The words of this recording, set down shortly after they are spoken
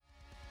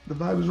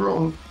The vibe is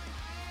wrong.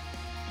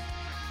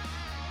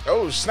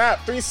 Oh,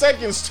 snap. 3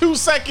 seconds. 2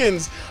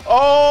 seconds.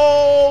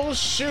 Oh,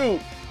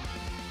 shoot.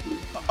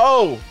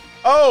 Oh,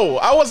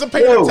 I wasn't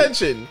paying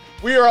attention.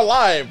 We are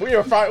alive. We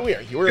are fine.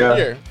 We're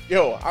here.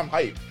 Yo, I'm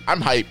hype.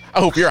 I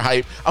hope you're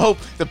hype. I hope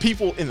the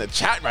people in the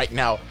chat right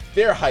now,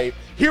 they're hype.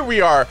 Here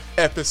we are,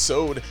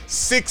 episode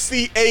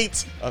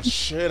 68 of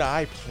Should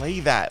I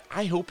Play That?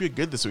 I hope you're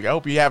good this week. I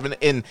hope you're having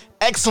an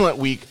excellent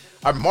week,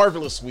 a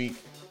marvelous week.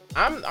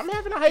 I'm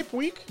having a hype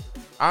week.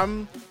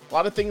 A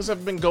lot of things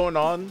have been going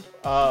on,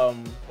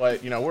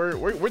 but you know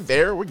we're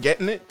there, we're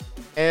getting it,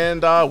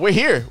 and we're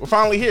here. We're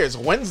finally here. It's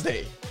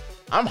Wednesday.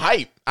 I'm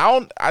hype. I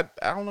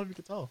don't know if you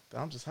can tell.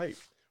 I'm just hype.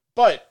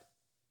 But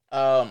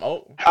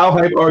how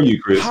hype are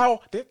you, Chris?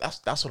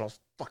 That's what I was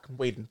fucking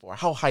waiting for.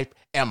 How hype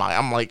am I?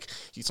 I'm like,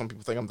 some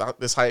people think I'm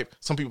this hype.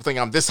 Some people think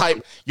I'm this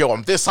hype. Yo,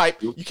 I'm this hype.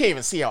 You can't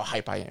even see how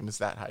hype I am. It's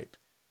that hype.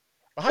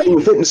 But how you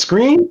fit in the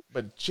screen?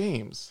 But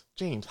James,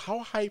 how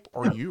hype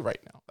are you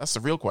right now? That's the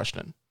real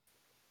question.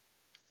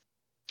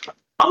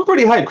 I'm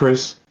pretty hype,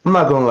 Chris. I'm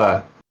not gonna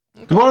lie.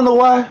 Okay. You wanna know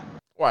why?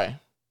 Why?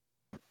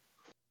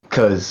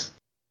 Because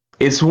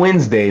it's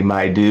Wednesday,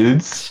 my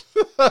dudes.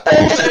 So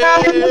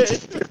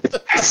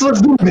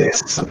let's do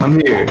this. I'm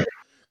here.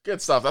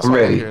 Good stuff. That's what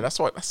I'm here. That's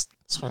what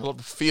I love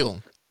to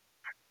feel.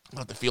 I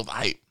love to feel the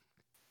hype.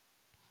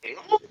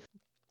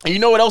 And you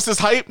know what else is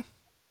hype?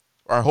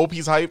 Or I hope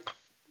he's hype.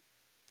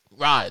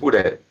 Rod. Who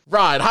that?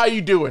 Rod, how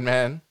you doing,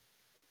 man?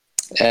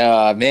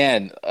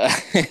 Man,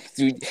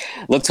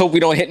 let's hope we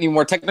don't hit any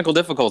more technical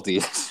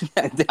difficulties.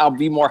 I'll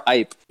be more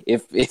hype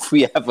if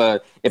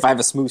I have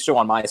a smooth show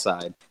on my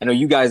side. I know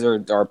you guys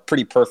are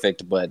pretty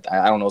perfect, but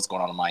I don't know what's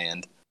going on my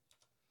end.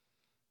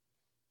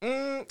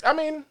 I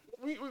mean,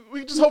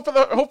 we just hope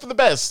for the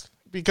best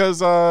because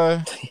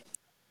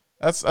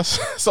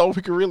that's all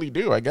we can really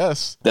do, I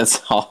guess.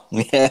 That's all,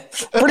 yeah,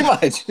 pretty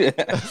much.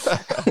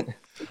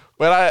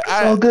 But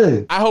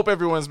I hope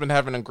everyone's been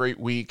having a great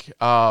week.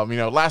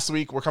 Last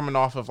week we're coming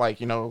off of we're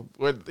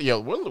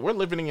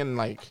living in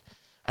I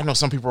know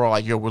some people are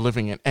like, we're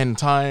living in end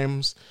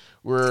times.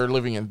 We're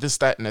living in this,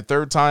 that, and the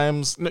third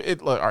times.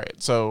 All right.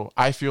 So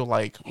I feel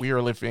like we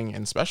are living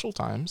in special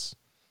times.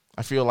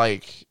 I feel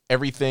like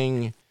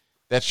everything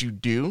that you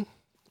do,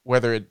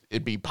 whether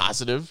it be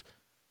positive,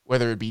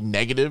 whether it be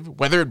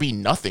negative, whether it be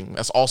nothing,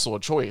 that's also a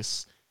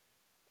choice.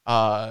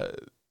 All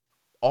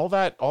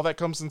that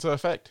comes into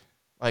effect.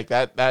 Like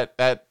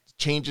that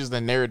changes the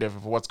narrative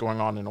of what's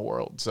going on in the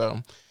world.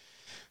 So,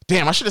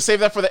 damn, I should have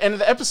saved that for the end of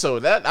the episode.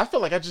 That I feel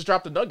like I just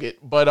dropped a nugget.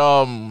 But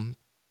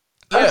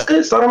that's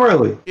good. Start them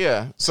early.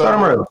 Yeah, so start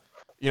them early.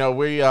 You know,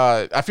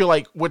 I feel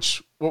like what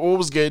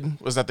was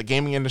good was that the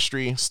gaming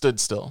industry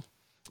stood still,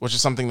 which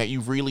is something that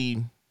you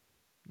really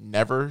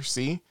never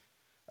see.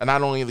 And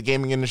not only the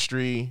gaming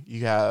industry,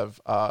 you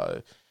have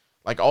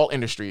all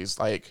industries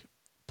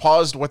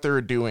paused what they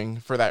were doing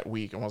for that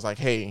week and was like,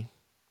 hey,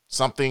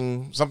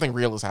 something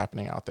real is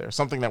happening out there.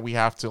 Something that we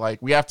have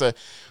to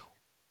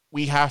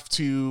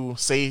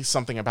say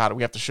something about it.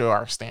 We have to show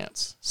our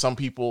stance. Some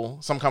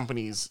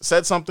companies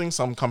said something,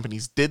 some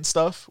companies did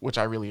stuff, which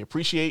I really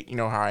appreciate. You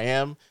know how I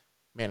am,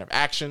 man of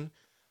action.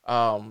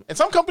 And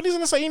some companies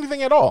didn't say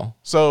anything at all.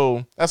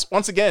 So that's,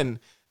 once again,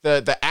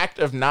 the act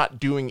of not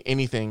doing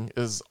anything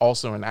is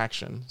also an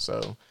action.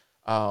 So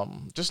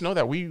just know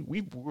that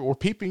we're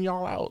peeping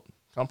y'all out.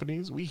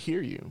 Companies, we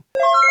hear you.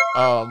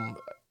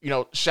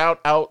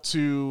 Shout out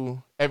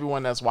to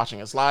everyone that's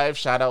watching us live.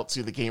 Shout out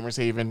to the Gamers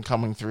Haven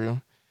coming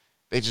through.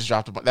 They just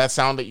dropped that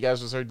sound that you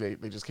guys just heard.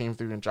 They just came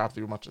through and dropped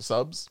through a bunch of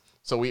subs.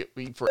 So we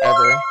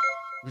forever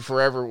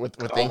we're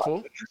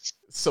thankful.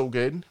 It's so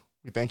good.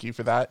 We thank you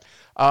for that.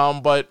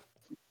 But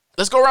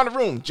let's go around the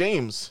room.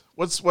 James,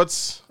 what's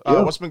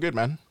been good,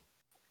 man?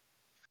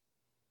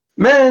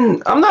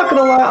 Man, I'm not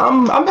gonna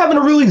lie. I'm having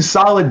a really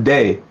solid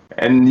day.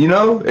 And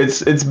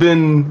it's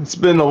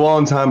been a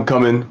long time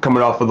coming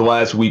off of the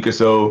last week or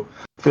so,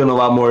 feeling a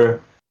lot more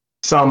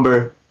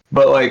somber.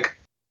 But I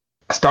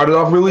started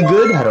off really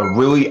good, had a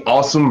really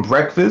awesome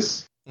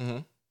breakfast. Mm-hmm.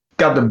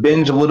 Got to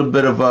binge a little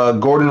bit of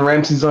Gordon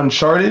Ramsay's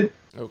Uncharted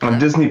on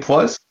Disney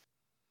Plus,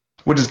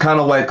 which is kind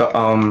of like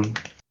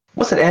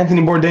what's that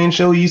Anthony Bourdain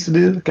show he used to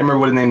do? I can't remember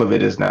what the name of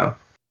it is now.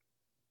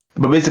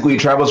 But basically, he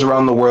travels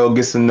around the world,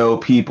 gets to know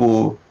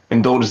people,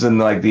 indulges in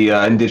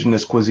the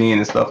indigenous cuisine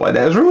and stuff like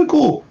that. It was really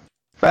cool.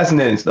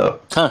 Fascinating stuff.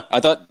 Huh. I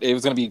thought it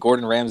was going to be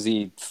Gordon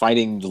Ramsay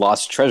fighting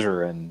lost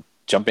treasure and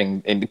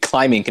jumping and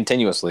climbing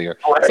continuously or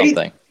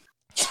something.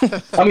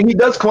 I mean, he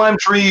does climb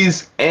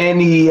trees,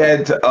 and he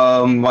had to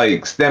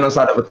stand on the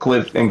side of a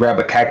cliff and grab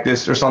a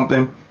cactus or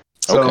something.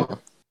 So,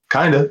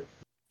 kind of.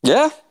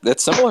 Yeah,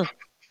 that's similar.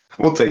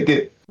 We'll take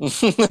it.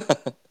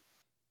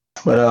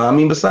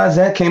 But besides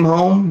that, came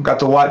home, got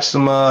to watch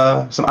some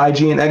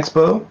IGN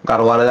Expo. Got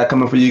a lot of that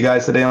coming for you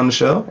guys today on the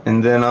show,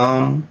 and then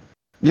I've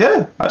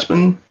just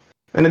been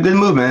in a good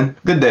mood, man.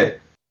 Good day.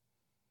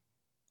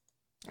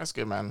 That's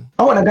good, man.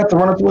 Oh, and I got to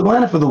run up to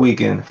Atlanta for the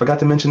weekend. Forgot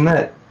to mention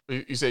that.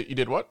 You said you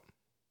did what?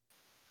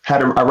 I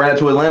ran up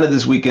to Atlanta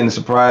this weekend, a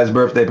surprise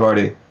birthday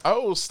party.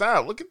 Oh,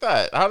 snap. Look at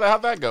that.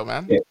 How'd that go,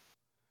 man?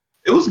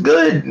 It was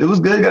good. It was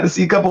good. Got to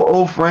see a couple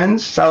old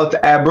friends. Shout out to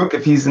Abrook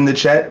if he's in the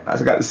chat.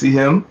 I got to see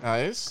him.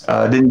 Nice.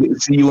 Didn't get to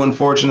see you,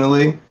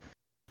 unfortunately,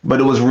 but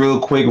it was real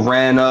quick.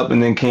 Ran up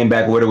and then came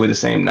back with the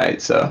same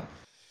night. So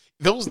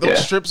those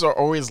trips are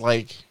always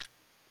like,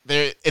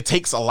 there. It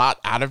takes a lot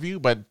out of you,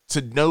 but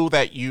to know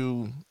that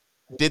you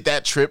did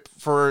that trip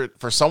for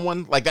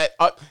someone like that,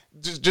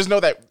 just know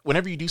that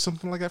whenever you do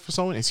something like that for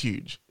someone, it's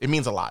huge. It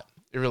means a lot.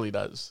 It really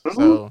does. Mm-hmm.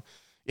 So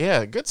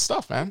yeah, good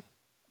stuff, man.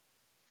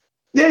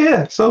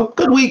 Yeah. So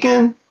good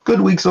weekend.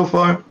 Good week so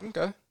far.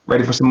 Okay.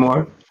 Ready for some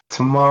more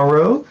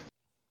tomorrow?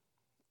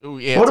 Ooh,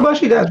 yeah. What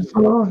about you guys?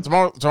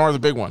 Tomorrow's a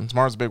big one.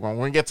 We're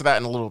gonna get to that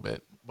in a little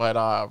bit. But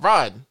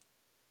Rod,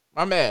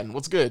 my man,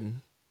 what's good?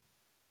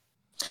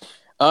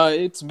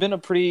 It's been a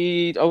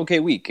pretty okay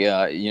week.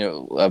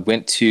 I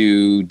went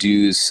to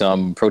do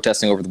some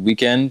protesting over the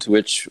weekend,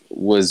 which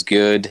was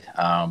good.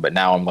 But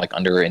now I'm like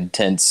under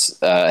intense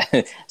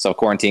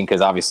self-quarantine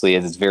because obviously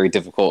it's very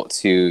difficult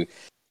to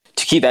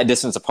keep that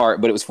distance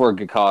apart. But it was for a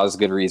good cause,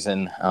 good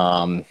reason.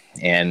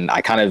 And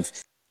I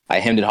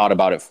hemmed and hawed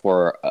about it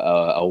for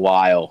a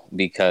while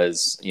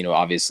because,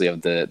 obviously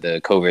of the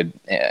COVID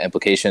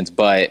implications.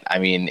 But I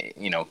mean,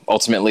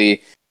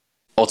 ultimately,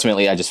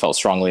 I just felt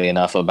strongly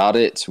enough about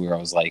it where I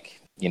was like,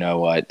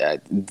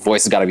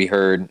 voice has got to be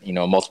heard,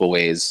 multiple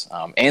ways.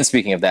 And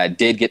speaking of that,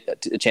 did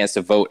get a chance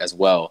to vote as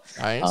well.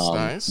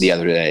 Nice. The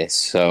other day.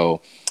 So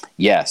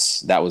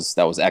yes, that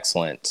was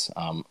excellent.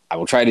 I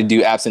will try to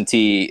do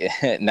absentee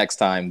next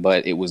time,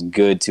 but it was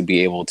good to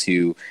be able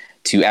to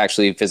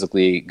actually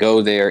physically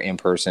go there in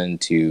person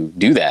to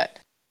do that.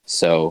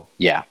 So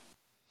yeah,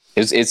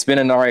 it's been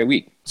an alright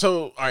week.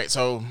 So all right,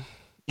 so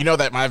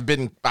that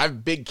my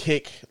big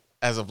kick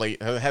as of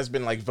late has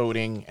been like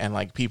voting and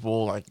like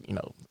people like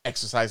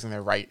exercising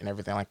their right and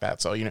everything like that.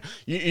 So I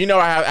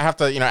have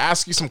to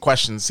ask you some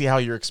questions, see how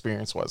your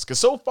experience was, because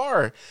so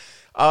far,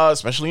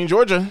 especially in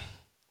Georgia,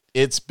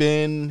 it's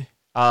been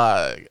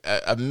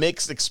a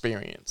mixed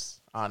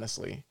experience,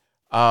 honestly.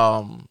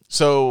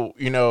 So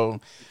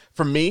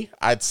for me,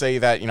 I'd say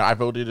that I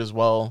voted as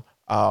well.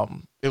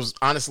 It was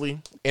honestly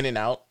in and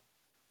out.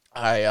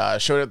 I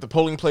showed at the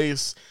polling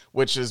place,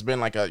 which has been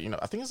like I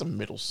think it's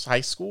a high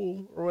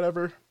school or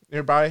whatever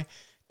nearby,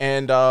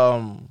 and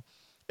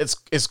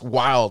it's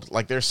wild.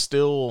 Like they're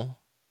still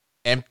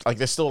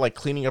like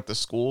cleaning up the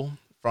school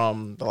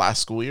from the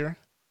last school year,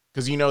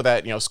 because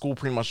that school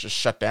pretty much just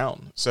shut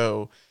down.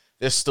 So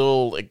they're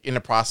still like in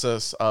the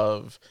process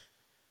of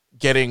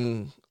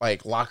getting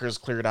like lockers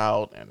cleared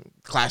out and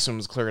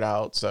classrooms cleared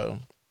out. So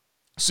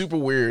super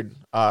weird.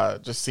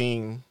 Just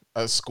seeing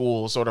a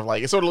school sort of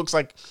looks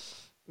like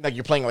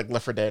you're playing like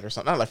Left 4 Dead or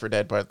something. Not Left 4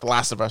 Dead, but The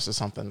Last of Us or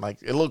something.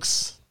 Like it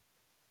looks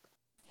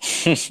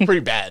pretty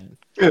bad.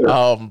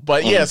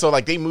 But yeah, so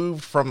like they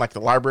moved from like the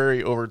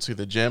library over to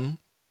the gym,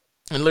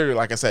 and literally,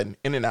 like I said,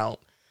 in and out.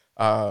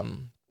 I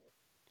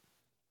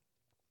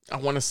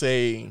want to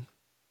say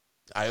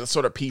I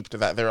sort of peeped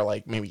that there are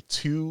like maybe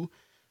 2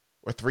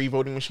 or 3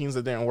 voting machines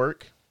that didn't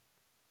work.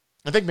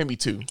 I think maybe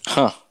 2.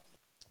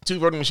 2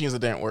 voting machines that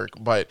didn't work.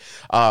 But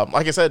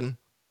like I said,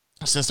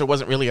 since there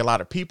wasn't really a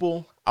lot of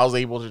people, I was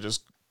able to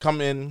just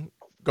come in,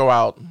 go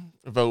out,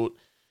 vote.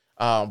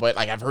 But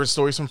like I've heard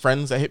stories from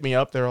friends that hit me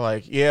up. They were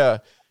like, yeah,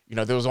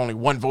 there was only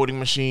 1 voting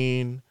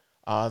machine.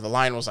 The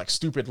line was like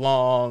stupid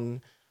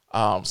long.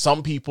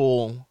 Some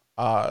people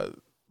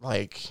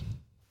like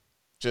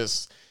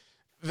just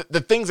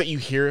the things that you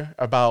hear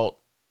about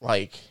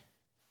like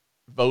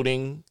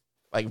voting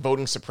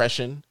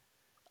suppression.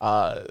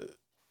 That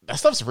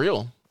stuff's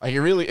real. Like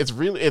it's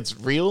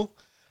real.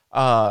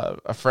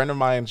 A friend of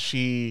mine,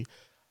 she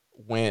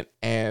went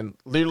and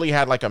literally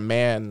had like a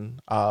man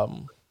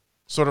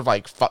sort of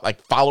like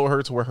follow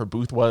her to where her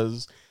booth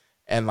was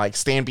and like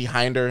stand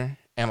behind her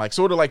and like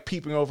sort of like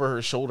peeping over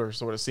her shoulder,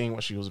 sort of seeing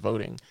what she was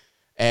voting,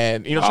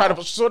 and try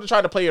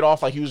to play it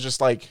off like he was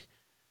just like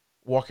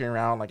walking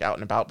around like out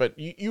and about. But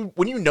you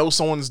when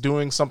someone's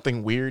doing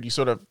something weird, you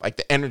sort of like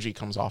the energy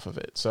comes off of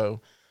it. So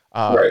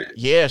right.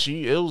 Yeah,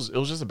 it was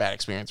just a bad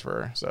experience for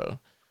her. So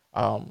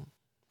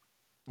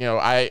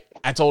I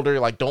told her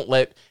like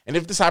and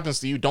if this happens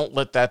to you, don't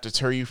let that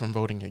deter you from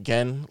voting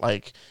again.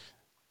 Like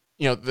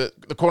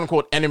the quote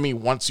unquote enemy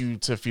wants you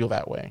to feel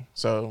that way.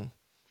 So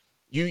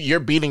you're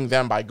beating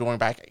them by going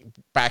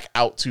back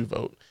out to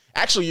vote.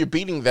 Actually, you're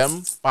beating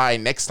them by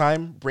next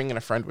time bringing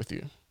a friend with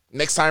you.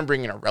 Next time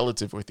bringing a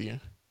relative with you.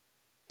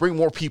 Bring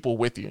more people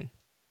with you.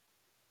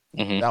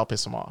 Mm-hmm. That'll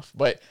piss them off.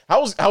 But how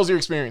was your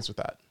experience with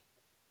that?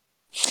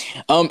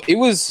 It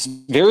was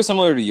very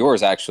similar to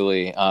yours,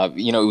 actually.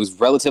 It was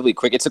relatively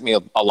quick. It took me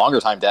a longer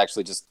time to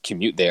actually just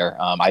commute there.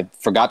 I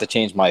forgot to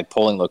change my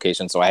polling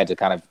location, so I had to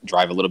kind of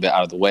drive a little bit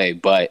out of the way.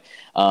 But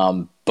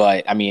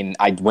I mean,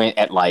 I went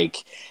at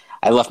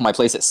I left my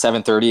place at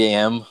 7:30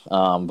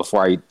 a.m.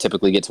 Before I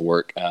typically get to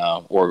work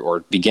or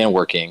begin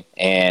working.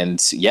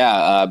 And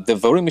yeah, the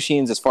voting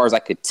machines, as far as I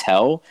could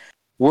tell,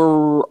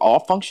 were all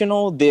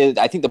functional.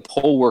 I think the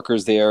poll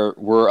workers there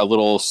were a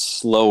little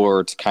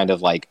slower to kind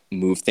of like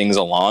move things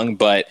along.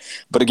 But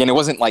again, it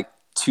wasn't like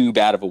too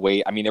bad of a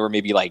wait. I mean, there were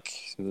maybe like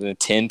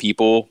 10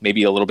 people,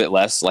 maybe a little bit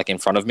less, like in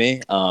front of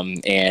me.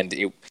 And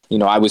it,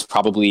 I was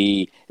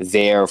probably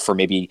there for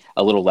maybe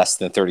a little less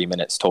than 30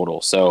 minutes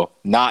total. So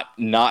not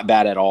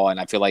bad at all. And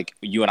I feel like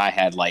you and I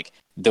had like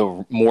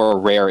the more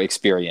rare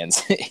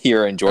experience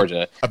here in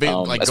Georgia. A bit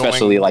like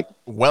especially going like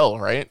well,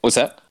 right? What's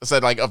that? I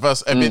said like of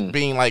us a bit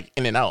being like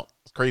in and out.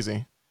 It's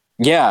crazy.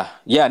 Yeah,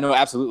 no,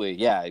 absolutely.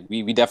 Yeah,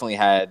 we definitely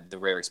had the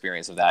rare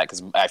experience of that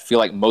because I feel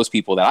like most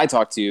people that I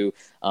talked to,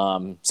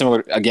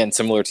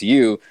 similar to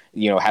you,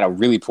 had a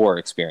really poor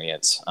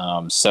experience.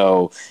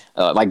 So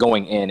like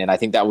going in, and I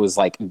think that was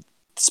like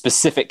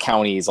specific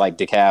counties like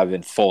DeKalb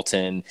and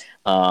Fulton.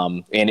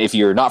 And if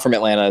you're not from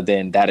Atlanta,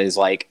 then that is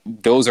like,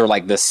 those are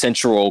like the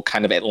central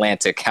kind of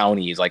Atlanta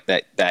counties like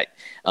that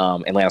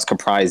Atlanta's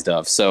comprised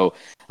of. So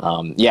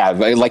yeah,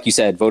 like you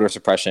said, voter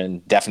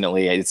suppression,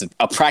 definitely. It's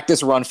a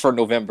practice run for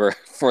November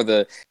for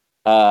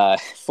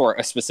for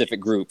a specific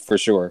group for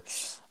sure.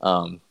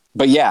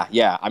 But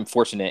yeah, I'm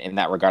fortunate in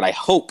that regard. I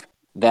hope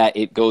that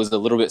it goes a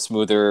little bit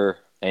smoother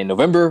in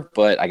November,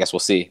 but I guess we'll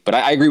see. But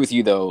I agree with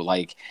you though,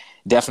 like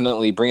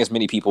definitely bring as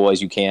many people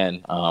as you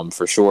can,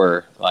 for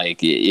sure. Like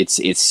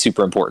it's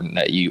super important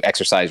that you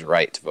exercise your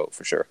right to vote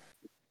for sure.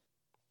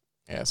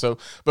 Yeah. So,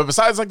 but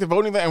besides like the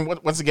voting, and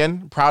once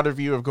again, proud of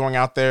you of going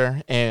out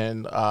there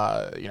and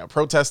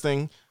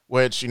protesting.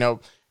 Which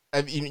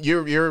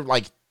you're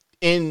like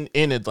in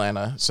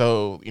Atlanta,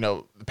 so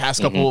the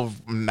past couple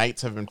of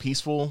nights have been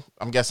peaceful.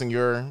 I'm guessing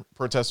your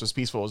protest was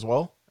peaceful as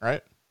well,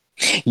 right?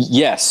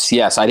 Yes.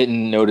 I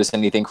didn't notice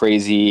anything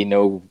crazy.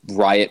 No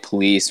riot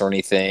police or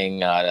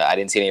anything. I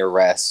didn't see any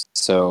arrests.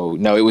 So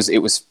no, it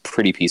was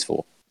pretty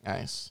peaceful.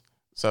 Nice.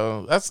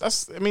 So that's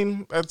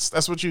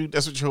what you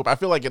hope. I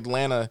feel like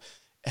Atlanta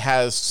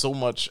has so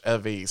much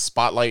of a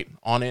spotlight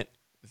on it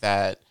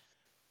that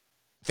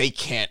they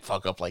can't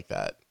fuck up like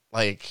that.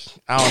 Like,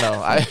 I don't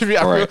know.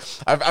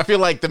 I feel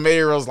like the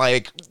mayor was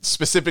like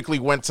specifically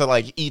went to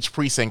like each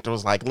precinct and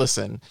was like,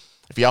 listen,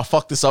 if y'all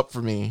fuck this up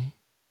for me,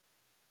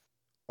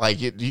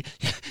 like you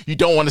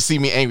don't want to see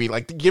me angry.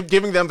 Like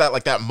giving them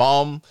that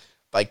mom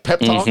like pep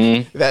talk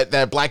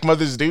that black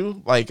mothers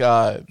do. Like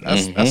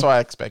that's what I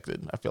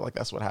expected. I feel like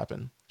that's what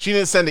happened. She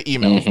didn't send an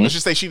email. Let's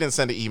just say she didn't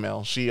send an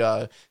email. She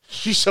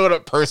showed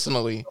up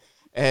personally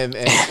and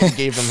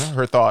gave them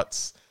her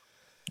thoughts.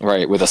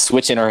 Right, with a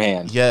switch in her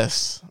hand.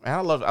 Yes, man,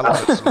 I love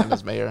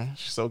Amanda's mayor.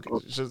 She's so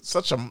good. She's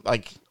such a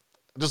I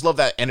just love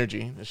that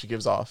energy that she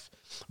gives off.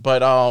 But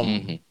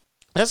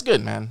that's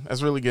good, man.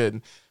 That's really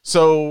good.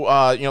 So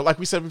like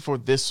we said before,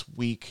 this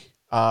week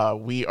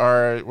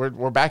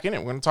we're back in it.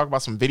 We're going to talk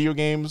about some video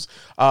games.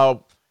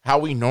 How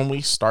we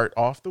normally start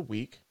off the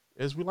week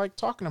is we like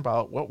talking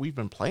about what we've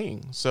been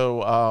playing.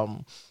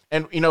 So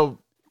and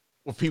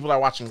with people that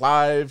are watching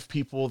live,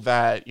 people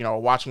that are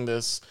watching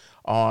this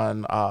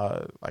on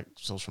like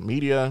social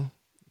media,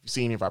 if you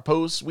see any of our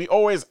posts, we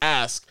always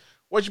ask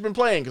what you've been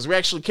playing because we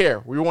actually care.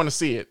 We want to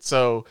see it.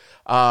 So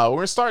we're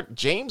gonna start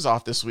James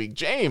off this week.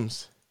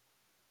 James,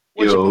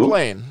 what you been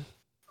playing?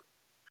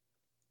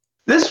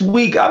 This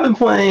week I've been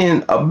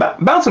playing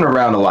bouncing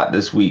around a lot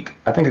this week.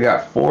 I think I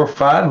got 4 or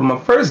 5. But my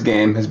first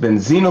game has been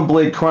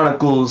Xenoblade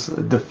Chronicles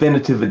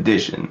Definitive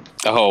Edition.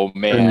 Oh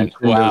man!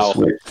 Wow!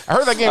 I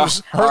heard that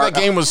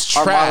game was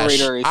trash.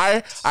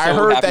 I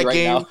heard that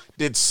game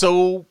did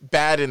so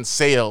bad in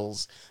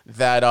sales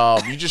that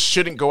you just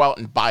shouldn't go out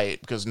and buy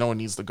it because no one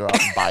needs to go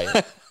out and buy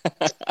it.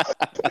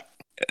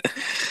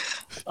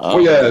 Oh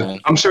yeah, man.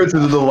 I'm sure to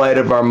the delight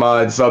of our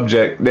mod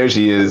subject. There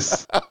she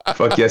is.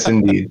 Fuck yes,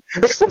 indeed.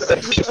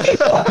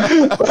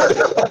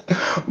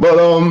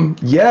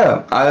 But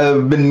yeah,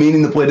 I've been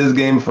meaning to play this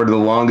game for the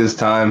longest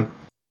time.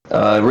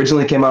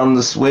 Originally came out on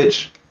the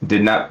Switch.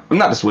 Not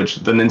the Switch,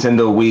 the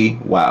Nintendo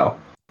Wii. Wow,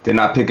 did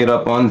not pick it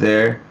up on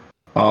there.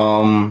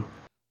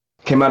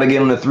 Came out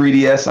again on the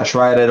 3DS. I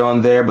tried it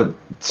on there, but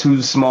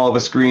too small of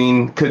a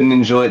screen. Couldn't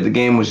enjoy it. The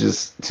game was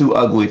just too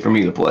ugly for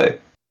me to play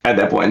at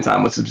that point in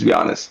time. Let's be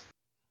honest.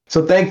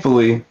 So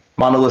thankfully,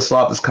 Monolith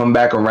Soft has come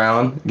back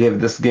around,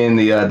 gave this game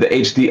the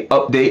HD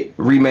update,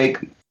 remake,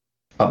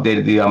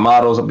 updated the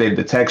models, updated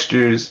the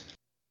textures,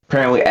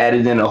 apparently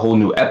added in a whole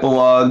new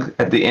epilogue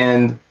at the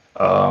end,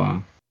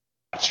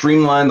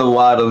 streamlined a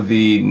lot of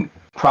the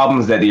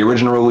problems that the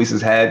original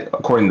releases had,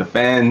 according to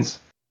fans.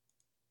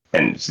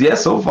 And yeah,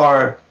 so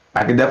far,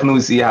 I can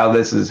definitely see how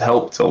this has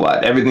helped a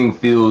lot. Everything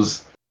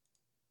feels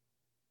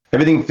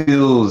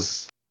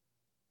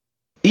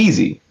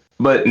easy,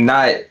 but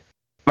not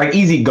like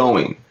easy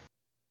going,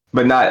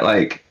 but not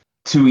like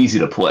too easy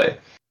to play.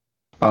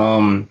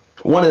 One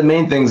of the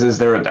main things is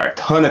there are a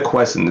ton of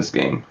quests in this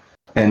game,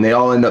 and they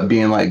all end up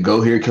being like, go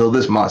here, kill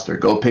this monster,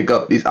 go pick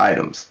up these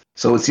items.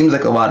 So it seems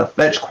like a lot of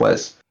fetch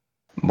quests,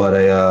 but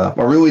a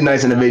really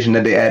nice innovation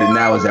that they added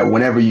now is that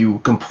whenever you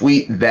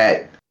complete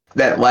that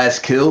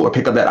last kill or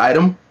pick up that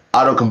item,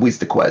 auto completes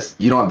the quest.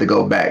 You don't have to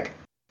go back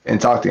and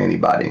talk to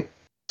anybody.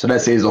 So that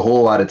saves a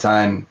whole lot of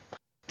time,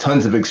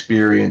 tons of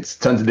experience,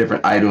 tons of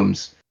different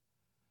items.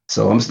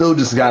 So I'm still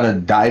just kind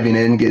of diving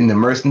in, getting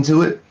immersed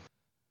into it.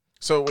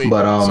 So wait,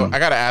 so I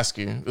gotta ask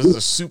you. This is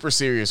a super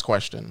serious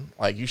question.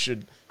 Like you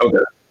should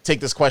take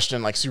this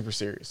question like super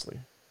seriously.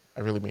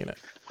 I really mean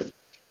it.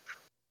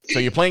 So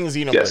you're playing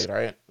Xenoblade,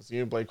 right?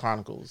 Xenoblade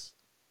Chronicles.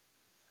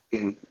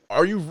 Mm-hmm.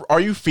 Are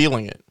you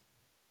feeling it?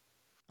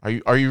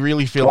 Are you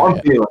really feeling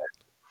it? Feeling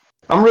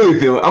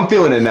it. I'm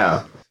feeling it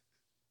now.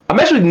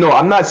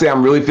 I'm not saying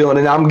I'm really feeling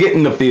it now. I'm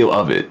getting the feel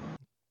of it.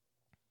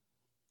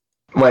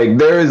 Like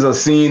there is a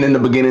scene in the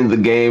beginning of the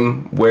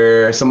game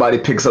where somebody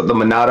picks up the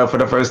Monada for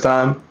the first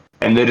time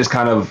and they're just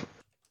kind of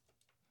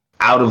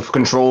out of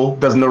control,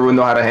 doesn't really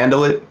know how to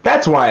handle it.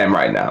 That's where I am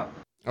right now.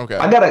 Okay.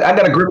 I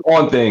got a grip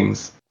on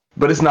things,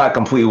 but it's not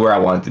completely where I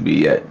want it to be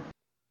yet.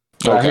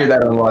 So I hear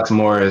that unlocks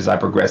more as I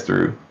progress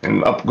through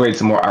and upgrade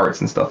some more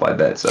arts and stuff like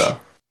that. So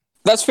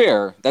that's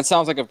fair. That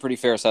sounds like a pretty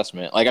fair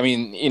assessment. Like, I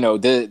mean,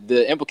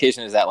 the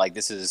implication is that like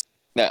this is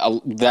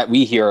that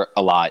we hear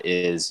a lot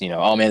is,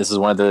 oh man, this is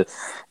one of the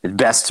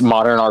best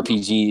modern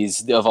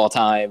RPGs of all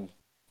time.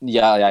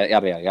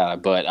 Yeah.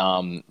 But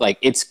like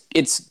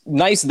it's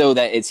nice though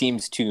that it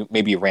seems to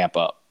maybe ramp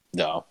up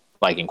though,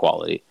 like in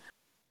quality.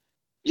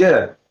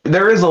 Yeah,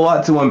 there is a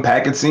lot to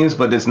unpack, it seems,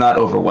 but it's not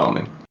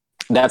overwhelming.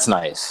 That's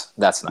nice.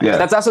 Yeah.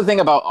 That's the thing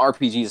about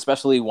RPGs,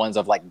 especially ones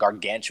of like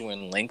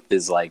gargantuan length,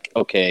 is like,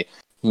 okay,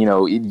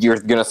 you're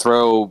gonna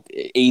throw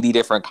 80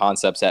 different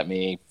concepts at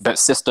me, but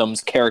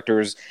systems,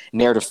 characters,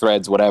 narrative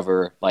threads,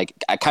 whatever. Like,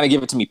 I kind of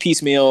give it to me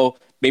piecemeal.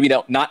 Maybe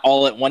not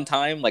all at one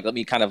time. Like, let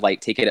me kind of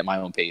like take it at my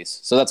own pace.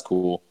 So that's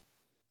cool.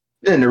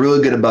 Yeah, and they're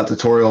really good about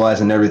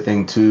tutorializing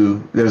everything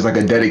too. There's like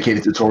a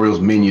dedicated tutorials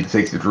menu to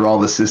take you through all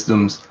the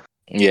systems.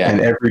 Yeah. And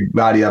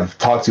everybody I've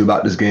talked to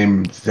about this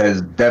game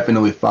has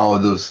definitely followed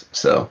those.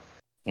 So.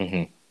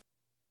 Mm-hmm.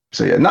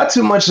 So yeah, not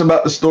too much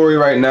about the story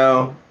right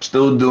now.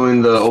 Still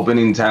doing the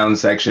opening town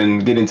section,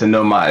 getting to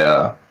know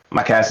my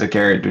my cast of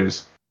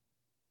characters.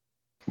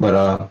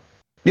 But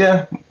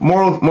yeah,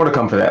 more to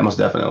come for that, most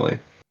definitely.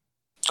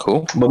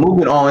 Cool. But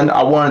moving on,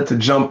 I wanted to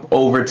jump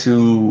over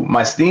to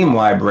my Steam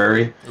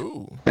library.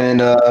 Ooh. And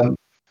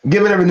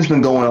given everything that's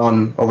been going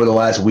on over the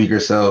last week or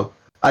so,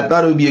 I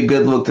thought it would be a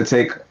good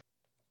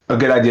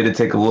idea to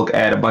take a look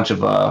at a bunch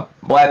of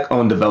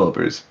Black-owned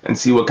developers and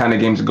see what kind of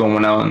games are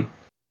going on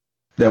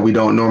that we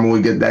don't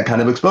normally get that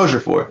kind of exposure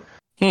for.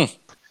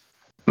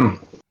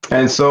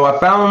 And so I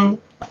found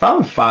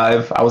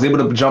 5. I was able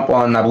to jump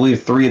on, I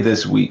believe, 3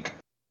 this week.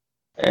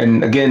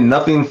 And again,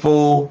 nothing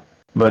full,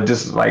 but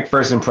just like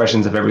first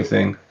impressions of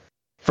everything.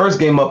 First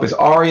game up is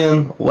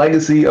Arion,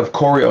 Legacy of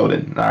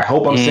Coriodan. I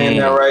hope I'm saying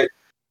that right.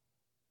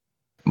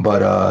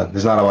 But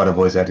there's not a lot of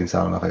voice acting, so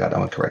I don't know if I got that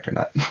one correct or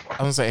not. I was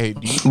going to say, hey,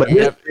 do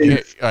you have...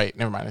 All right,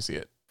 never mind, I see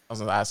it. I was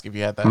going to ask if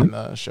you had that in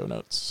the show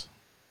notes.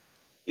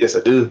 Yes, I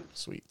do.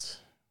 Sweet.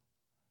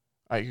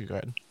 All right, you go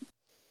ahead.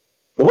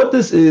 What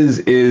this is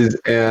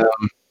an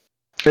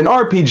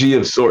RPG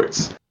of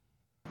sorts.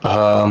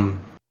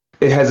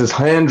 It has this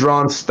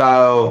hand-drawn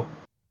style,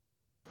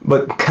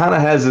 but kind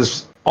of has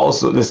this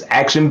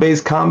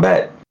action-based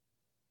combat.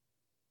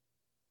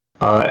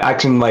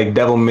 Action like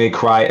Devil May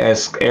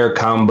Cry-esque air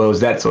combos,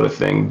 that sort of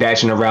thing.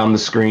 Dashing around the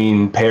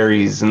screen,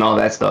 parries, and all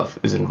that stuff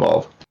is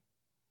involved.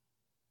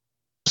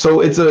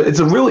 So it's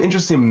a really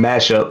interesting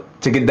mashup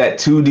to get that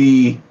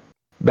 2D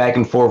back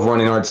and forth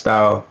running art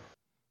style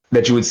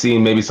that you would see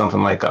in maybe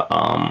something like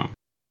a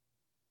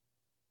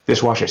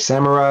Dishwasher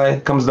Samurai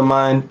comes to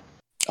mind.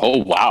 Oh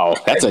wow,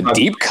 that's a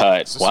deep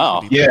cut.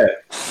 Wow. Yeah.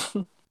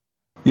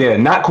 Yeah,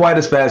 not quite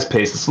as fast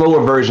paced, a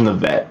slower version of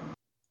that.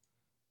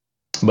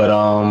 But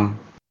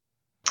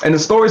and the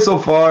story so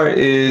far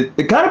it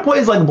kind of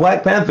plays like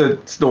Black Panther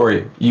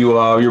story.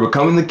 You're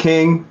becoming the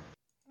king.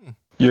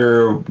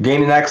 You're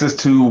gaining access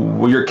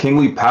to your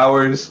kingly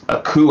powers.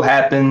 A coup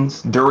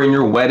happens during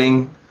your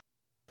wedding.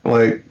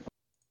 Like,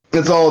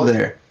 it's all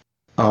there.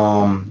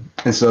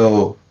 And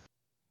so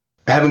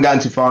I haven't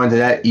gotten too far into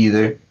that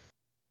either.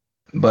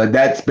 But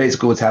that's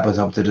basically what's happened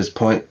up to this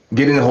point.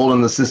 Getting a hold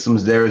on the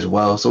systems there as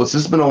well. So it's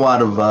just been a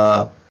lot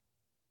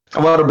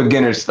of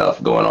beginner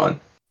stuff going on.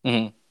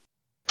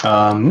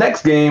 Mm-hmm.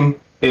 Next game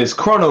is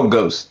Chrono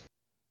Ghost,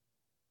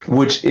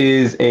 which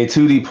is a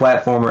 2D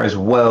platformer as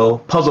well,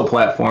 puzzle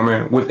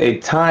platformer with a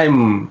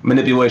time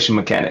manipulation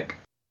mechanic.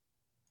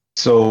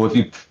 So if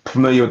you're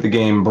familiar with the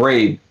game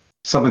Braid,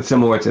 something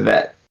similar to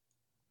that.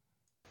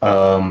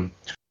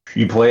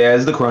 You play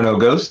as the Chrono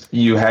Ghost.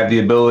 You have the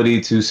ability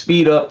to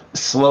speed up,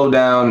 slow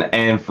down,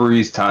 and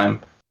freeze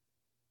time.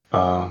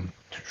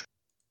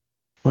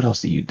 What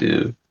else do you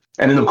do?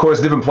 And then, of course,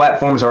 different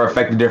platforms are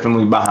affected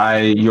differently by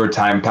your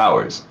time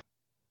powers.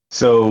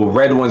 So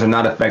red ones are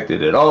not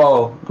affected at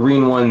all.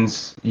 Green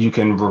ones, you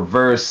can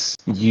reverse,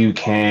 you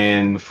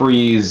can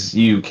freeze,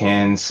 you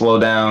can slow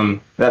down,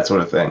 that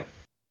sort of thing.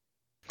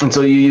 And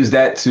so you use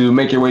that to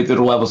make your way through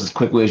the levels as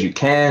quickly as you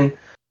can.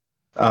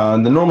 The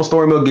normal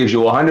story mode gives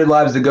you 100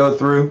 lives to go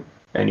through,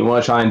 and you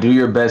want to try and do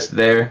your best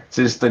there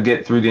just to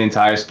get through the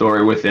entire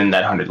story within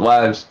that 100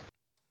 lives.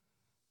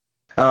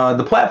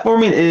 The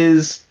platforming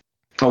is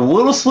a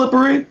little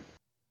slippery.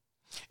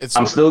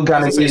 I'm still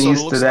kind of getting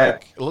used to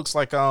that. It looks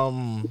like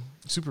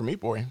Super Meat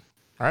Boy,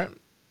 all right?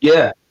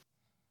 Yeah.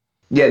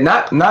 Yeah,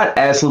 not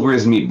as slippery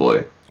as Meat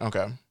Boy.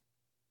 Okay.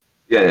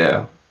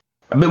 Yeah.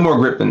 A bit more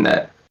grip than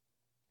that.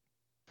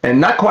 And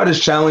not quite as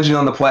challenging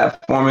on the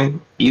platforming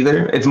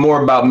either. It's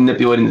more about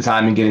manipulating the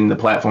time and getting the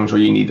platforms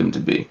where you need them to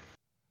be.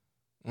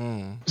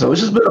 So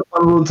it's just been a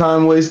fun little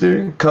time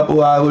waster. A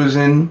couple hours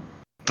in,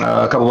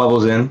 a couple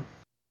levels in.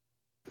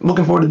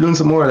 Looking forward to doing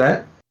some more of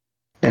that.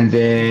 And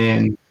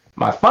then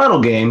my final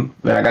game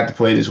that I got to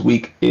play this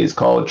week is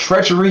called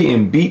Treachery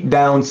in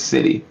Beatdown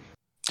City.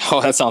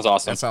 Oh, that sounds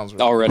awesome. That sounds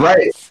already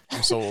right.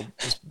 I'm sold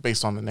just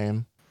based on the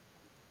name.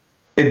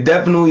 It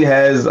definitely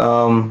has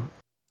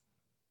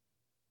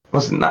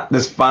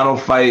this Final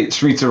Fight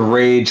Streets of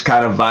Rage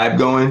kind of vibe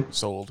going.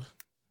 Sold.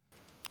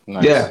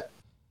 Nice. Yeah.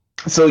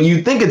 So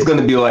you think it's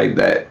gonna be like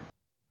that.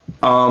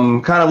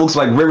 Kind of looks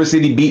like River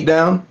City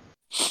Beatdown.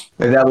 If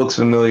that looks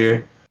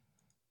familiar.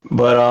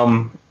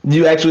 But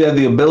you actually have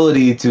the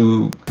ability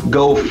to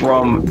go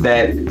from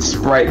that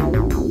sprite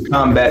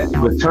combat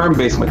to a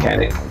turn-based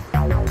mechanic.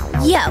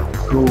 Yo.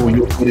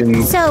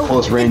 So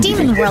close the range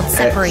demon world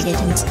separated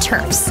into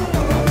turfs.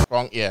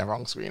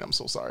 Wrong screen. I'm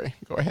so sorry.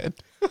 Go ahead.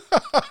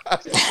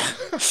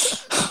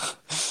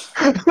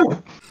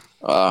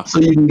 So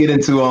you can get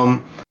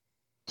into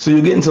so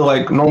you get into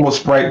like normal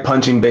sprite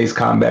punching based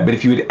combat, but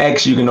if you hit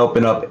X, you can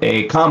open up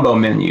a combo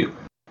menu,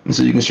 and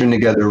so you can string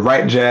together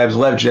right jabs,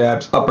 left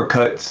jabs,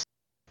 uppercuts,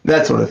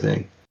 that sort of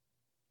thing.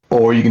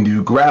 Or you can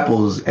do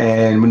grapples,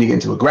 and when you get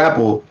into a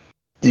grapple,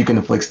 you can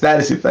inflict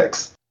status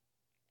effects.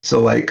 So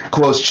like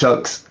close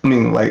grips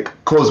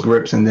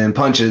and then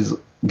punches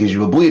gives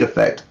you a bleed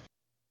effect,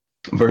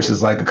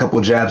 versus like a couple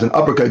of jabs and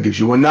uppercut gives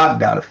you a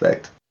knockdown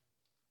effect.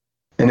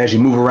 And as you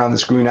move around the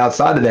screen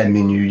outside of that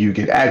menu, you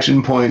get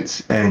action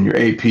points and your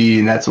AP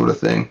and that sort of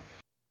thing.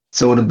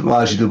 So it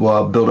allows you to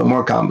build up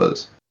more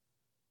combos.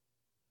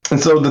 And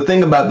so the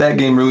thing about that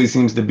game really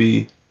seems to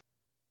be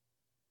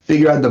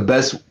figure out the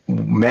best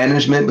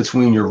management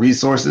between your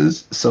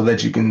resources so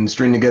that you can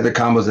string together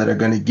combos that are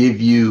going to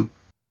give you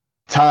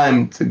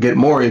time to get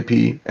more AP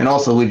and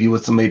also leave you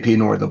with some AP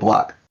in order to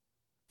block.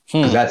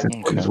 Because that's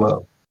important as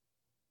well.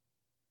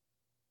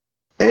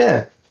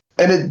 Yeah.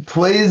 And it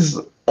plays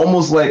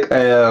almost like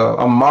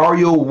a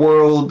Mario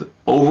World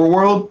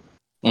overworld.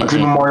 Like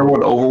Super Mario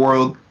World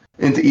overworld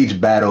into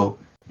each battle.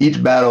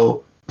 Each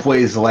battle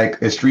plays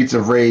like a Streets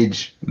of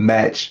Rage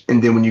match,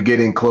 and then when you get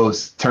in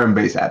close,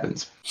 turn-based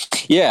happens.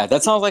 Yeah,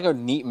 that sounds like a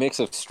neat mix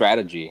of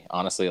strategy,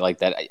 honestly. Like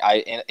that,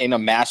 in a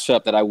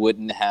mashup that I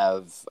wouldn't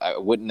have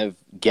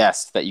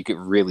guessed that you could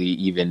really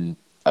even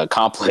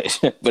accomplish.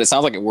 But it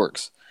sounds like it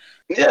works.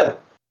 Yeah.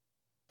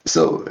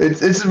 So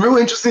it's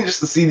really interesting just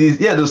to see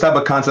those type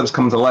of concepts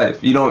come to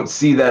life. You don't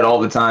see that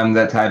all the time,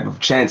 that type of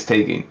chance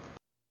taking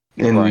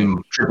in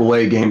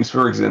AAA games,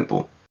 for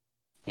example,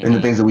 and the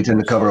things that we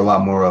tend to cover a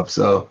lot more of.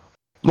 So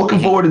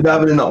looking forward to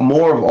diving into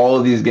more of all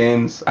of these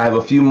games. I have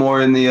a few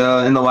more in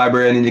the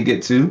library I need to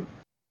get to,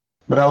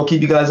 but I'll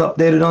keep you guys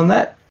updated on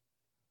that.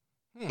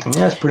 And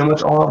that's pretty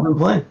much all I've been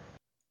playing.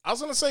 I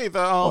was gonna say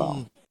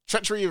the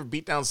Treachery of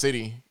Beatdown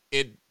City.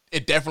 It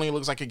definitely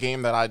looks like a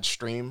game that I'd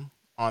stream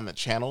on the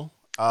channel.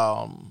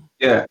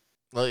 It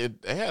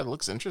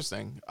looks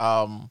interesting.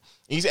 And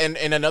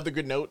another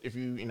good note, if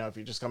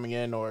you're just coming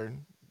in or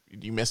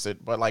you missed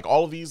it, but like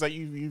all of these that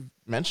you've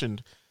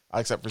mentioned,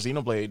 except for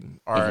Xenoblade,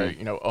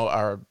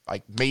 are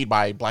like made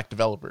by Black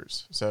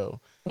developers. So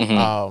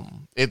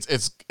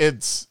it's.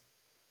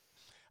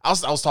 I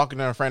was talking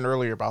to a friend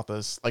earlier about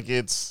this. Like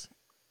it's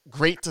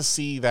great to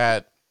see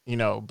that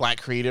Black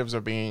creatives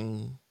are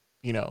being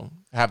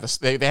have this.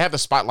 They have the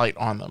spotlight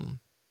on them.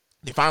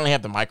 They finally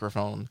have the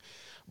microphone.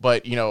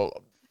 But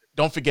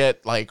don't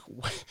forget like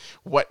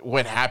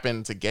what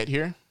happened to get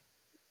here.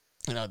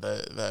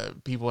 The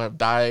people have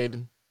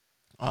died.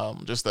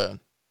 Just the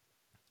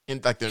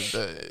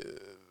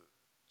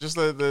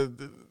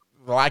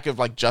lack of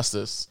like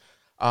justice.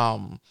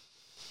 I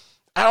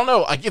don't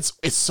know. Like it's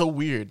so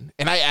weird,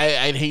 and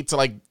I'd hate to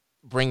like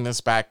bring this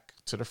back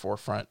to the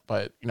forefront,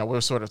 but we're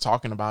sort of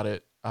talking about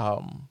it.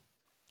 I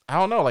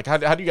don't know. Like how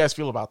do you guys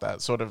feel about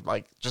that? Sort of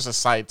like just a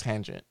side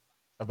tangent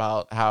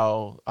about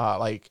how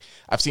like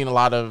I've seen a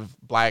lot of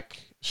Black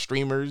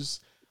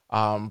streamers,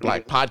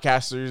 Black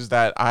podcasters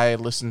that I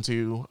listen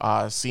to,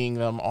 seeing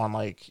them on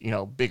like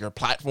bigger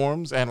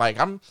platforms, and like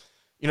I'm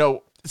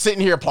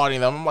sitting here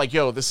applauding them. I'm like,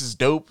 yo, this is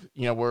dope.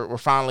 We're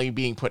finally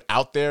being put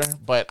out there.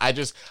 But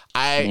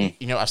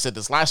I've said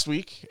this last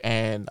week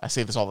and I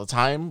say this all the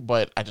time,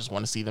 but I just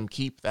want to see them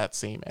keep that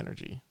same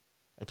energy.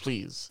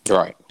 Please.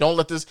 Right. Don't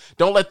let this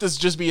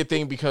just be a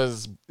thing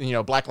because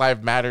Black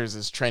Lives Matters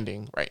is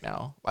trending right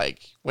now.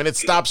 Like when it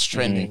stops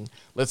trending,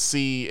 let's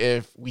see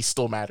if we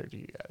still matter to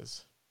you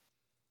guys.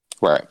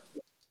 Right.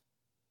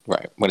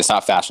 When it's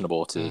not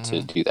fashionable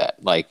to do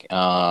that. Like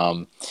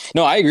no,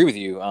 I agree with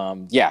you.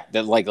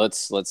 That like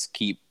let's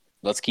keep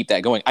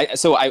that going. I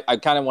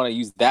kind of want to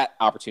use that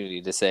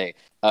opportunity to say,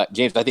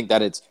 James, I think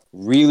that it's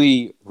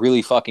really,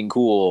 really fucking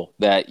cool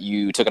that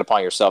you took it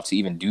upon yourself to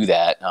even do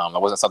that. It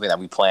wasn't something that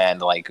we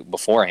planned like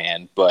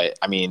beforehand, but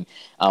I mean,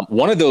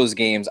 one of those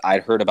games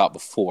I'd heard about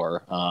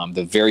before,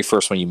 the very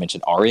first one you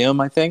mentioned,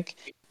 Arium, I think.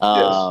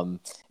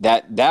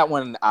 That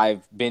one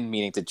I've been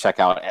meaning to check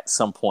out at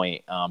some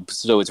point.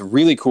 So it's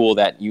really cool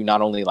that you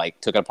not only like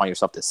took it upon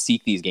yourself to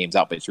seek these games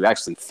out, but you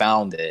actually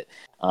found it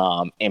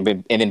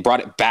and then brought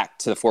it back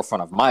to the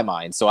forefront of my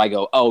mind. So I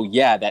go, oh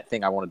yeah, that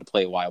thing I wanted to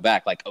play a while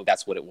back. Like, oh,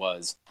 that's what it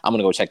was. I'm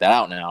gonna go check that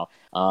out now.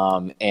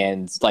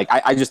 And like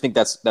I just think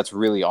that's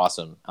really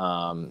awesome.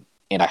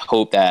 And I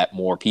hope that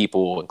more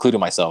people, including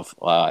myself,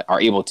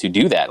 are able to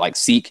do that. Like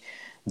seek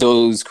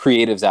those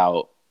creatives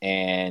out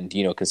and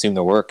consume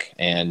their work.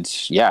 And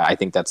yeah, I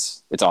think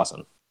it's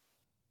awesome.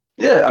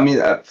 Yeah, I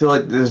mean, I feel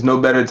like there's no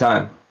better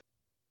time.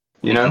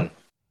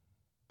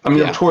 I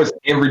mean, of course,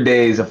 every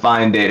day is a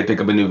fine day to pick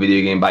up a new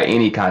video game by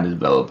any kind of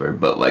developer.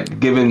 But like,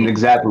 given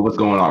exactly what's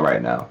going on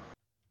right now,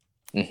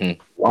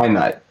 why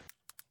not?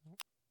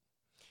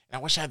 I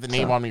wish I had the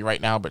name on me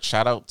right now, but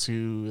shout out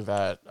to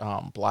that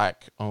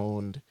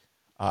Black-owned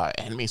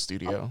anime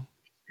studio.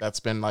 That's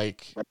been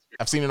like,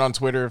 I've seen it on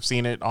Twitter, I've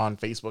seen it on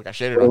Facebook, I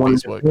shared it on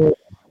Facebook.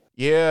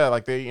 Yeah,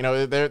 like they're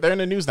in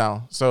the news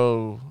now,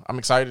 so I'm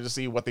excited to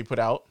see what they put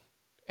out,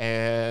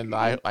 and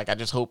I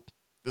just hope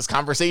this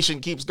conversation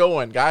keeps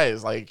going,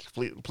 guys. Like,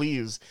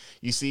 please,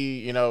 you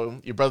see,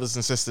 your brothers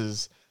and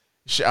sisters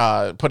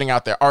putting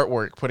out their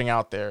artwork, putting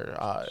out their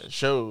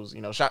shows.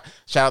 Shout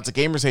out to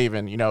Gamers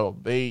Haven.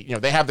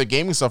 They have their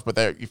gaming stuff, but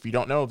if you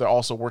don't know, they're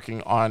also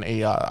working on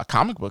a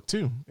comic book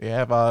too. They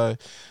have a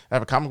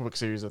comic book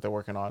series that they're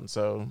working on.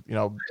 So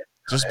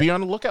just be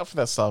on the lookout for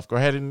that stuff. Go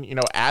ahead and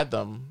add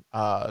them.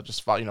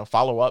 Just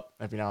follow up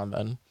every now and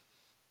then.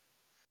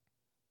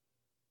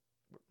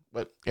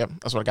 But yeah,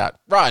 that's what I got.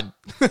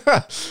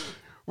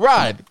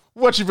 Rod,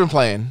 what you been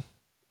playing?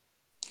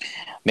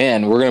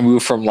 Man, we're gonna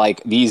move from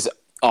like these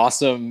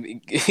awesome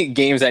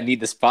games that need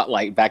the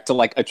spotlight back to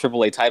like a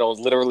AAA title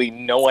literally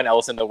no one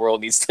else in the world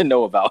needs to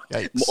know about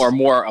or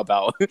more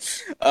about,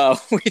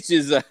 which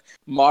is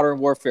Modern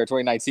Warfare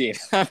 2019.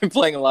 I've been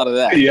playing a lot of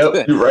that.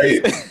 Yep, you're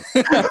right.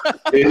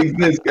 It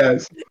exists,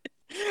 guys.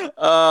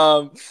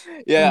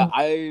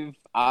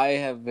 I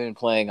have been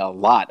playing a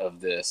lot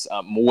of this,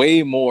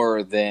 way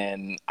more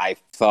than I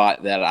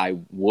thought that I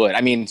would.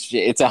 I mean,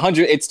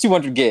 it's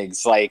 200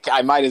 gigs. Like,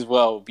 I might as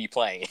well be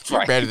playing it.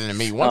 Right? Better than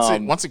me.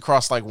 Once it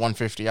crossed like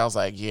 150, I was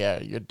like, yeah,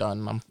 you're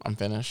done. I'm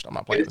finished. I'm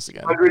not playing this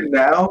again. 100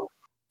 now?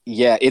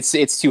 Yeah, it's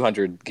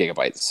 200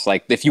 gigabytes.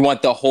 Like, if you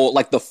want the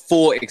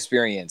full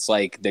experience,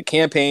 like the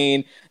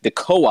campaign, the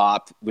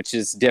co-op, which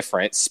is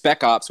different,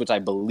 Spec Ops, which I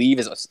believe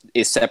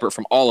is separate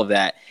from all of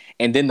that,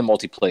 and then the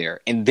multiplayer,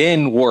 and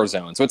then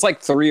Warzone. So it's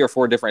like 3 or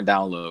 4 different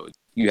downloads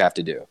you have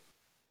to do.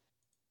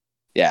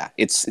 Yeah,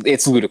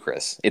 it's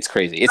ludicrous. It's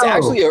crazy. It's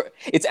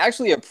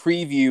actually a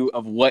preview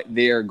of what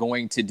they're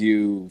going to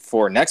do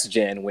for next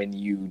gen when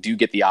you do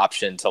get the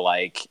option to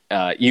like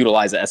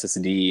utilize the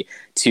SSD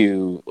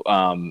to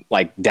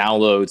like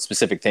download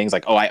specific things.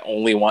 Like, oh, I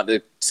only want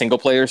the single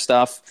player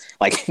stuff.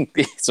 Like,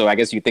 so I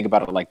guess you think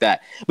about it like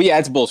that. But yeah,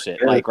 it's bullshit.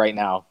 Yeah. Like right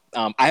now,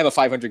 I have a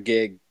 500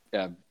 gig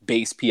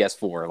base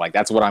PS4. Like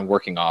that's what I'm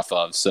working off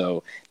of.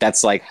 So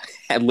that's like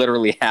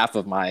literally half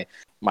of my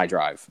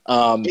drive.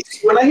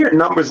 When I hear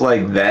numbers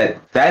like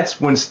that,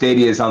 that's when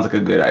Stadia sounds like a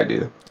good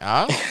idea.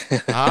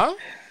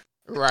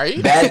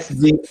 Right? That's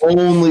the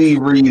only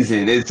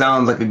reason it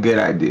sounds like a good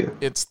idea.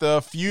 It's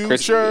the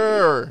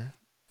future.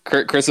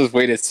 Chris has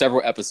waited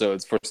several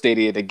episodes for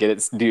Stadia to get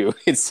its due.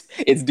 It's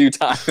due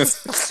time.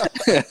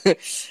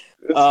 It's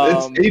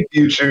a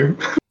future.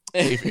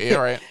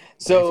 All right.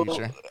 So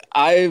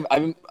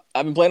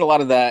I've been playing a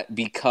lot of that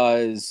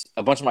because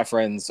a bunch of my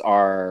friends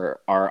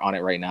are on it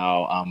right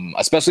now.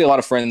 Especially a lot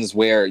of friends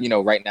where,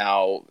 right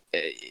now,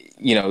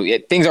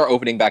 things are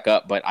opening back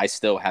up, but I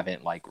still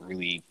haven't like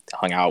really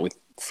hung out with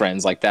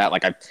friends like that.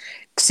 Like I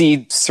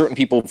see certain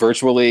people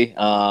virtually,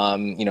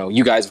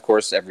 you guys, of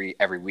course, every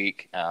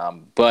week.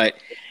 But,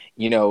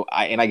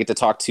 I get to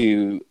talk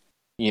to,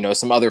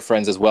 some other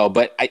friends as well,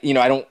 but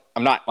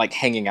I'm not like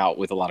hanging out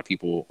with a lot of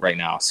people right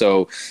now.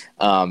 So,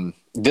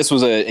 this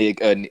was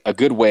a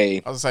good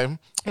way. I was saying,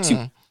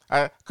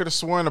 I could have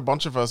sworn a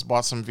bunch of us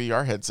bought some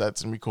VR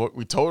headsets, and we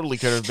totally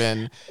could have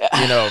been,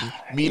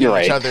 meeting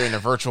each other in a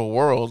virtual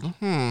world.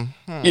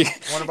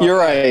 You're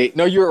right.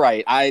 No, you're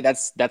right.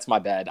 That's my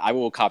bad. I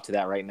will cop to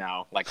that right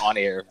now, like on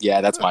air.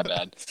 Yeah, that's my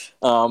bad.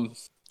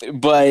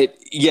 But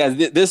yeah,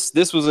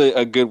 this was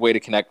a good way to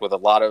connect with a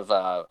lot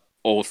of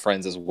old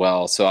friends as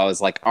well. So I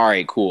was like, all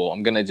right, cool.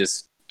 I'm gonna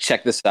just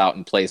check this out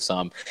and play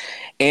some.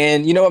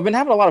 And, I've been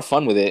having a lot of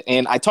fun with it.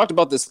 And I talked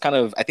about this kind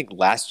of, I think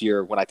last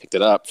year when I picked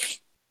it up,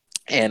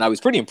 and I was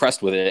pretty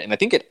impressed with it. And I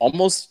think it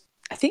almost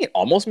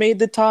made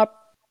the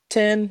top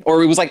 10,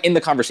 or it was like in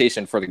the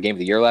conversation for the game of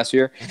the year last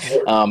year.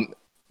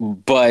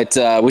 But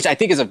which I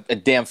think is a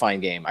damn fine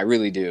game. I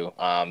really do.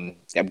 I'm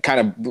kind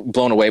of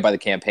blown away by the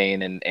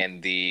campaign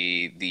and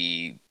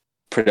the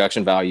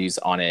production values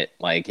on it.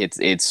 Like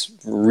it's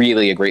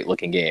really a great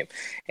looking game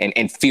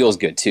and feels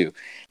good too.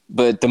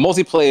 But the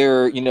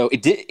multiplayer,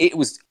 it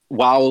was,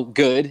 while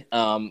good,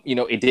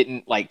 it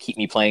didn't like keep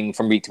me playing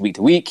from week to week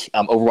to week.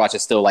 Overwatch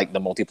is still like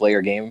the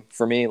multiplayer game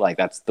for me. Like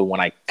that's the one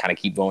I kind of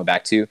keep going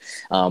back to.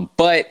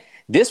 But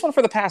This one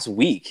for the past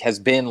week has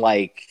been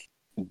like,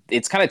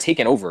 it's kind of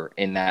taken over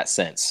in that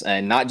sense,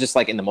 and not just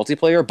like in the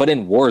multiplayer, but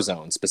in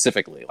Warzone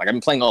specifically. Like I've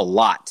been playing a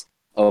lot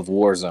of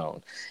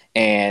Warzone,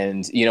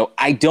 and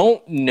I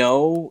don't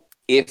know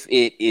if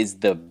it is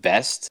the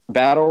best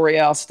battle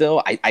royale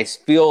still. I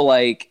feel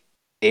like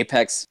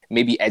Apex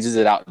maybe edges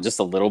it out just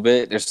a little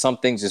bit. There's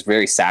something just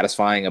very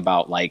satisfying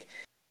about like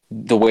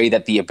the way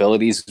that the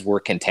abilities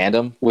work in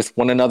tandem with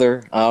one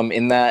another,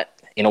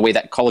 in a way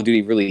that Call of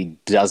Duty really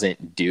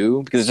doesn't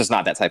do, because it's just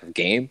not that type of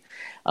game.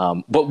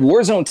 But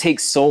Warzone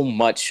takes so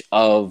much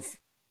of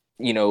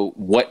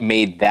what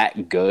made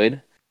that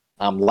good,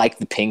 like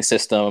the ping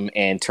system,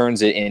 and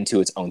turns it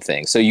into its own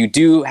thing. So you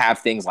do have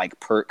things like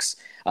perks,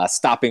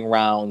 stopping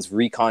rounds,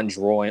 recon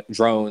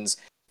drones.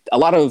 A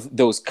lot of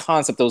those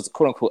concepts, those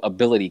quote unquote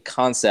ability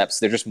concepts,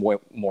 they're just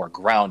more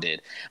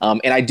grounded.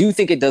 And I do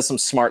think it does some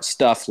smart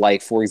stuff,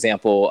 like, for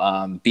example,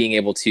 being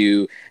able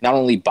to not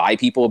only buy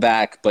people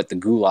back, but the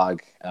gulag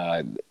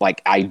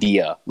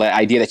idea. The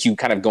idea that you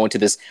kind of go into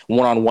this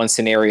one-on-one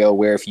scenario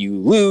where if you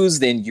lose,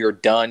 then you're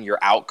done, you're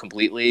out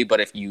completely.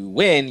 But if you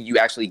win, you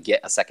actually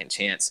get a second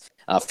chance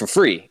for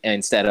free,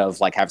 instead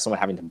of like someone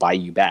having to buy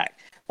you back.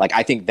 Like,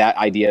 I think that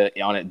idea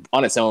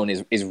on its own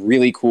is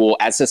really cool.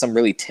 Adds to some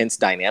really tense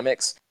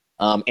dynamics.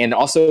 And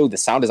also the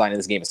sound design in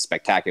this game is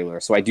spectacular.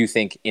 So I do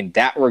think in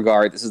that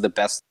regard, this is the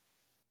best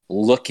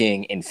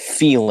looking and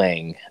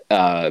feeling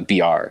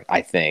BR,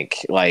 I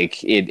think.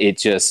 Like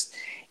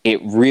it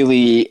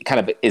really kind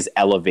of is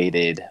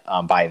elevated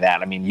by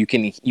that. I mean, you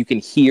can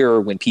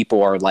hear when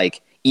people are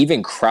like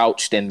even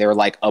crouched and they're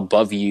like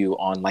above you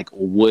on like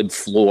wood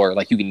floor,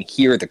 like you can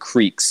hear the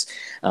creaks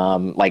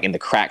like in the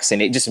cracks,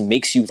 and it just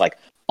makes you like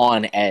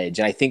on edge.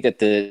 And I think that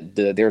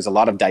there's a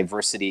lot of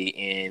diversity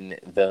in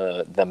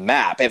the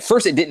map. At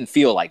first it didn't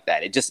feel like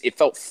that. It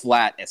felt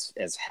flat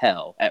as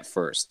hell at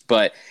first.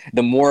 But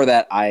the more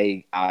that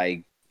I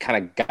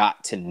kind of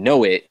got to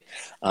know it,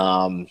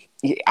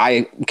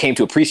 I came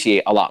to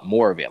appreciate a lot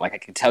more of it. Like I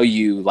can tell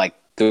you like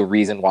the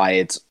reason why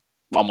it's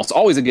almost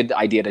always a good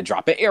idea to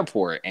drop at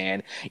airport,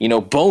 and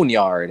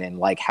boneyard, and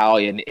like how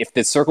if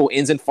the circle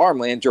ends in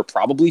farmland, you're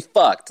probably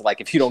fucked,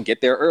 like if you don't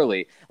get there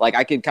early. Like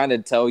I could kind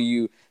of tell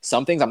you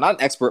some things. I'm not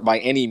an expert by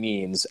any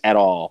means at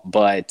all,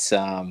 but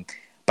I'm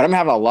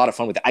having a lot of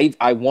fun with it.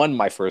 I won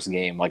my first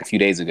game like a few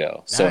days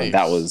ago, so nice.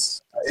 That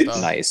was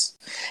nice.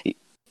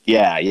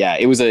 Yeah,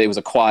 it was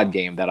a quad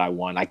game that I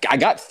won. I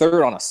got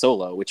third on a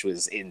solo, which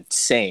was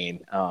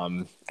insane.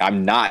 I'm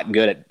not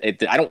good at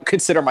it. I don't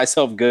consider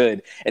myself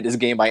good at this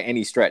game by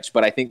any stretch,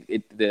 but I think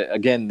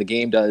the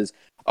game does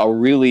a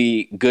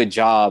really good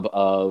job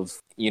of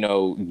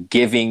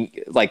giving,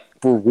 like,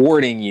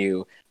 rewarding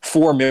you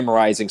for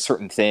memorizing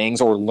certain things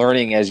or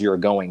learning as you're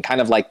going,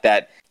 kind of like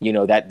that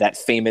that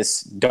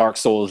famous Dark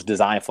Souls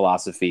design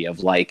philosophy of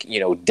like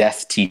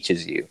death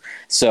teaches you.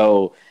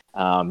 So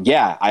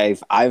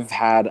I've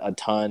had a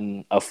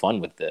ton of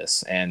fun with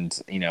this, and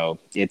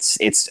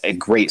it's a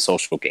great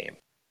social game.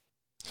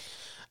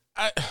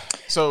 I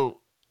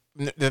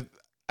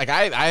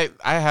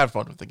had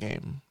fun with the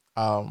game.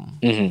 I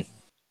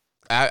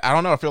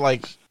don't know. I feel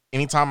like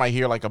anytime I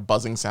hear like a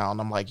buzzing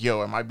sound, I'm like,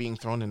 yo, am I being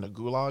thrown in a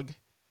gulag?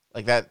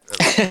 Like that,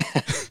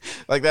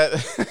 like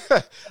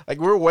that,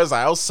 like where was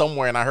I? I was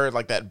somewhere and I heard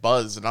like that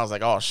buzz, and I was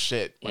like, oh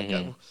shit! Like,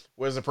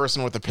 where's the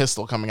person with the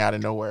pistol coming out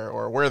of nowhere,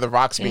 or where are the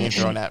rocks being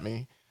thrown at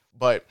me?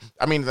 But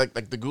I mean, like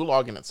the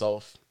gulag in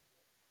itself,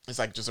 it's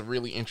like just a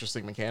really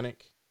interesting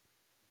mechanic.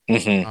 I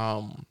think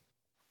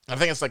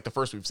it's like the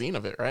first we've seen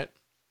of it, right?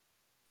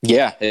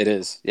 Yeah, it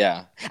is.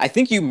 Yeah, I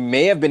think you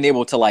may have been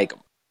able to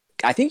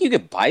I think you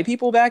could buy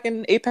people back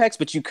in Apex,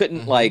 but you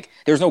couldn't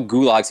there's no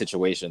gulag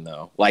situation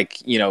though. Like,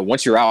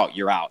 once you're out,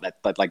 you're out.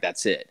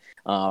 That's it.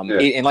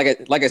 And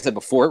like I said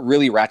before, it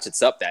really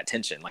ratchets up that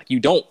tension. Like, you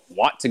don't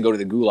want to go to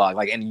the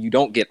gulag, and you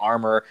don't get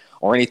armor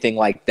or anything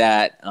like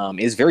that.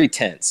 It's very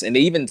tense, and they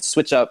even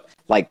switch up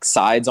like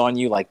sides on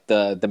you. Like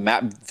the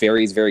map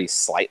varies very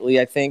slightly,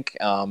 I think,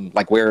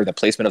 like where the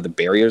placement of the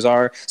barriers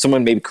are.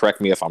 Someone maybe correct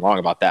me if I'm wrong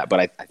about that,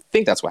 but I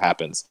think that's what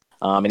happens.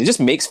 And it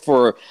just makes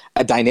for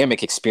a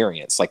dynamic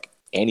experience, like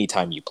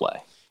anytime you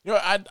play.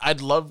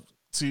 I'd love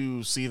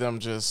to see them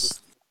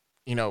just,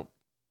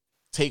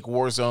 take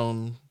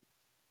Warzone,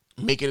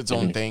 make it its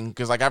own thing.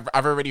 Because like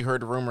I've already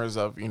heard rumors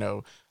of,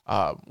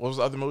 what was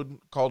the other mode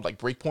called, like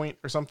Breakpoint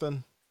or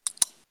something?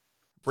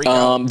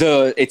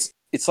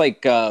 It's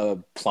like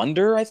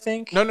Plunder, I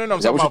think. No.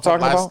 Is that what you're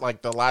talking about?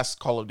 Like the last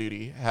Call of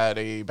Duty had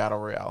a battle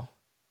royale.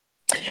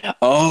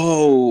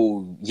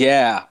 Oh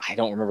yeah, I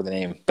don't remember the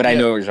name, but I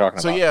know what you're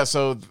talking about.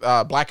 So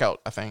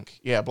Blackout, I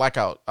think. Yeah,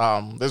 Blackout.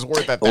 There's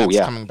word that's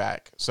coming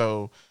back.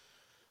 So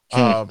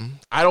I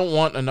don't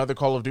want another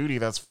Call of Duty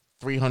that's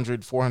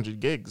 300, 400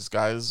 gigs,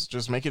 guys.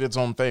 Just make it its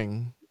own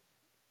thing.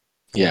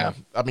 Yeah.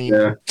 I mean,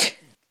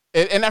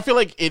 and I feel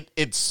like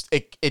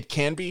it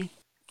can be.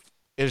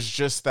 It's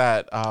just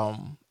that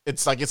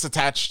it's like it's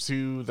attached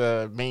to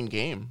the main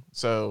game.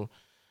 So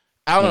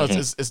I don't know.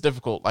 It's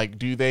difficult. Like,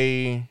 do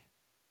they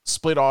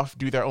split off,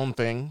 do their own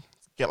thing,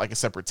 get like a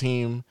separate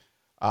team,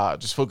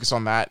 just focus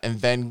on that,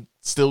 and then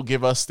still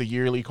give us the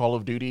yearly Call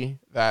of Duty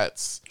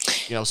that's,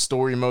 you know,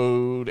 story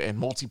mode and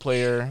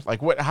multiplayer?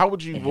 Like what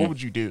would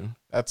you do?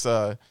 That's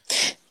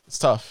it's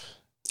tough.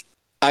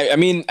 I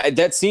mean,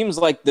 that seems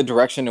like the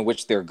direction in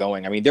which they're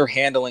going. I mean, they're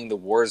handling the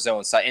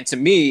Warzone side. And to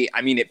me,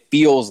 I mean, it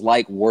feels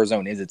like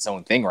Warzone is its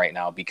own thing right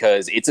now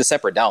because it's a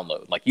separate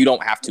download. Like, you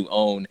don't have to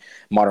own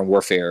Modern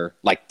Warfare,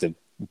 like the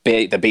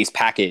base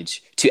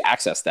package, to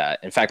access that.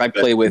 In fact, I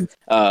play with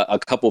a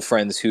couple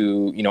friends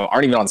who, you know,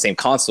 aren't even on the same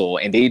console,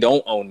 and they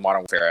don't own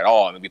Modern Warfare at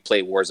all. I mean, we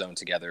play Warzone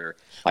together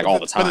like all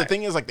the time. But the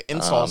thing is, like, the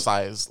install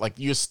size, like,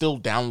 you're still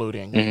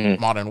downloading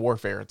Modern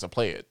Warfare to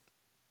play it.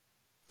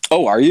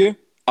 Oh, are you?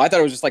 I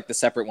thought it was just like the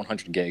separate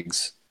 100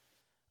 gigs.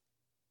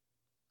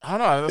 I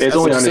don't know. It's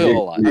only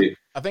 100 gigs.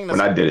 I think that's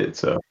when I did it.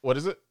 So what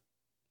is it?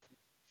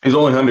 It's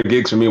only 100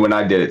 gigs for me when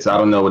I did it. So I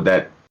don't know what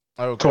that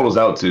totals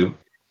out to.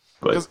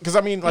 Because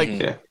I mean, like,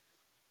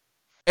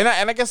 and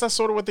I guess that's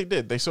sort of what they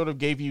did. They sort of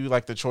gave you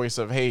like the choice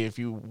of, hey, if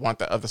you want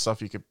the other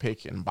stuff, you could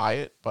pick and buy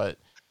it. But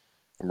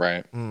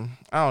right, I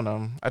don't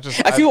know.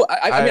 I feel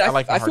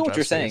what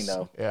you're saying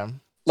though. Yeah.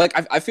 Like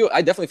I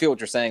definitely feel what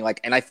you're saying. Like,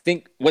 and I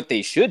think what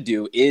they should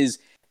do is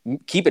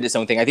keep it its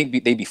own thing. I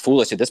think they'd be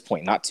foolish at this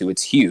point not to.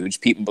 It's huge.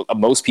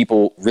 Most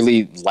people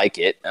really like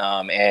it,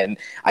 and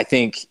I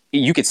think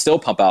you could still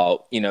pump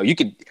out. You know,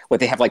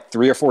 they have like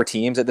 3 or 4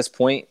 teams at this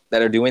point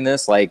that are doing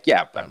this. Like,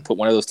 yeah, put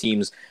one of those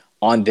teams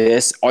on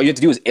this. All you have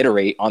to do is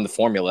iterate on the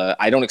formula.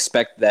 I don't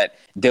expect that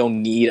they'll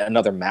need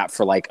another map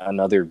for like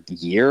another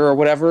year or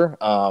whatever.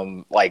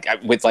 Like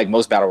with like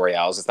most battle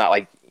royales, it's not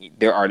like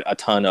there are a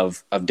ton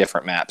of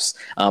different maps.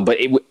 But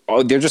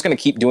they're just going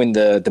to keep doing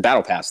the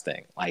battle pass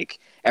thing. Like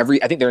I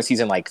think they're in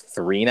season like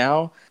 3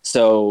 now.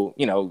 So,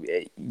 you know,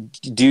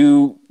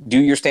 do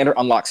your standard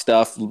unlock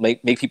stuff,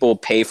 make people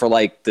pay for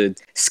like the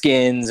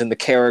skins and the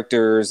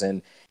characters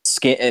and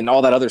skin and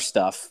all that other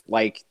stuff.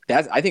 Like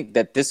that, I think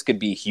that this could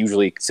be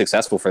hugely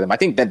successful for them. I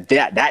think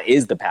that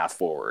is the path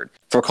forward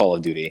for Call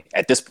of Duty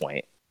at this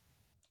point.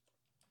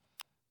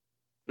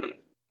 I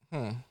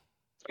mean,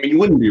 you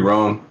wouldn't be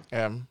wrong.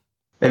 Yeah.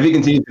 If he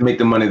continues to make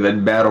the money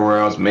that battle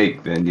royals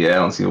make, then yeah, I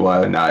don't see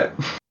why not.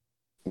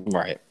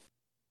 Right.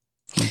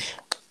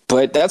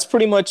 But that's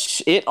pretty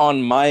much it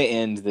on my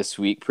end this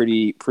week.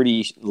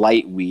 Pretty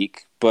light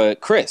week.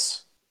 But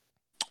Chris,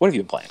 what have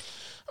you been playing?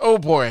 Oh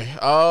boy.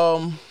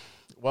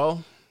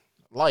 Well,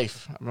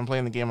 life. I've been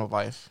playing the game of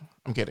life.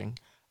 I'm kidding.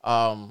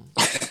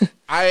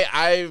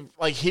 I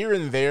like here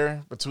and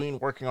there between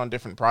working on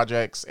different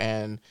projects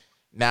and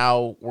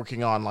now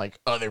working on like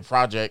other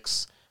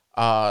projects.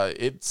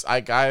 It's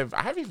like I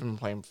haven't even been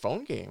playing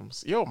phone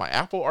games. Yo, my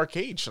Apple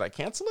Arcade, should I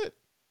cancel it?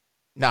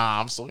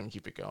 Nah, I'm still gonna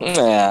keep it going.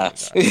 Yeah.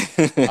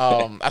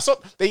 I saw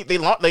they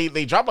dropped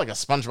like a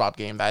SpongeBob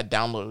game that I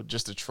downloaded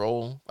just to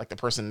troll like the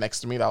person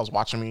next to me that was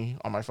watching me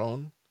on my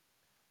phone.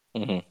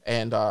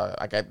 And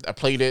like I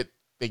played it.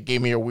 They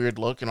gave me a weird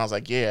look, and I was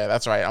like, "Yeah,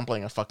 that's right. I'm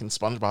playing a fucking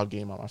SpongeBob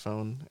game on my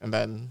phone." And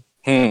then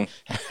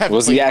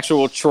was the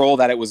actual troll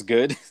that it was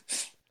good?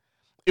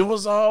 It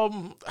was I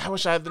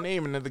wish I had the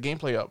name and the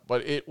gameplay up,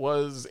 but it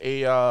was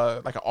a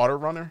like an auto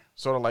runner,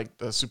 sort of like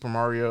the Super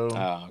Mario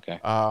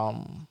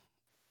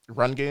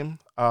run game.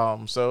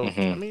 So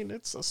I mean,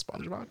 it's a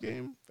SpongeBob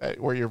game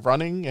where you're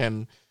running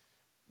and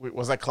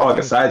was that like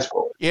a side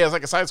scroller? Yeah, it's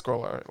like a side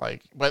scroller,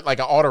 but like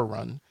an auto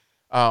run.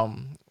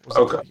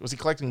 Was he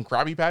collecting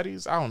Krabby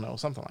Patties? I don't know,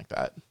 something like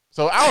that.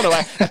 So I don't know.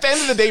 At the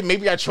end of the day,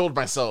 maybe I trolled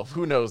myself.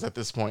 Who knows at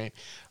this point?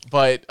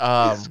 But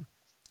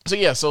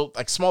so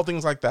like small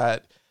things like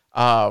that.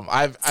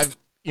 I've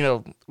you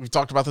know, we've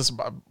talked about this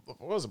about,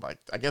 what was it like?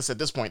 I guess at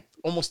this point,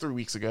 almost 3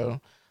 weeks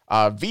ago.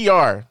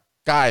 VR,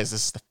 guys,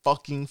 this is the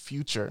fucking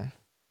future.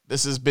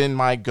 This has been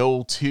my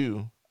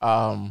go-to.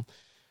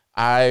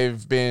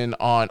 I've been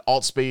on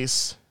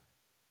AltSpace,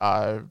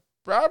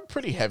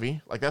 pretty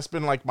heavy. Like that's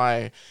been like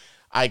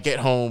I get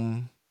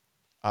home,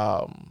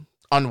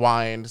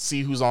 unwind,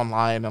 see who's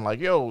online, and like,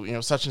 yo, you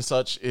know, such and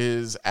such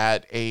is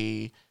at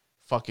a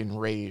fucking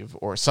rave,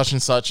 or such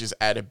and such is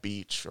at a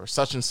beach, or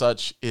such and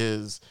such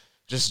is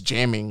just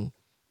jamming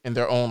in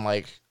their own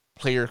like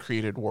player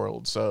created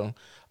world. So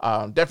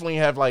definitely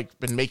have like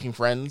been making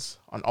friends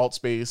on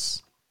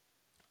AltSpace.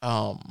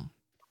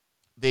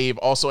 They've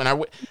also,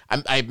 and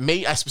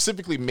I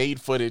specifically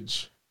made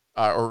footage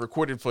or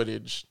recorded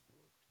footage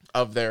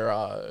of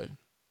their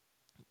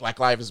Black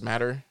Lives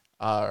Matter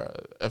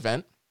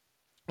event,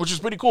 which is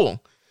pretty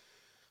cool.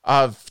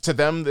 To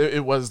them,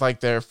 it was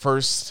like their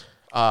first,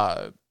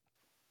 the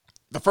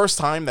first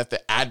time that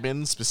the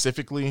admin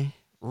specifically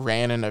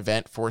ran an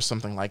event for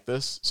something like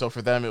this. So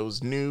for them, it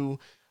was new.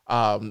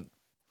 I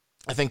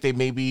think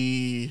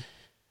they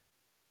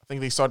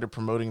started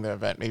promoting the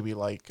event maybe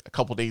like a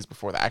couple days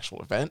before the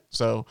actual event.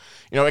 So,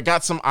 you know, it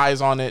got some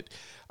eyes on it.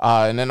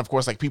 And then of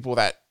course, like people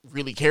that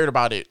really cared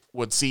about it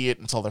would see it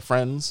and tell their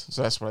friends.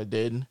 So that's what I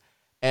did.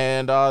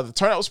 And the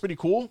turnout was pretty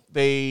cool.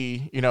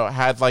 They, you know,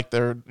 had like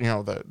their, you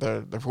know,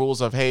 the rules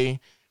of, hey,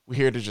 we're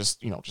here to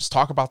just, you know, just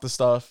talk about this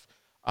stuff.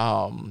 You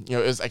know,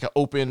 it was like an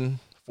open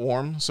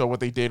forum. So what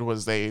they did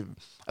was I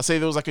say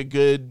there was like a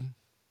good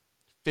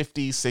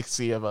 50,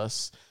 60 of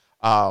us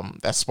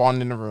that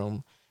spawned in the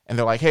room, and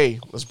they're like, hey,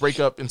 let's break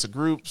up into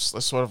groups.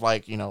 Let's sort of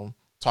like,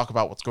 talk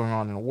about what's going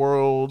on in the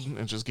world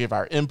and just give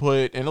our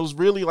input. And it was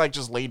really like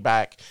just laid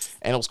back,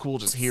 and it was cool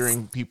just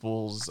hearing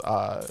people's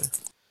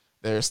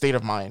their state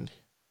of mind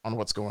on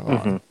what's going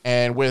on.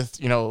 And with,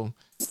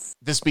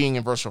 this being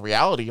in virtual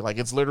reality, like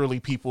it's literally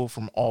people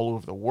from all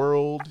over the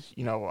world.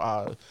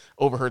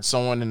 Overheard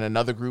someone in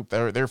another group,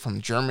 they're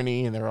from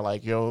Germany, and they were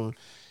like, yo,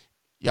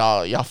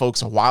 y'all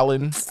folks are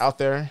wilding out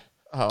there.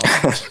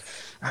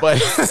 But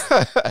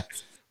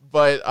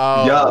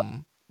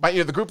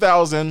the group that I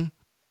was in,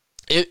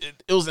 it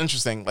was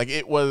interesting. Like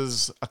it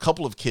was a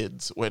couple of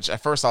kids, which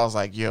at first I was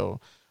like,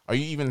 yo, are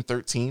you even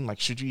 13?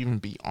 Like, should you even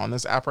be on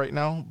this app right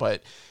now?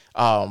 But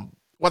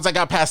once I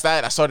got past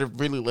that, I started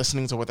really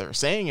listening to what they were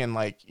saying. And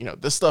like,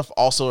 this stuff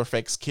also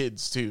affects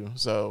kids too.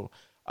 So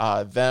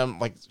them,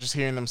 like just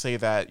hearing them say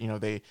that,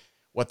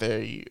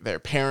 their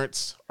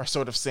parents are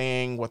sort of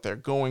saying, what they're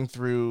going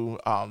through,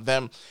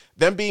 them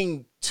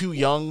being too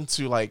young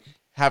to like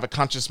have a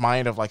conscious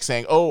mind of like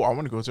saying, oh, I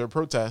want to go to a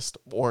protest,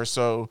 or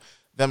so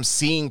them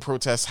seeing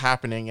protests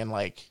happening and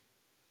like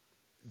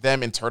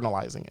them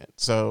internalizing it.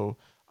 So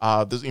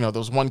there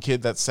was one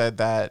kid that said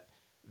that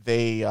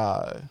they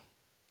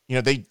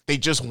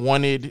just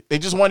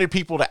wanted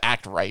people to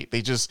act right.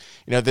 They just,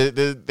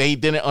 they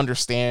didn't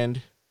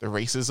understand the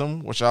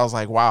racism, which I was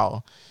like,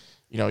 wow,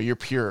 you're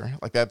pure.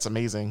 Like, that's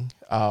amazing.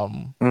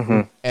 And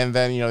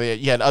then,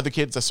 you had other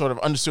kids that sort of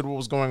understood what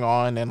was going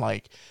on and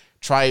like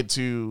tried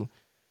to,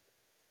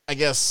 I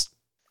guess,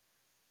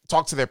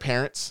 talk to their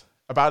parents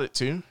about it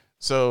too.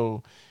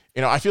 So,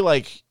 I feel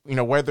like,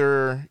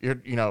 whether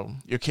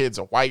your kids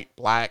are white,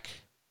 black,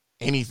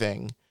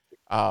 anything,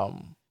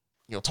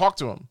 talk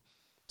to them.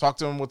 Talk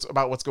to them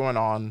about what's going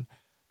on.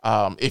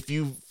 If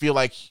you feel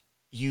like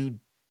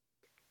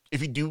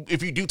if you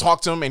do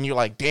talk to them and you're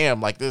like,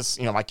 damn, like this,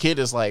 my kid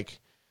is like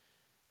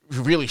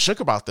really shook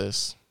about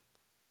this.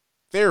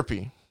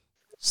 Therapy,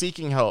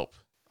 seeking help,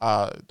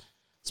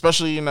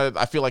 especially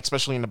I feel like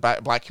especially in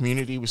the black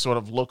community, we sort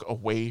of look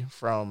away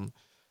from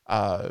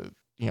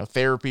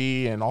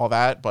therapy and all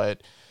that,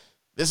 but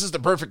this is the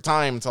perfect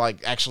time to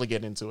like actually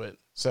get into it.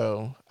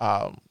 So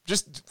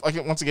just like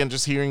once again,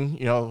 just hearing,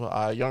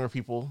 younger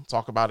people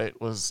talk about it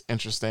was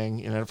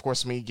interesting. And of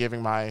course, me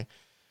giving my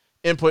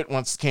input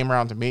once it came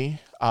around to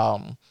me.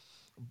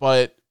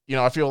 But,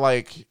 I feel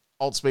like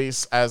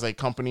Altspace as a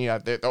company,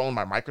 they're owned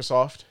by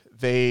Microsoft.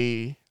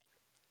 In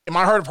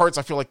my heart of hearts,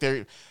 I feel like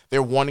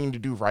they're wanting to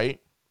do right.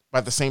 But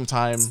at the same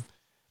time,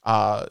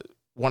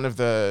 one of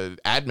the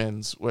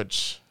admins,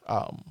 which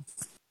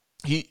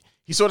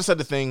he sort of said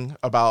the thing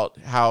about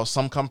how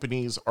some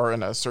companies are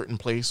in a certain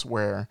place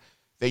where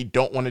they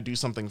don't want to do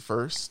something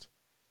first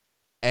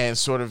and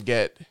sort of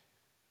get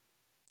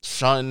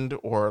shunned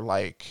or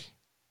like,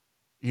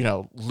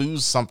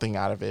 lose something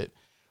out of it,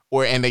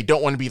 and they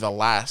don't want to be the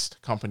last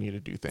company to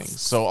do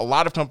things. So a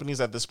lot of companies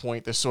at this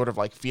point, they're sort of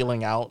like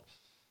feeling out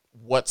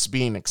what's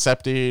being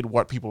accepted,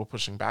 what people are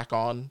pushing back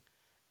on.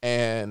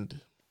 And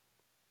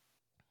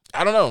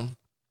I don't know.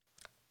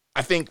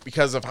 I think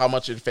because of how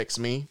much it affects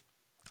me,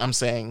 I'm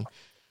saying,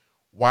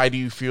 why do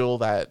you feel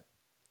that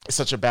it's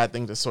such a bad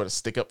thing to sort of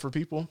stick up for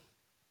people?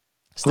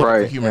 Stick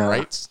up for human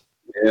rights?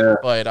 Yeah.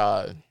 But,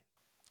 I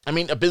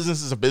mean, a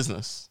business is a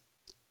business.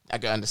 I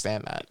can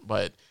understand that.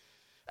 But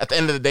at the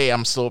end of the day,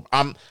 I'm still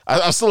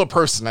a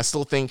person. I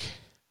still think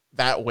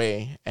that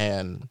way.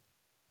 And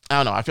I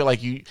don't know. I feel like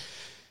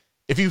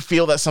if you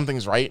feel that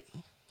something's right,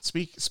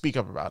 speak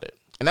up about it.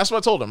 And that's what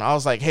I told him. I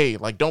was like, hey,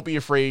 like, don't be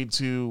afraid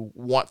to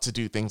want to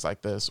do things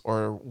like this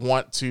or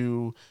want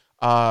to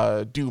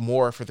do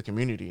more for the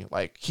community.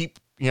 Like, keep,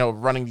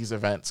 running these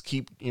events,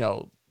 keep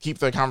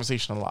the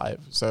conversation alive.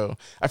 So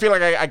I feel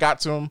like I got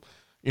to him,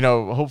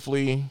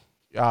 hopefully,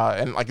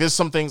 and like there's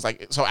some things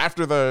like, so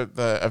after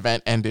the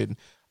event ended,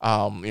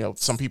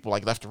 some people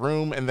like left the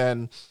room, and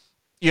then,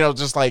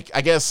 just like,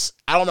 I guess,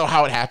 I don't know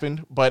how it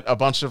happened, but a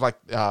bunch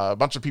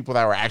of people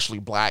that were actually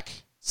black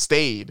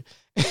stayed,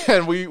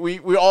 and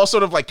we all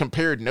sort of like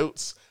compared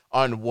notes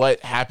on what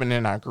happened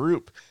in our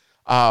group.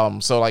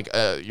 So like,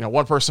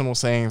 one person was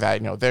saying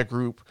that, their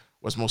group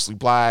was mostly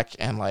black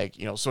and like,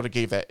 sort of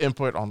gave that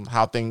input on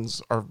how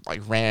things are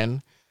like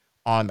ran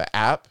on the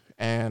app.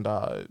 And,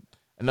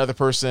 another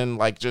person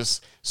like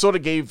just sort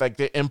of gave like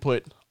their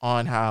input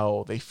on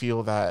how they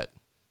feel that,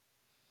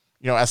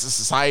 as a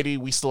society,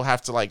 we still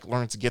have to like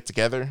learn to get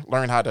together,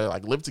 learn how to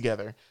like live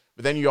together.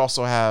 But then you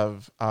also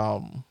have,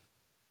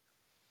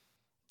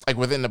 like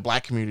within the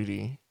black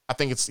community, I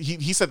think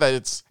he said that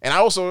it's, and I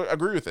also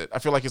agree with it. I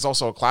feel like it's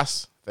also a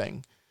class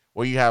thing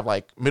where you have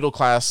like middle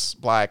class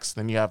blacks,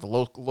 then you have the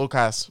low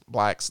class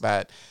blacks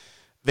that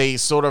they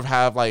sort of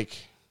have like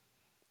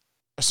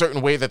a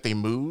certain way that they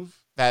move,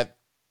 that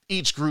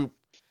each group,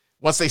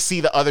 once they see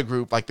the other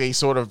group, like they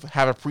sort of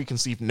have a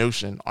preconceived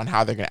notion on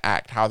how they're going to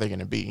act, how they're going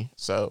to be.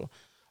 So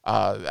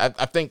I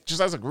think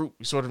just as a group,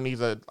 we sort of need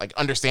to like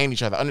understand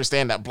each other,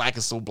 understand that black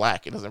is still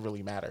black. It doesn't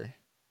really matter.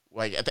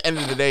 Like at the end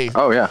of the day,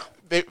 oh yeah,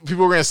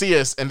 people are going to see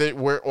us, and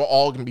we're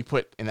all going to be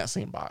put in that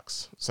same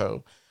box.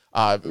 So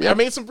I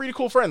made some pretty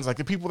cool friends. Like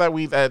the people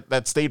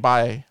that stayed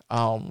by,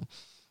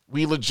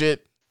 we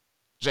legit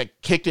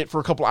kicked it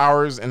for a couple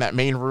hours in that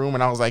main room,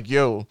 and I was like,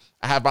 yo,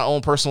 I have my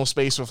own personal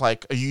space with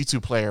like a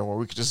YouTube player where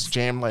we could just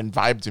jam and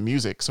vibe to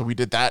music. So we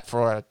did that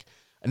for like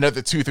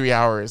another 2-3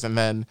 hours, and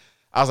then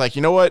I was like,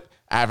 you know what?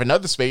 I have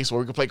another space where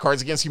we could play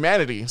Cards Against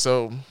Humanity.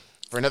 So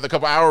for another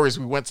couple hours,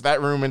 we went to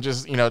that room and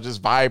just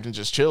vibed and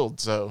just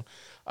chilled. So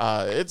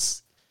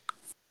it's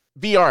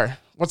VR,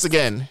 once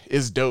again,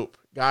 is dope.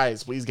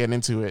 Guys, please get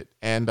into it.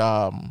 And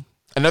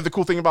another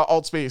cool thing about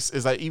Altspace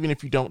is that even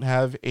if you don't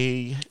have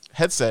a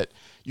headset,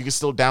 you can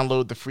still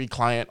download the free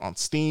client on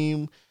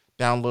Steam,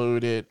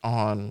 download it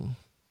on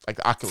like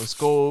the Oculus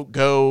Go,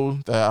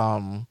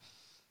 the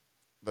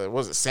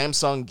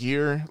Samsung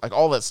Gear, like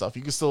all that stuff.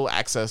 You can still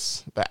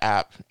access the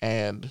app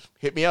and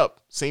hit me up.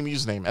 Same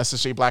username,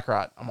 SSJ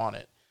Blackrot. I'm on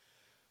it.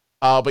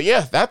 But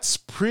yeah, that's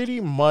pretty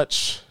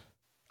much.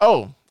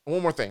 Oh,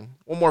 one more thing.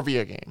 One more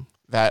video game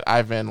that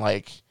I've been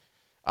like,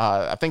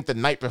 I think the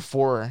night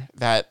before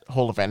that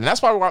whole event. And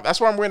that's why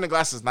I'm wearing the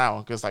glasses now,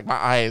 because like my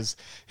eyes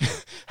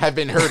have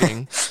been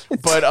hurting.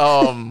 But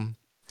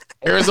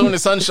Arizona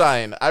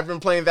Sunshine, I've been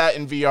playing that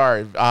in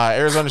VR.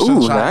 Arizona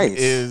Sunshine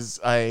is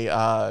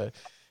a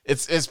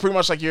it's pretty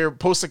much like your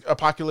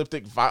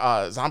post-apocalyptic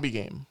zombie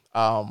game.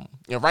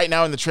 Right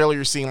now in the trailer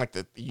you're seeing like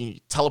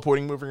the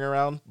teleporting, moving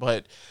around,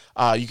 but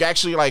you can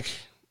actually like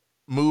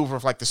move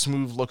with like the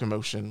smooth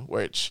locomotion,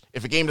 which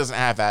if a game doesn't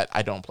have that,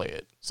 I don't play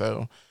it.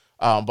 So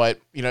but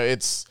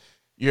it's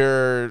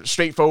your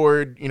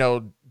straightforward,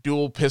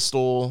 dual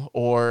pistol,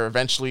 or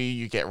eventually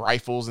you get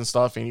rifles and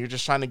stuff, and you're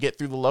just trying to get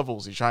through the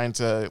levels. You're trying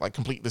to like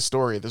complete the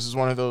story. This is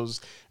one of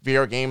those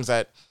VR games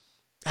that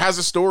has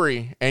a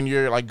story and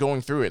you're like going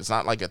through it. It's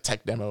not like a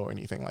tech demo or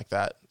anything like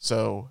that.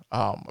 So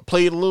I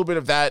played a little bit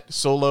of that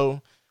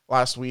solo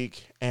last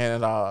week,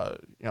 and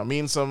me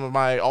and some of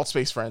my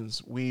Altspace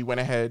friends, we went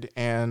ahead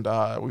and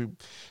we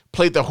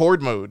played the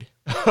horde mode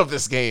of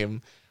this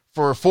game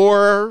for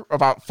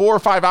about 4 or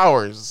 5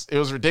 hours. It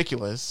was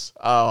ridiculous.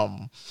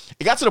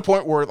 It got to the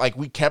point where like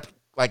we kept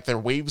like their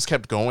waves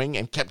kept going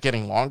and kept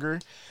getting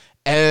longer,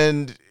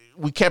 and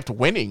we kept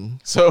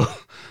winning. So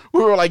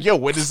we were like, yo,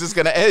 when is this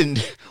gonna end?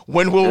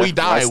 When will we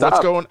die?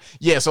 What's going?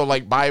 Yeah, so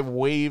like by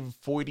wave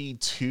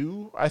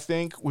 42, I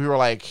think we were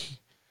like,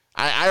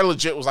 I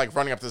legit was like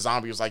running up to the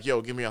zombie, was like,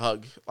 yo, give me a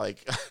hug,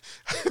 like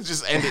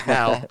just end it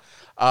now.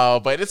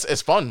 But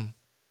it's fun.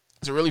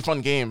 It's a really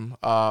fun game.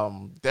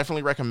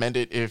 Definitely recommend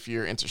it if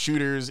you're into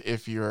shooters,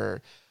 if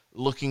you're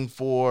looking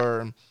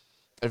for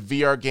a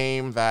VR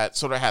game that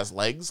sort of has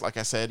legs. Like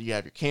I said, you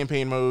have your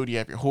campaign mode, you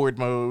have your horde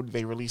mode.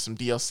 They released some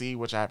DLC,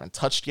 which I haven't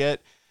touched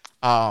yet.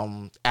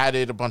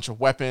 Added a bunch of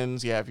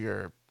weapons. You have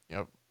your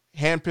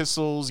hand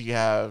pistols, you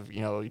have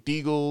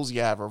deagles,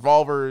 you have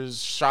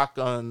revolvers,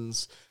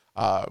 shotguns,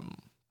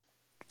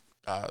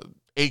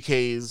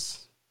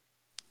 AKs,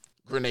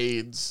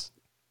 grenades,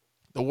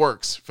 the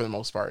works for the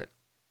most part.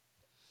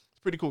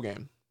 Pretty cool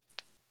game.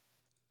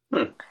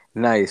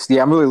 Nice.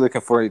 Yeah, I'm really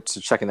looking forward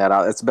to checking that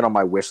out. It's been on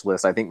my wish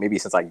list, I think maybe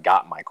since I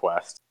got my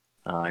Quest.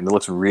 And it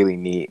looks really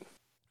neat.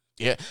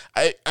 Yeah,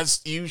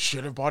 you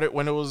should have bought it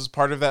when it was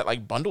part of that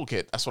like bundle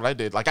kit. That's what I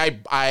did. Like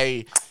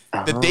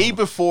the day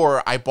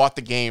before I bought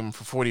the game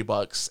for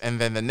 $40, and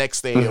then the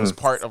next day it was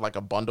part of like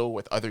a bundle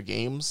with other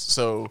games.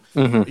 So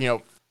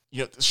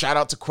shout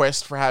out to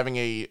Quest for having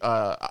a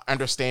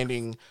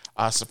understanding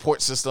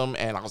support system,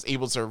 and I was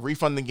able to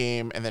refund the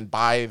game and then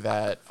buy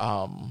that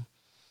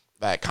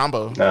that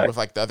combo with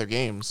like the other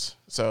games.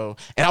 So,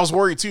 and I was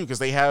worried too, because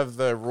they have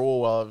the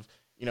rule of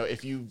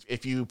if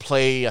you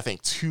play I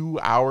think 2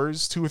 or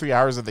 3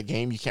 hours of the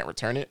game, you can't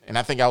return it, and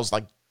I think I was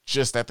like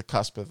just at the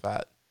cusp of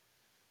that.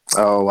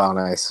 Oh wow,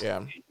 nice.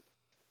 Yeah.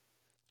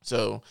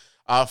 So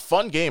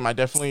fun game. I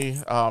definitely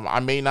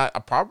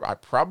I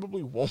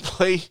probably won't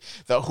play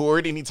the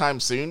Horde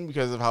anytime soon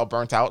because of how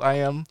burnt out I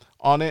am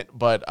on it,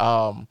 but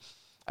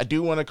I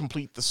do want to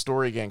complete the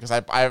story again, because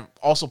I've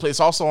also played. It's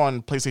also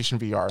on PlayStation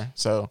VR,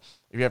 so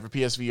if you have a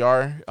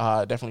PSVR,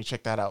 definitely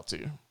check that out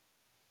too.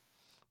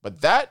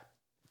 But that,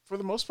 for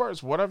the most part,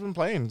 is what I've been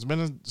playing. It's been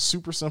a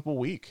super simple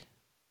week.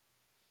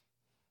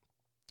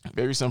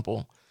 Very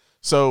simple.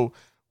 So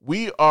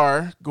we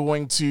are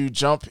going to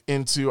jump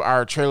into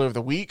our trailer of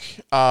the week.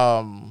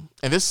 And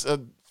this, for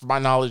my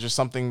knowledge, is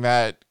something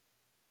that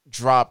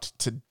dropped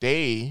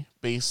today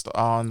based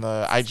on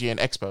the IGN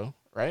Expo,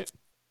 right?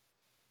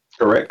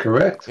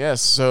 Correct. Yes.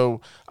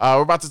 So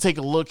we're about to take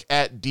a look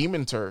at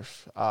Demon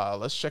Turf.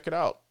 Let's check it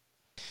out.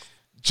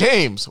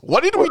 James,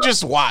 what did we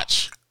just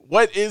watch?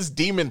 What is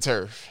Demon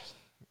Turf?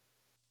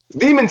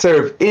 Demon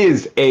Turf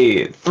is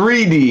a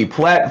 3D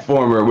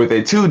platformer with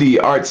a 2D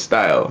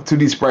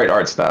sprite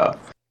art style.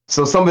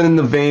 So something in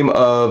the vein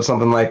of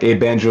something like a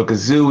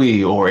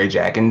Banjo-Kazooie or a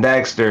Jak and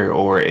Daxter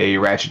or a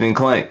Ratchet and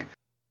Clank.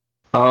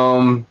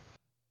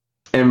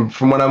 And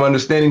from what I'm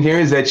understanding here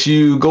is that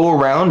you go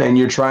around and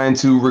you're trying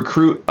to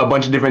recruit a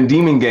bunch of different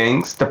demon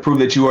gangs to prove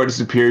that you are the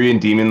superior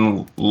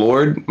demon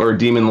lord or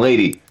demon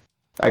lady,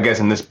 I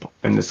guess in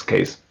this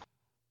case.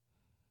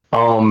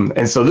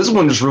 And so this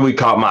one just really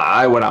caught my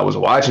eye when I was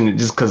watching it,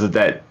 just because of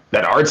that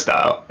art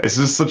style. It's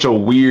just such a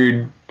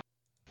weird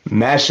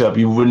mashup.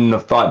 You wouldn't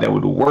have thought that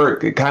would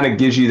work. It kind of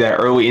gives you that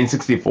early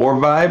N64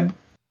 vibe,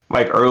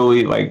 like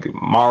early like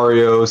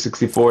Mario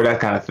 64, that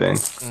kind of thing.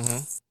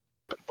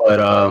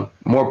 But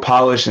more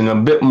polished and a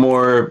bit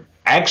more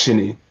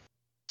actiony.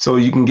 So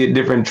you can get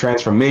different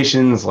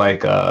transformations,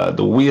 like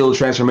the wheel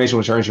transformation,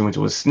 which turns you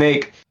into a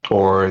snake,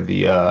 or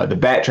the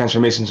bat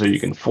transformation, so you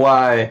can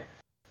fly,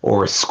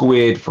 or a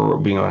squid for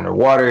being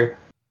underwater.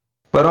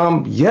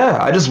 But yeah,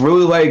 I just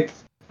really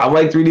I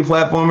like 3D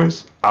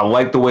platformers. I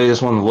like the way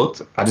this one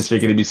looked. I just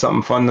figured it'd be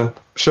something fun to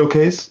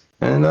showcase,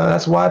 and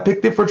that's why I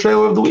picked it for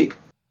trailer of the week.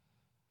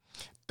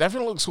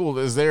 Definitely looks cool.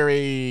 Is there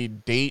a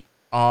date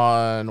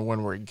on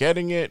when we're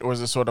getting it, or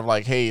is it sort of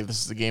like, hey,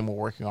 this is the game we're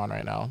working on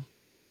right now?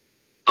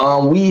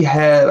 We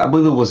had, I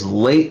believe it was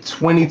late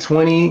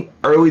 2020,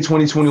 early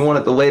 2021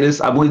 at the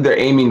latest. I believe they're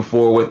aiming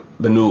for with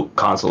the new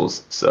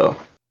consoles. So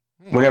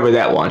whenever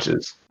that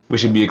launches, we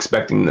should be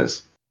expecting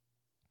this.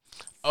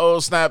 Oh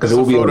snap! Because it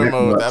will be photo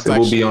mode. That's it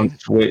will be on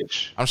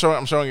Twitch. I'm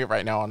showing it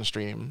right now on the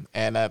stream,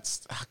 and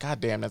that's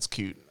goddamn, that's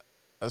cute.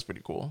 That's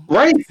pretty cool,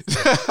 right?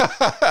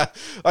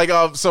 Like,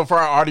 so for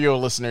our audio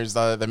listeners,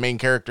 the main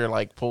character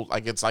like pulled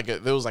like it's like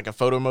there was like a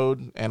photo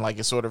mode, and like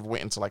it sort of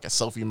went into like a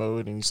selfie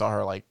mode, and you saw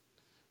her like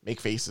make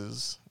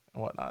faces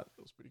and whatnot.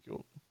 It was pretty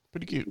cool,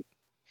 pretty cute.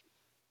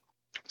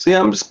 So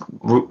yeah, I'm just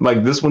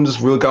like, this one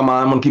just really got my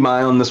eye. I'm gonna keep my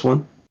eye on this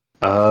one.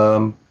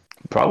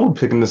 Probably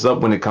picking this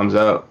up when it comes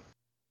out.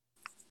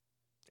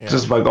 Yeah.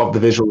 Just like off the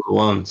visual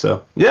alone.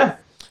 So yeah,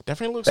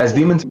 definitely looks as cool.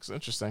 Demons. Looks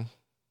interesting.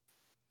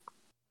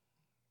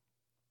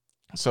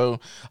 So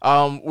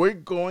we're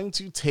going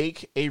to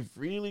take a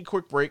really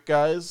quick break,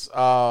 guys.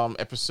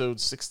 Episode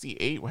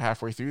 68, we're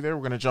halfway through there.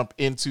 We're going to jump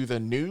into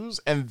the news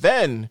and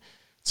then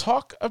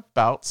talk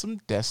about some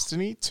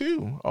Destiny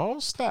 2. Oh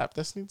snap,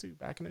 Destiny 2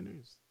 back in the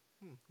news.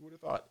 Who would have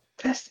thought?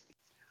 Destiny.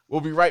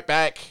 We'll be right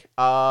back.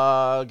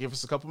 Give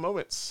us a couple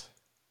moments.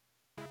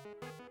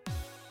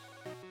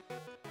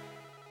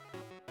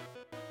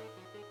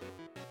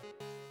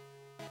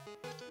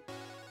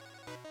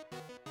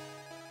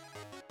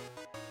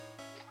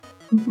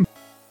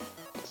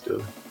 Let's do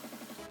it.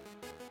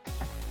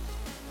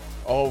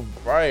 All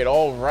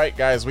right,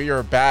 guys. We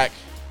are back.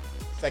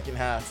 Second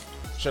half.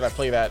 Should I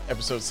play that?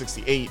 Episode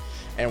 68.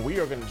 And we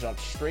are going to jump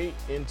straight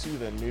into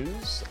the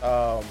news.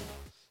 A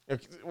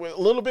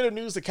little bit of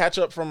news to catch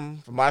up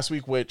from last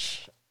week,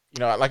 which, you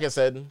know, like I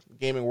said,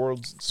 gaming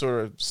world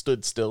sort of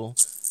stood still.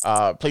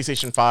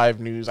 PlayStation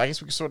 5 news. I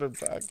guess we could sort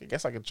of, I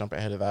guess I could jump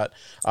ahead of that.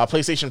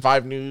 PlayStation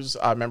 5 news.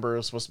 I remember it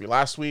was supposed to be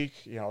last week.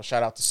 You know,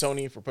 shout out to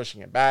Sony for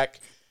pushing it back.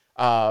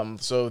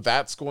 So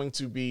that's going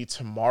to be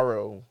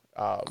tomorrow,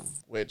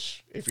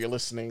 which if you're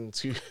listening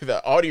to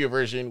the audio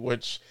version,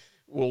 which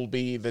will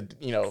be that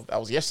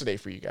was yesterday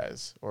for you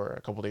guys or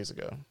a couple days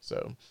ago.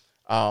 So,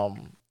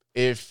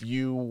 if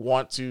you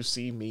want to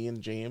see me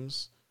and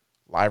James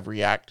live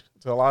react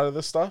to a lot of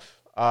this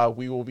stuff,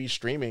 we will be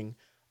streaming,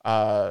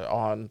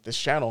 on this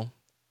channel.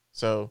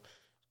 So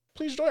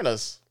please join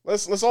us.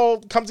 Let's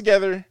all come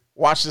together,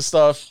 watch this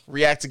stuff,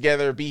 react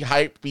together, be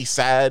hyped, be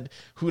sad.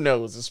 Who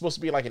knows? It's supposed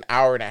to be like an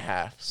hour and a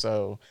half.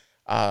 So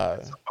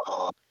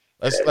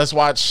let's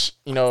watch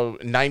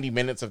 90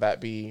 minutes of that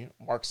be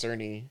Mark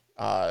Cerny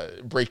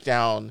break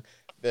down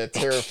the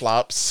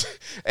teraflops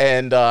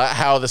and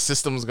how the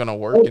system's gonna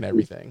work and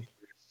everything.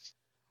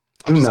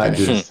 I'm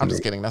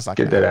just kidding. That's not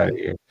get that out of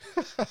here.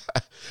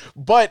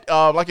 But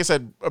like I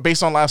said,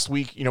 based on last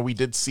week, we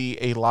did see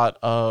a lot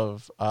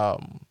of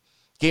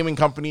gaming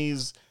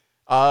companies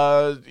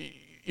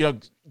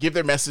give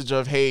their message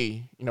of,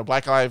 hey,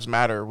 Black Lives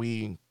Matter.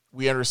 We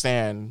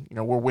understand,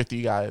 we're with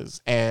you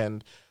guys.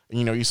 And,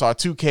 you saw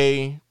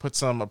 2K put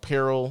some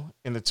apparel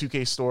in the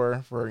 2K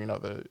store for,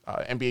 the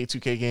NBA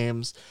 2K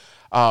games.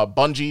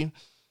 Bungie,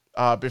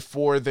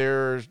 before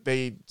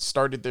they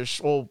started their,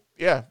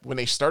 when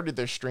they started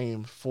their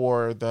stream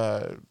for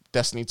the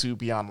Destiny 2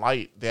 Beyond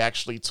Light, they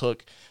actually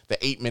took the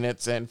 8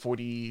 minutes and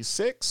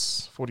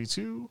 46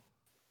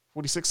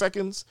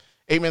 seconds,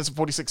 8 minutes and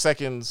 46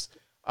 seconds,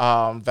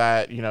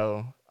 that,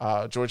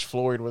 George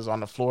Floyd was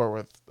on the floor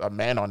with a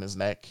man on his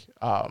neck.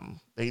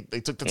 They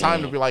took the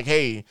time to be like,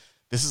 hey,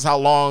 this is how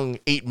long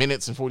 8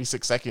 minutes and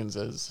 46 seconds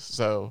is.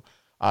 So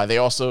they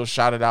also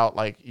shouted out,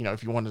 like,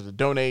 if you wanted to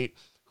donate,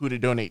 who to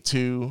donate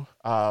to.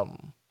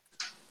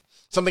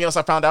 Something else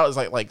I found out is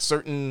like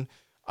certain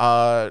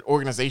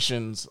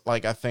organizations,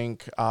 like I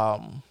think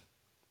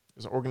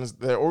there's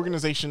the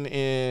organization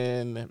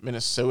in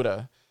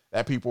Minnesota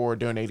that people were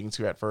donating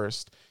to at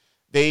first.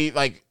 They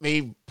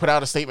put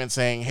out a statement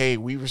saying, hey,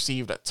 we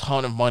received a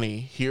ton of money.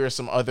 Here are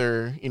some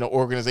other,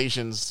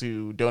 organizations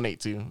to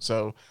donate to.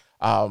 So,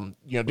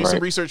 do some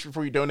research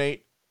before you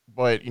donate,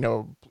 but,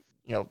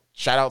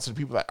 shout out to the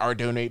people that are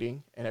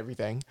donating and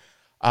everything.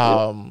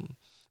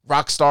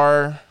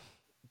 Rockstar,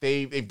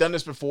 they've done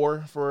this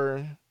before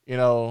for,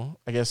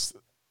 I guess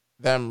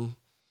them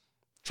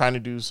trying to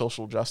do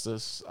social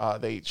justice.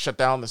 They shut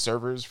down the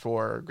servers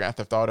for Grand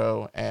Theft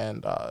Auto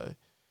and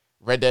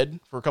Red Dead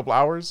for a couple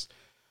hours.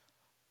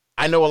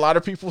 I know a lot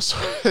of people,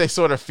 they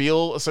sort of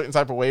feel a certain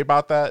type of way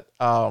about that.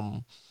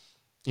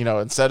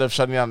 Instead of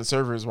shutting down the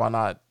servers, why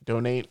not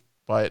donate?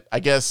 But I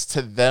guess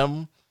to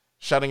them,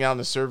 shutting down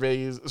the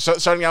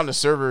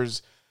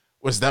servers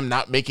was them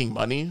not making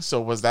money.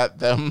 So was that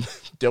them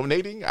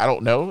donating? I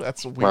don't know.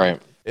 That's weird.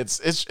 Right. It's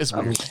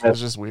weird. It's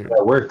just weird.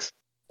 That works.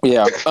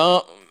 Yeah.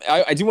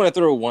 I do want to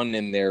throw one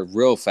in there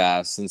real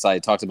fast since I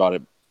talked about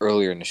it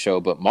earlier in the show,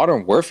 but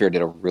Modern Warfare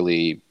did a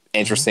really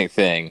interesting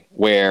thing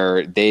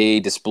where they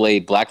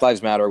displayed Black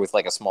Lives Matter with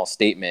like a small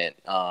statement,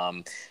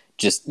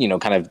 just,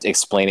 kind of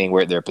explaining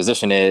where their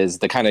position is,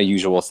 the kind of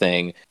usual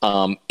thing.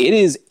 It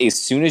is, as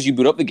soon as you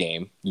boot up the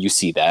game, you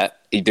see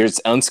that. There's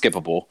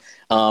unskippable.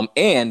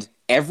 And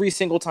every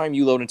single time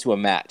you load into a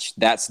match,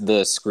 that's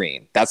the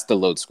screen. That's the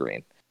load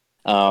screen.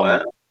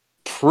 Wow.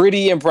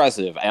 Pretty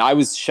impressive. And I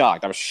was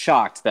shocked. I was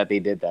shocked that they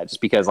did that just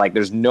because like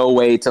there's no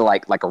way to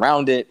like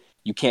around it.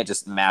 You can't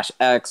just mash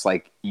X.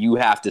 Like you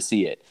have to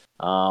see it.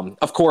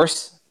 Of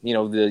course,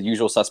 the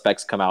usual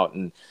suspects come out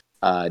and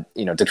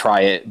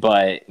decry it,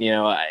 but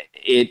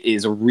it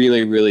is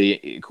really,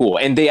 really cool.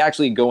 And they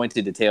actually go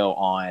into detail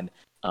on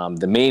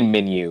the main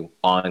menu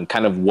on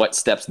kind of what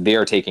steps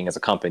they're taking as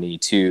a company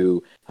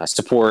to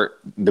support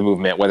the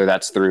movement, whether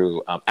that's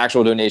through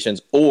actual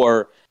donations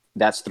or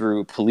that's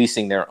through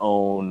policing their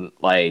own,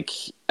 like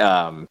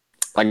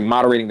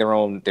moderating their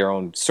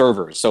own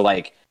servers. So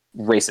like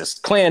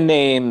racist clan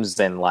names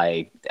and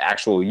like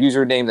actual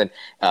usernames and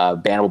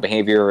bannable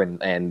behavior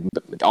and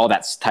all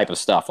that type of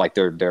stuff. Like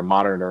they're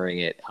monitoring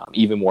it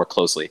even more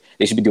closely.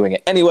 They should be doing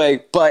it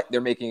anyway, but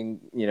they're making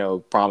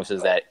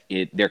promises that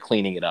they're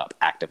cleaning it up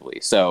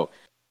actively. So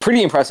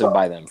pretty impressive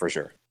by them for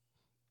sure.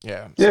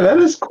 Yeah. Yeah, that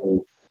is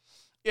cool.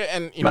 Yeah,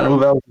 and not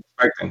what I was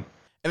expecting.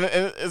 And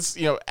it's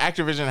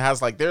Activision has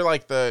like they're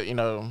like the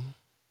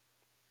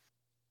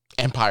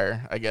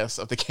empire, I guess,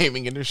 of the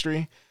gaming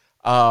industry.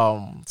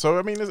 So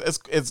I mean,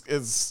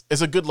 it's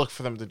a good look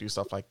for them to do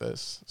stuff like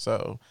this.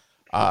 So,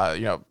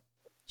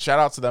 shout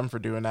out to them for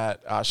doing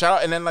that. Shout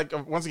out, and then like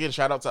once again,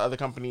 shout out to other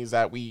companies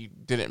that we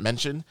didn't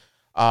mention.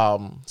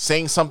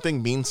 Saying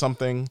something means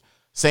something.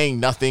 Saying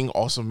nothing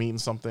also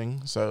means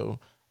something. So,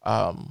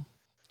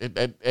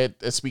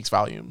 it speaks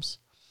volumes.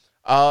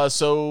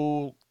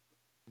 So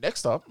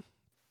next up,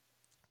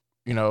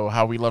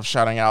 how we love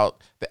shouting out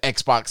the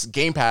Xbox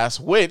Game Pass,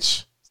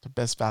 which is the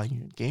best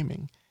value in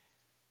gaming.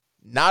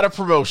 Not a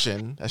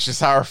promotion. That's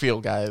just how I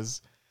feel,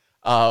 guys.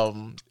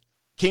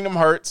 Kingdom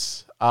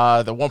Hearts,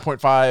 the 1.5,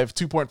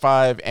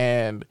 2.5,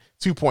 and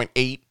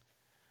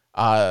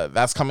 2.8.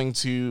 That's coming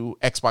to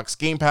Xbox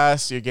Game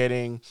Pass. You're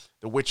getting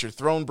The Witcher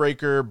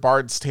Thronebreaker,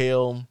 Bard's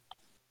Tale.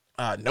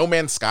 No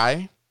Man's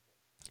Sky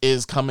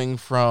is coming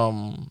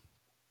to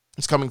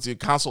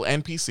console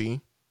and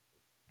PC.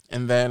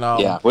 And then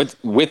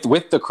with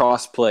the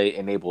crossplay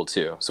enabled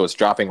too. So it's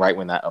dropping right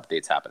when that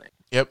update's happening.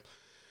 Yep.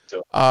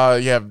 You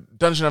have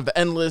Dungeon of the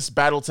Endless,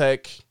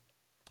 BattleTech,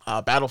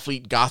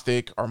 Battlefleet,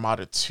 Gothic,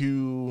 Armada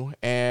 2,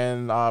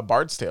 and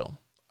Bard's Tale.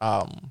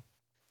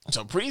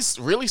 So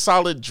really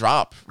solid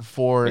drop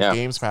for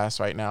Games Pass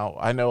right now.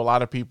 I know a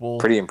lot of people.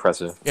 Pretty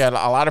impressive. Yeah,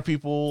 a lot of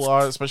people,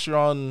 especially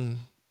on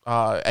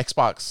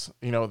Xbox.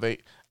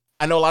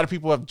 I know a lot of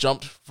people have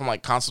jumped from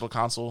like console to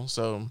console.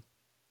 So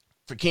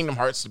for Kingdom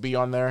Hearts to be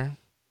on there,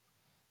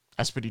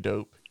 that's pretty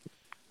dope.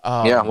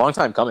 Long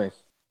time coming.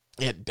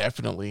 Yeah,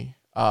 definitely.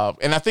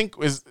 And I think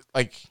is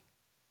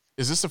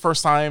this the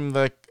first time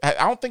I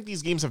don't think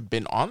these games have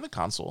been on the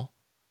console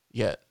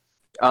yet.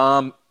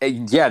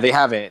 Yeah, they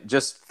haven't.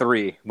 Just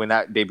 3 when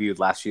that debuted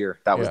last year.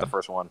 That was the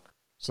first one.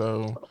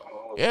 So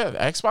yeah,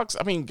 Xbox.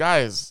 I mean,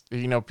 guys,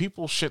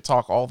 people shit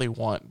talk all they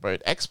want,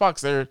 but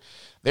Xbox,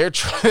 they're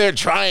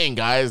trying,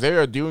 guys. They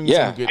are doing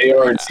some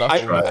good stuff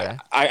over there.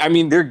 I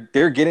mean,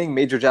 they're getting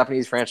major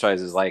Japanese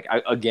franchises. Like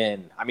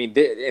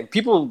and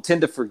people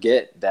tend to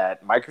forget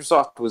that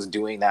Microsoft was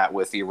doing that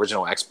with the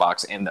original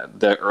Xbox in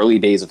the early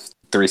days of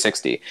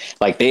 360.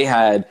 Like they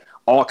had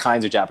all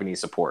kinds of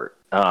Japanese support.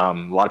 A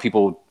lot of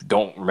people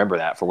don't remember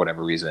that for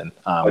whatever reason,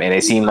 and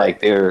it seemed like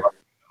they're.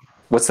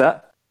 What's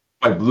that?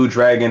 Like Blue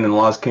Dragon and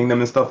Lost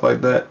Kingdom and stuff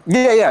like that.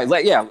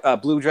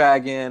 Blue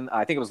Dragon.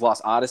 I think it was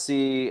Lost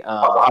Odyssey.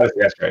 Odyssey,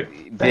 that's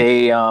right.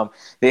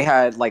 They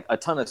had like a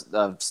ton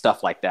of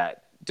stuff like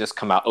that just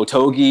come out.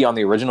 Otogi on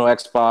the original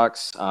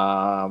Xbox.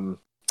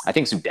 I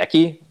think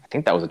Sudeki. I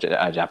think that was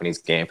a Japanese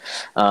game.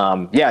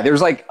 There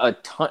was like a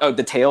ton of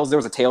the Tales. There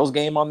was a Tales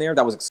game on there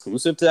that was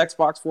exclusive to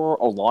Xbox for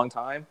a long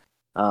time.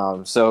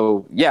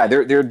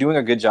 They're doing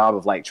a good job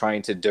of like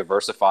trying to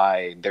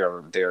diversify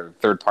their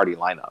third party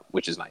lineup,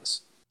 which is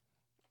nice.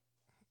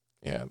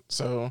 Yeah.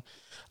 So,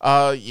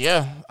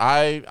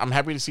 I'm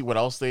happy to see what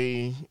else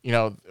they,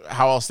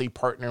 how else they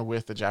partner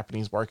with the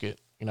Japanese market.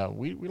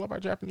 We love our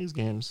Japanese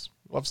games.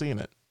 Love seeing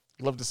it.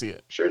 Love to see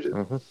it. Sure do.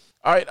 Mm-hmm.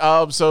 All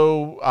right.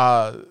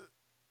 So,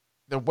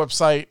 the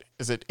website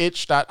is at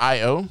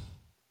itch.io.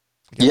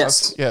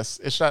 Yes,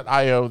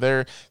 itch.io.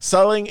 They're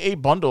selling a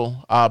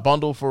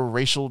bundle for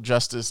racial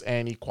justice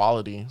and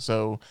equality.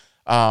 So,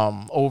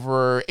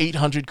 Over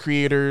 800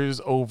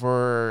 creators,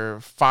 over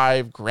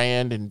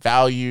 $5,000 in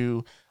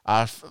value,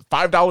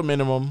 $5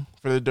 minimum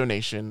for the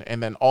donation,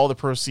 and then all the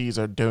proceeds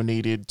are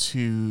donated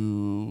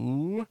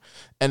to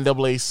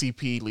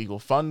NAACP Legal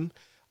Fund,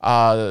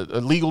 a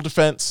legal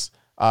defense,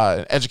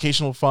 an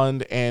educational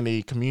fund, and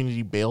a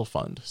community bail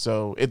fund.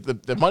 So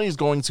the money is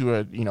going to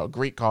a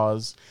great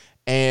cause,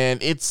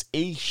 and it's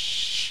a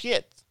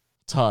shit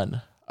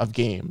ton of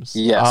games.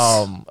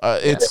 Yes.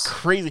 It's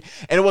crazy.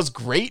 And what's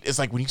great is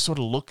like when you sort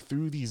of look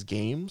through these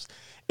games,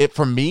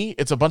 for me,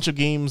 it's a bunch of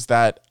games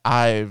that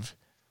I've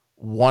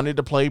wanted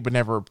to play but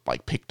never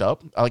like picked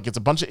up. Like it's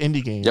a bunch of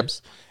indie games. Yep.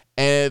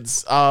 And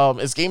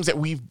it's games that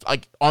we've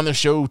like on the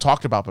show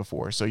talked about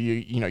before. So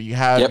you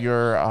have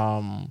your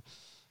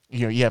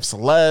you have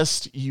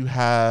Celeste, you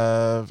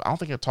have, I don't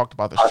think I talked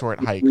about the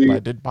Short Hike, but I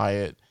did buy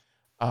it.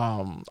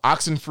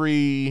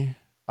 Oxenfree,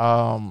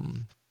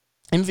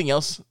 anything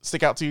else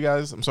stick out to you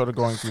guys? I'm sort of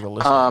going through the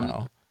list right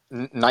now.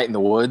 Night in the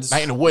Woods.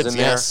 Night in the Woods,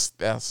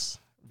 yes.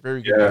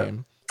 Very good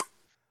game.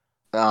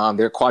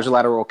 Their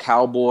Quadrilateral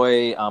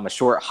Cowboy, a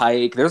Short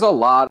Hike. There's a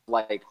lot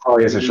like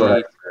it's a Short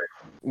Hike.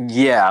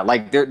 Yeah,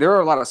 like there are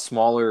a lot of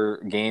smaller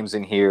games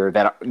in here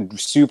that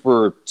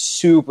super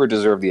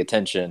deserve the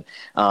attention.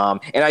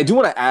 And I do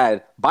want to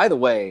add, by the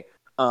way,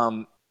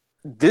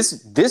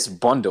 this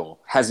bundle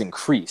has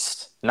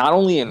increased not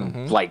only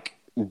in like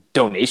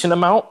donation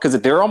amount, because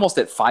they're almost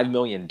at $5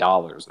 million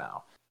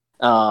now,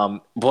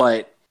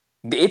 but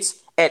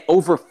it's at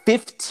over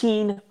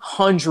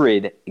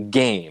 1,500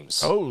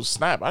 games. Oh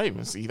snap! I didn't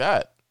even see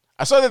that.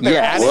 I saw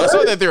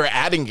that they were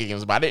adding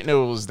games, but I didn't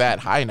know it was that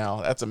high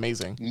now. That's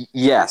amazing.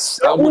 Yes.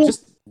 Well,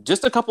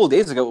 just a couple of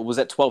days ago, it was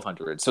at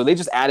 1,200. So they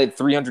just added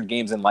 300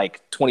 games in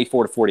like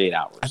 24 to 48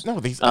 hours.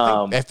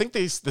 I think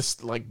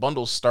this like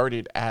bundle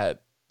started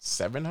at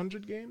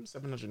 700 games,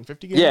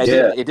 750 games. Yeah,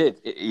 it did.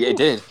 It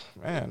did.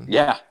 Man.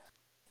 Yeah.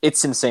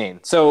 It's insane.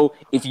 So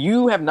if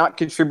you have not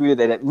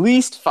contributed at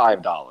least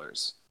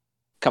 $5,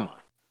 come on.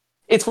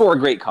 It's for a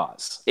great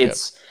cause.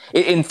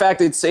 In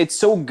fact, it's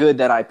so good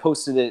that I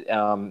posted it.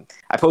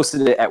 I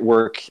posted it at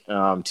work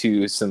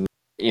to some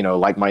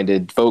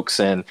like-minded folks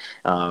and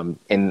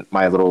in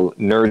my little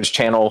nerds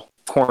channel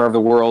corner of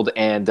the world,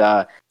 and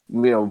a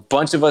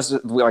bunch of us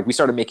we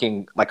started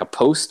making like a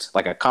post,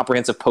 like a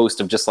comprehensive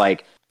post of just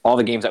like all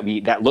the games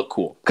that look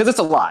cool, because it's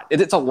a lot.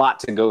 It's a lot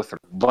to go through,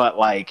 but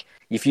like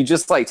if you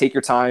just like take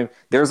your time,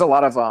 there's a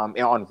lot of on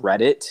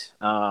Reddit,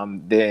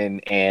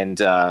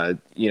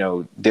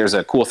 there's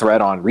a cool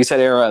thread on Reset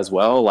Era as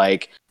well,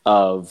 like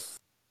of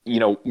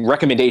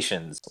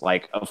recommendations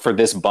like for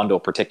this bundle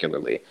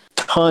particularly.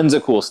 Tons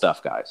of cool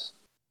stuff, guys.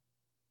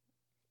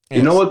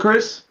 You know what,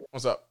 Chris?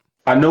 What's up?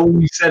 I know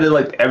we said it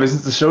like ever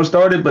since the show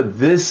started, but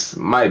this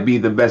might be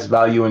the best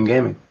value in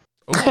gaming.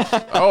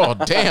 Oh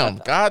damn!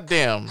 God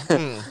damn!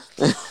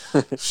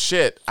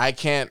 Shit! I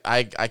can't.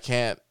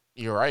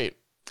 You're right.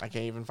 I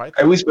can't even fight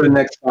that. At least for the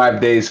next 5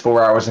 days,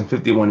 4 hours and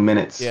 51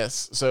 minutes.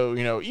 Yes. So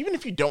even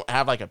if you don't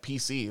have like a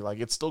PC, like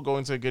it's still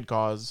going to a good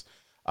cause.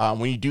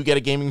 When you do get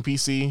a gaming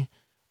PC,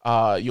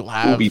 you'll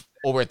have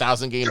over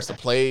 1,000 games to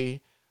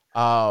play.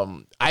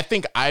 I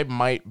think I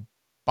might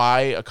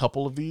buy a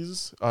couple of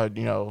these,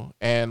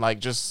 and like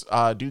just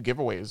do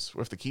giveaways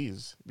with the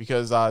keys,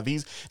 because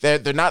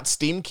they're not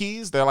Steam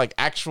keys. They're like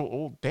actual.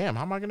 Oh damn!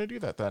 How am I gonna do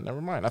that then?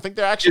 Never mind. I think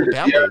they're actual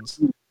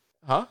downloads.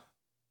 Huh?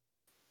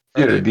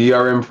 Yeah, they're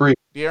DRM free.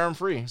 DRM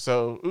free.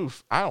 So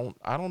oof. I don't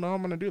know how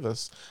I'm gonna do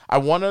this. I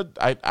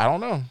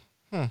don't know.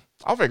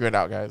 I'll figure it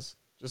out, guys.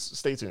 Just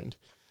stay tuned.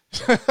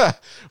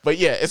 But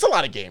yeah, it's a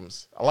lot of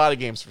games. A lot of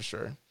games for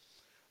sure.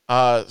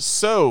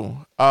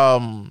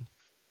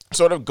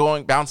 Sort of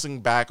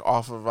bouncing back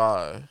off of,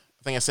 I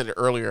think I said it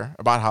earlier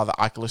about how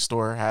the Oculus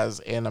Store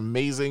has an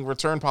amazing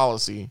return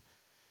policy.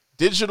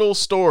 Digital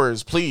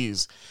stores,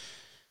 please.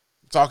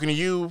 Talking to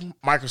you,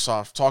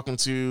 Microsoft, talking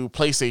to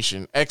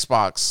PlayStation,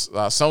 Xbox,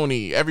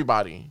 Sony,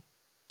 everybody.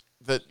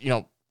 That,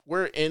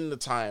 we're in the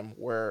time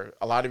where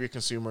a lot of your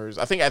consumers,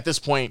 I think at this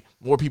point,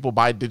 more people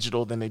buy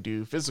digital than they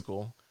do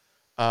physical.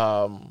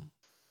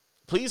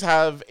 Please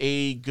have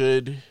a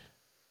good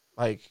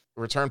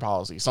return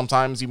policy.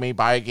 Sometimes you may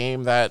buy a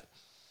game that,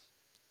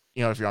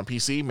 if you're on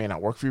PC, may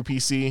not work for your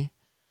PC.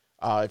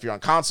 If you're on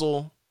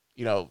console,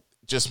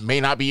 just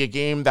may not be a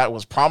game that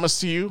was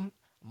promised to you.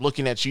 I'm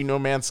looking at you, No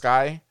Man's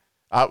Sky,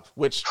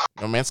 which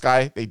No Man's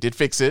Sky, they did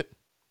fix it.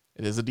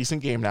 It is a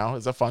decent game now.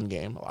 It's a fun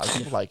game. A lot of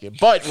people like it.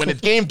 But when the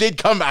game did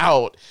come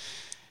out,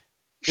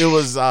 it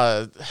was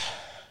it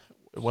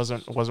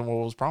wasn't what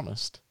was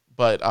promised.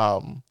 But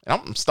and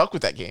I'm stuck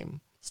with that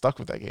game.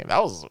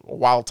 That was a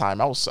wild time.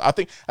 I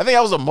think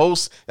that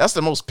was that's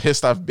the most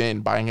pissed I've been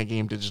buying a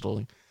game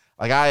digitally.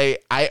 Like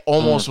I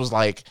almost was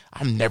like,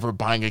 I'm never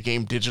buying a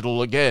game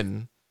digital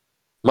again.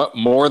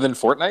 More than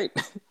Fortnite?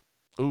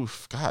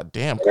 Oof, god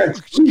damn.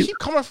 You keep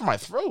coming for my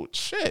throat.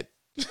 Shit.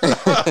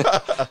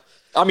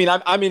 I mean,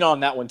 I'm in on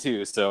that one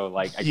too. So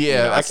like, I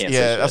can't say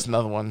shit. That's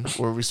another one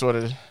where we sort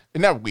of,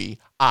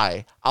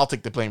 I'll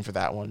take the blame for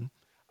that one.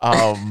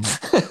 I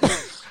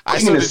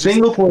in the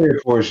single player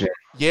portion.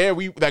 Yeah,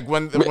 we like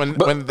when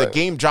the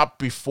game dropped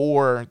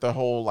before the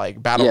whole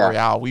like battle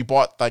royale, we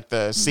bought like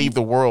the save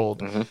the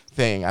world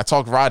thing. I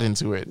talked Rod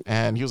into it,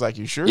 and he was like,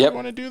 "You sure you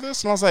want to do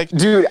this?" And I was like,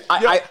 "Dude,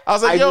 I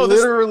was like, yo,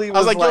 this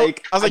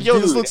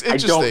looks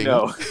interesting."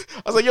 I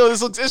was like, "Yo,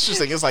 this looks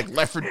interesting." It's like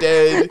Left 4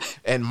 Dead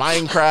and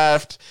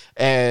Minecraft,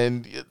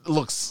 and it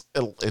looks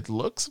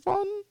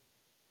fun.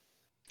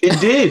 It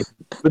did,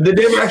 but did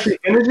they ever actually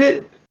finish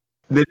it?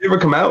 Did it ever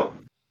come out?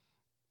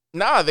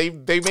 Nah, they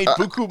made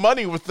buku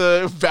money with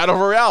the battle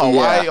royale.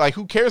 Why? Like,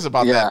 who cares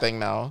about that thing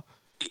now?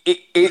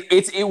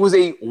 It was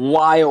a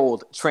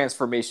wild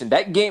transformation.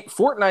 That game,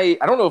 Fortnite.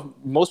 I don't know if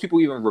most people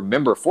even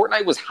remember.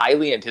 Fortnite was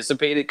highly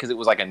anticipated because it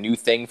was like a new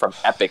thing from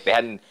Epic. They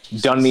hadn't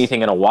done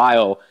anything in a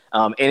while,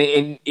 and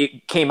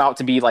it came out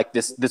to be like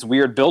this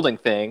weird building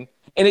thing,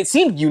 and it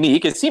seemed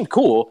unique. It seemed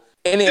cool,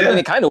 and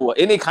it kind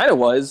of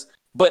was.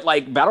 But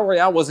like battle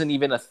royale wasn't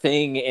even a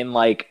thing in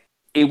like.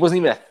 It wasn't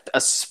even a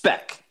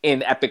spec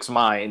in Epic's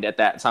mind at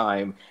that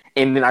time.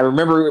 And then I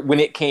remember when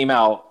it came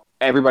out,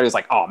 everybody was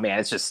like, "Oh man,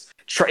 it's just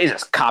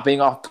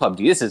copying off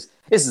PUBG. This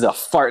is a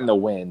fart in the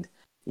wind."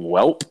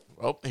 Well,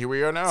 here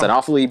we are now. It's an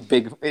awfully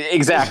big,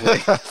 exactly.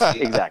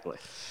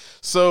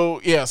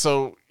 So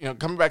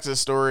coming back to the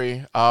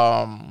story,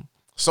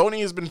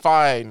 Sony has been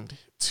fined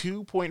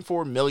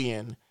 $2.4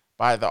 million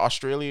by the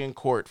Australian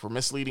court for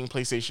misleading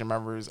PlayStation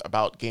members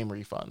about game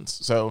refunds.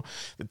 So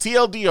the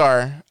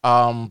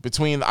TLDR,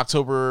 between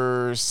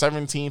October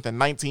 17th and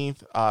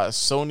 19th,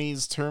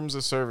 Sony's terms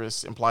of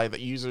service implied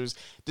that users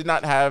did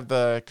not have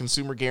the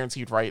consumer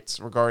guaranteed rights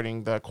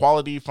regarding the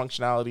quality,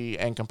 functionality,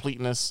 and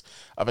completeness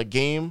of a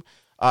game,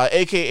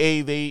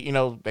 aka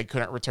they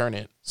couldn't return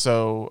it.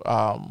 So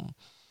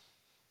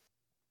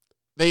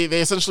they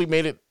essentially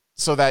made it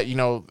so that,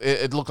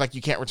 it looked like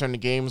you can't return the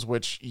games,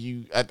 which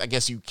I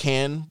guess you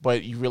can,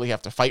 but you really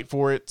have to fight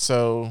for it.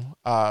 So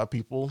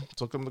people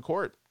took them to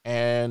court,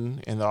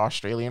 and in the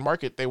Australian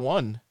market, they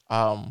won.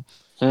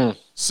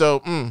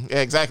 So, yeah,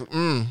 exactly.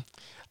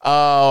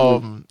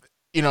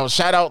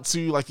 Shout out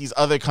to like these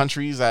other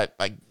countries that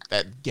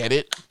get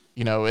it.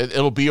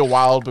 It'll be a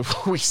while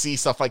before we see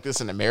stuff like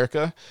this in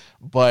America,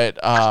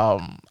 but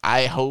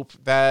I hope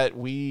that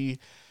we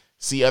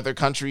see other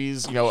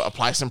countries,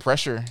 apply some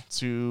pressure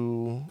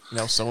to,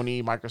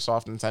 Sony,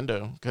 Microsoft,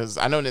 Nintendo. Because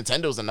I know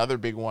Nintendo's another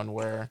big one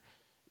where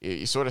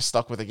you're sort of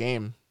stuck with a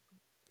game.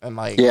 And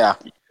I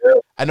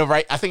know,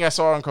 right? I think I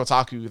saw on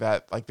Kotaku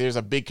that like there's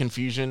a big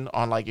confusion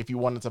on like if you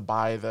wanted to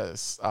buy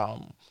this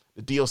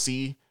the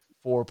DLC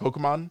for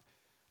Pokemon,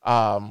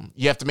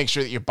 you have to make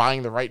sure that you're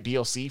buying the right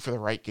DLC for the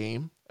right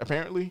game,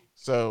 apparently.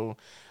 So,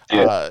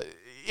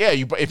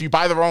 if you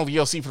buy the wrong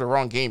DLC for the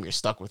wrong game, you're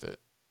stuck with it,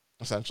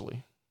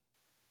 essentially.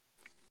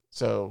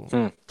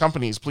 So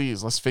companies,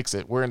 please, let's fix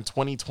it. We're in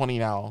 2020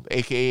 now,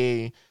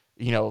 aka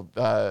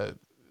the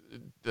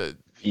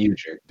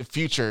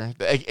future,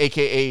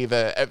 aka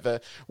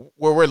the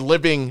where we're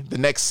living the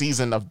next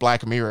season of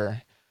Black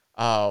Mirror.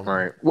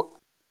 Right. Well,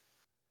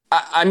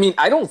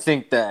 I don't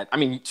think that.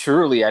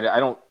 Surely, I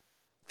don't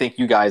think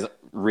you guys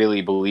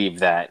really believe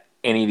that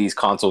any of these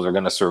consoles are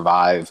going to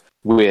survive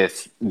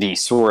with the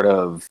sort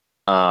of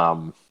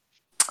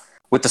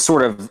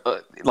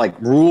like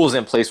rules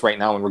in place right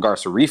now in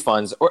regards to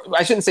refunds, or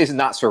I shouldn't say it's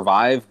not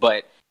survive,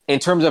 but in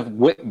terms of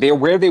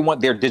where they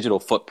want their digital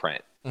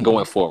footprint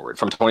going forward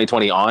from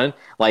 2020 on.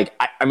 Like,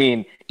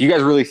 do you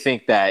guys really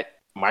think that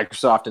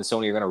Microsoft and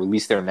Sony are going to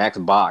release their next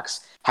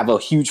box, have a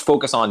huge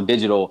focus on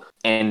digital,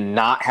 and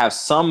not have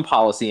some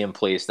policy in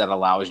place that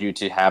allows you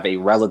to have a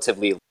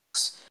relatively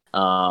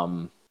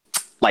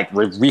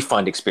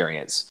refund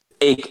experience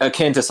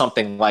akin to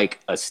something like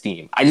a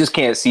Steam? I just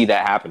can't see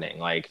that happening.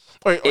 Like,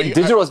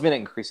 digital has been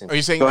increasing. Are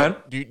you saying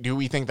do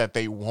we think that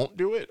they won't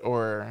do it,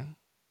 or?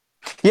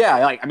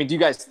 Yeah, do you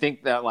guys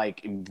think that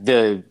like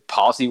the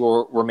policy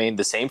will remain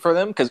the same for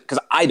them? Because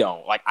I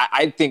don't. Like,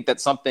 I think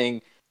that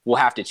something will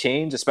have to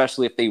change,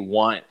 especially if they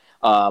want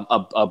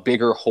a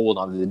bigger hold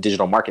on the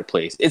digital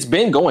marketplace. It's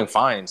been going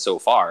fine so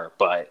far,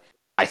 but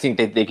I think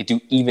that they could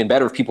do even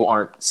better if people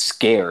aren't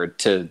scared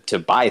to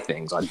buy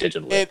things on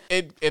digital.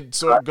 It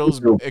sort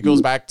of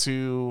goes back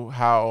to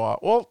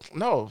how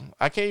no,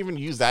 I can't even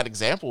use that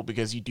example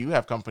because you do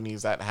have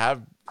companies that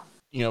have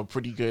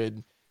pretty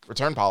good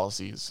return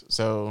policies.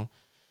 So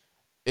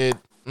I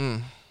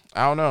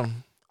don't know.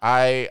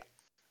 I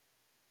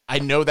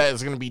know that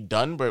it's going to be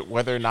done, but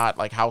whether or not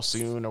like how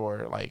soon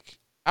or like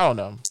I don't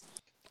know.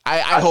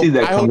 I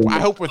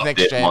hope with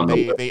next gen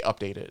they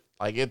update it.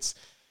 Like it's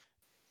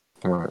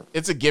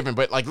a given,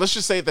 but like let's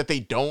just say that they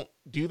don't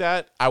do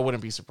that, I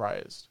wouldn't be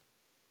surprised.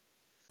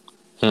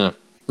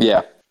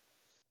 Yeah.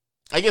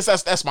 I guess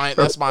that's my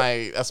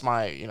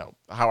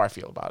how I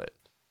feel about it.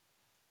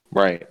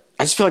 Right.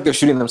 I just feel like they're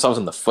shooting themselves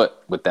in the foot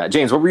with that.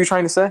 James, what were you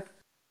trying to say?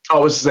 I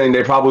was saying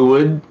they probably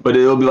would, but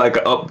it'll be like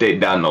an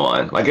update down the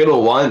line. Like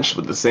it'll launch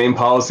with the same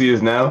policy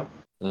as now,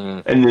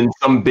 and then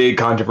some big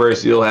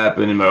controversy will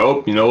happen, and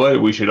like, you know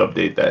what? We should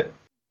update that.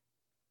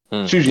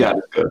 It's usually how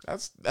this goes.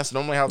 That's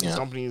normally how these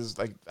companies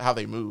like how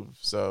they move.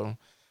 So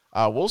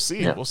we'll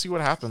see. Yeah. We'll see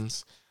what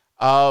happens.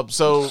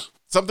 So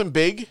something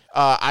big.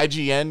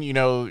 IGN, you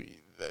know,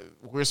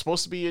 we're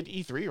supposed to be at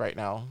E3 right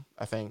now,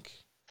 I think,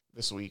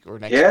 this week or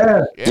next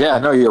week. Yeah,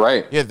 no, you're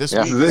right. Yeah, this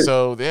week.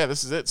 So,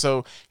 this is it. So,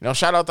 you know,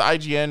 shout out to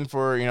IGN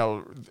for, you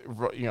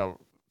know,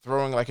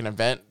 throwing like an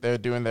event. They're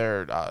doing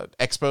their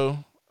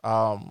expo,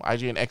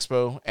 IGN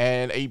Expo,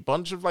 and a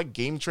bunch of like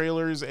game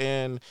trailers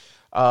and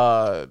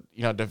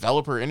you know,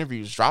 developer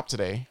interviews dropped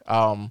today.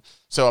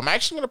 So I'm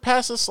actually going to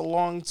pass this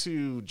along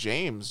to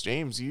James.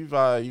 James,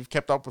 you've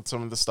kept up with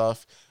some of the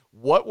stuff.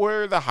 What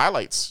were the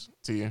highlights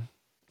to you?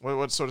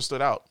 What sort of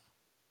stood out?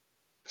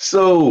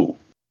 So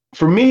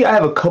for me, I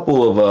have a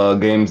couple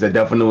of games that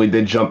definitely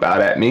did jump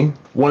out at me.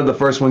 One of the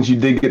first ones you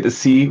did get to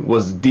see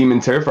was Demon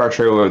Terrifier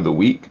trailer of the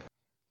week.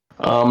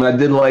 And I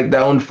did like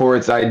that one for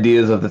its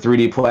ideas of the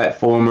 3D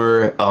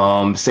platformer,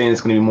 saying it's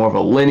going to be more of a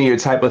linear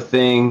type of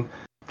thing.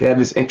 They have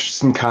this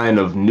interesting kind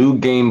of new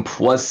game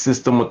plus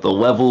system with the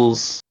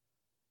levels.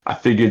 I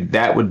figured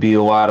that would be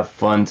a lot of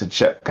fun to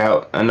check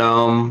out.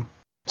 And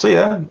so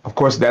yeah, of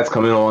course that's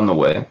coming on the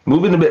way.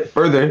 Moving a bit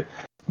further,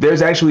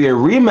 there's actually a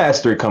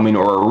remaster coming,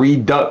 or a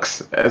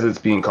Redux as it's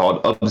being called,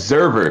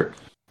 Observer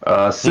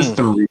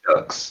System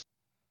Redux.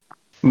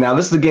 Now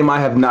this is a game I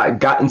have not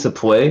gotten to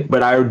play,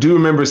 but I do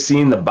remember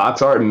seeing the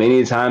box art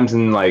many times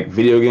in like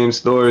video game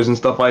stores and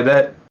stuff like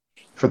that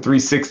for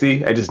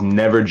 360. I just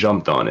never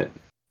jumped on it.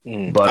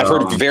 But I've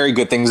heard very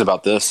good things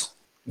about this.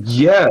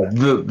 Yeah,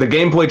 the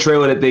gameplay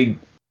trailer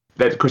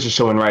that Chris is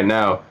showing right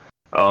now,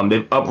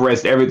 they've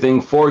up-resed everything,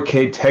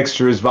 4K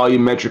textures,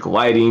 volumetric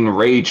lighting,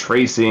 ray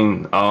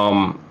tracing,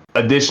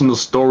 additional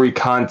story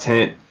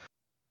content,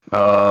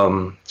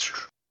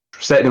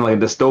 set in like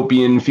a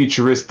dystopian,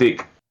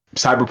 futuristic,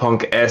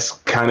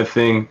 cyberpunk-esque kind of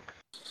thing.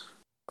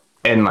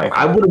 And like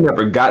I would have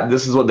never got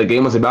this is what the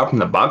game was about from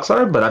the box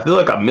art, but I feel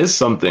like I missed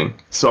something.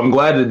 So I'm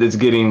glad that it's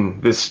getting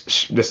this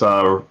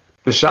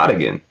shot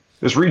again,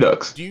 this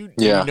Redux. Do you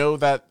know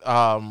that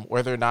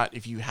whether or not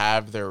if you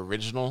have their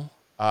original,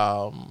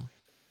 are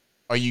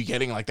you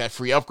getting like that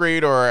free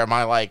upgrade, or am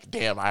I like,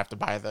 damn, I have to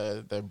buy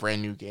the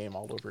brand new game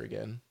all over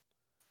again?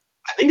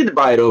 I think to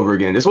buy it over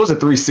again. This was a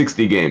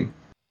 360 game,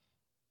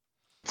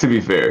 to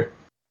be fair.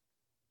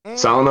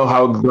 So I don't know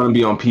how it's going to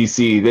be on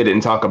PC. They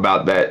didn't talk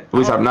about that. At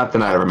least not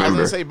that I remember. I was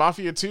going to say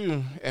Mafia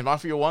 2 and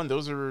Mafia 1,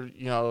 those are,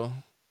 you know,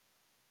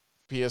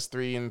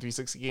 PS3 and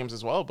 360 games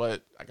as well,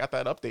 but I got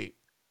that update.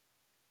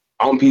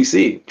 On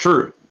PC,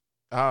 true.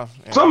 Yeah.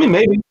 So I mean,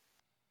 maybe.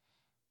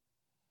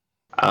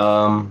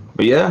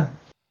 But yeah,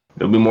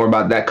 there'll be more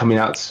about that coming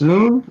out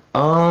soon.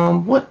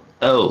 What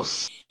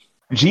else?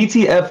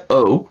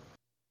 GTFO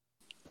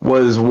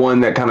was one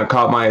that kind of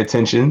caught my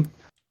attention.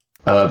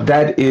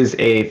 That is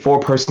a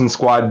 4-person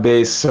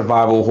squad-based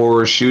survival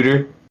horror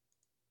shooter.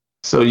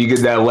 So you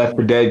get that Left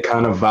 4 Dead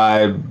kind of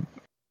vibe.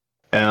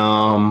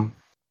 And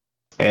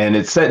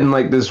it's set in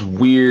like this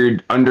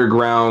weird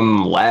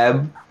underground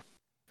lab.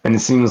 And it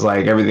seems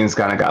like everything's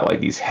kind of got like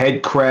these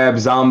head crab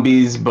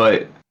zombies,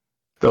 but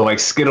they'll like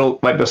skittle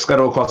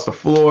across the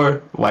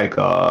floor, like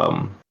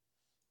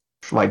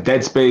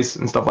Dead Space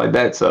and stuff like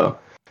that. So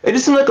it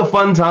just seemed like a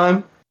fun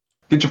time.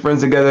 Get your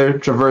friends together,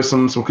 traverse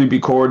some creepy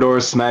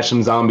corridors, smash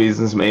some zombies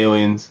and some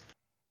aliens.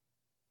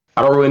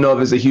 I don't really know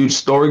if it's a huge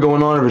story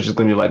going on, or if it's just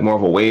going to be like more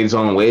of a waves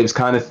on waves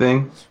kind of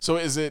thing. So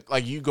is it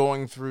like you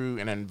going through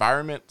an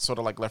environment, sort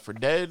of like Left 4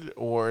 Dead,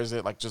 or is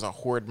it like just a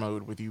horde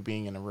mode with you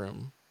being in a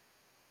room?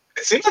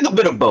 It seems like a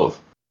bit of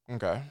both.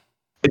 Okay.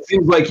 It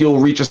seems like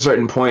you'll reach a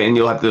certain point and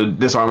you'll have to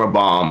disarm a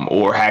bomb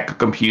or hack a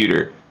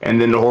computer,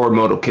 and then the horde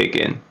mode will kick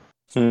in.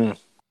 And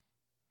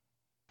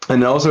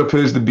it also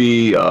appears to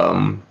be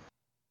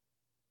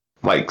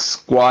like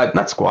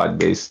not squad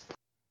based,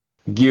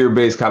 gear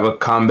based kind of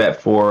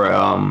combat for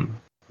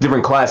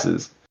different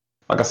classes.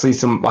 Like I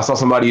saw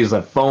somebody use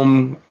a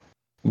foam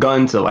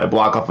gun to like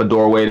block off a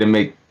doorway to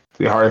make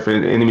it harder for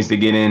enemies to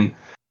get in.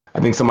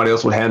 I think somebody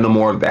else would handle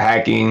more of the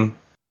hacking,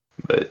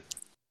 but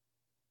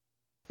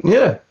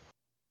yeah.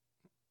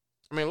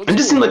 I mean, it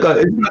just seemed like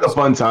a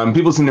fun time.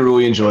 People seem to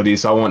really enjoy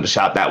these, so I wanted to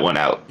shout that one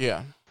out.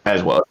 Yeah.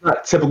 As well. It's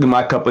not typically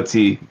my cup of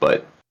tea,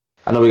 but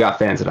I know we got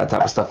fans of that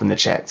type of stuff in the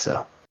chat,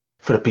 so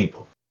for the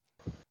people.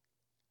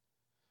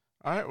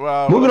 All right,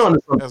 well, moving on to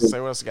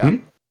something. What else you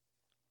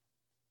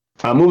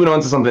got? Moving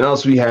on to something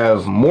else, we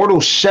have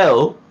Mortal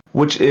Shell,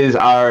 which is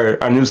our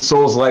new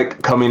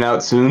Souls-like coming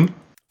out soon.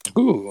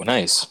 Ooh,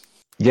 nice.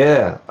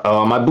 Yeah,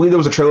 I believe there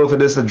was a trailer for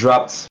this that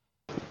dropped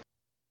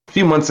a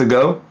few months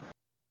ago.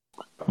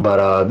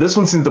 But this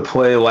one seems to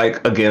play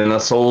like, again, a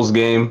Souls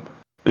game.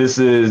 This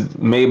is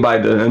made by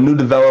a new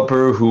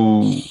developer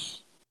who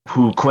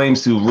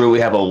claims to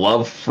really have a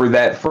love for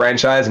that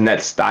franchise and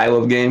that style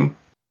of game.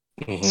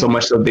 Mm-hmm. So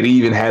much so that he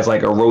even has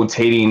like a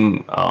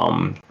rotating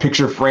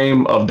picture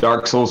frame of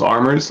Dark Souls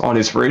armors on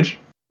his fridge.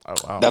 Oh,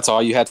 wow. That's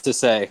all you had to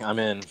say. I'm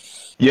in.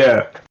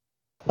 Yeah.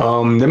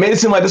 They made it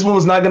seem like this one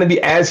was not going to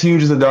be as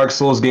huge as the Dark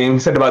Souls game. He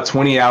said about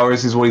 20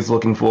 hours is what he's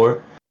looking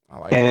for.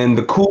 And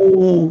the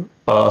cool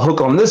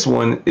hook on this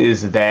one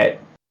is that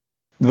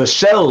the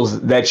shells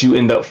that you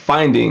end up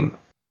finding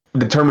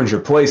determines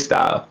your play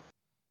style.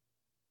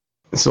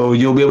 So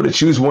you'll be able to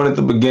choose one at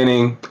the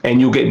beginning,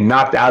 and you'll get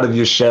knocked out of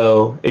your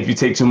shell if you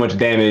take too much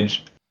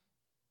damage.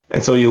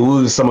 And so you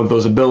lose some of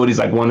those abilities,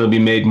 like one will be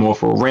made more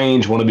for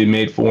range, one will be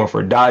made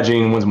for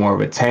dodging, one's more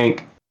of a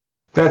tank,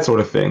 that sort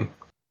of thing.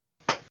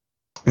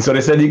 And so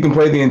they said you can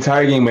play the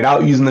entire game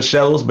without using the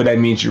shells, but that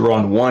means you're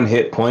on 1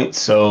 hit point.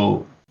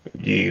 So,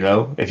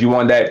 if you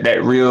want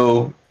that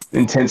real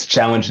intense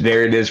challenge,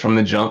 there it is from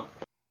the jump.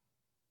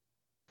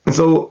 And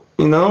so,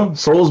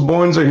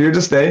 Soulsborns are here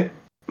to stay.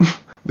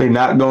 They're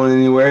not going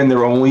anywhere, and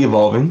they're only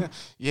evolving.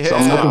 Yeah, so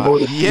I'm looking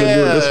forward to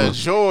this one.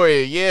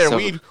 Joy. Yeah, so,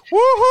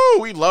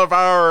 we love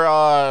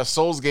our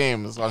Souls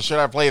games. Should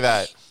I play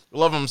that? We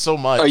love them so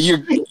much.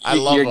 I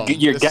love them.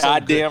 You're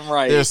goddamn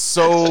right. They're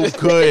so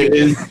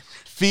good.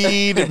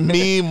 Feed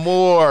me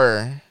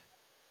more.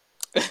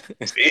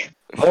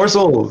 More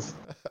Souls.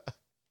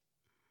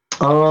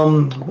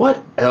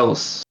 What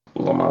else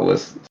was on my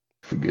list?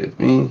 Forgive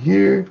me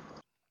here.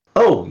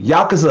 Oh,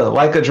 Yakuza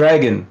Like a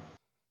Dragon.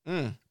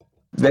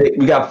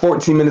 We got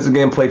 14 minutes of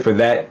gameplay for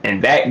that,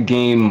 and that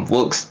game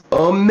looks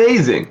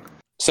amazing.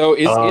 So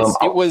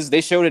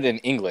they showed it in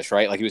English,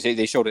 right? Like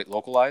they showed it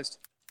localized.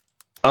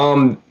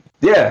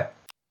 Yeah,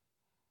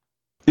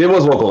 it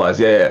was localized.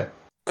 Yeah.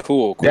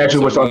 Cool. They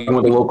actually were talking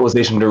with the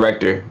localization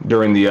director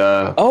during the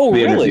Oh,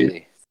 the really?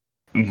 interview.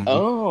 Mm-hmm.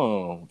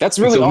 Oh, that's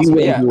really awesome.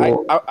 Yeah,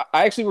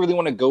 I actually really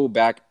want to go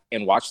back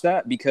and watch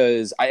that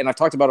because I've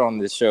talked about it on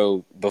this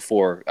show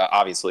before,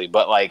 obviously,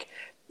 but like.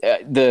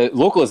 The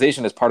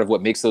localization is part of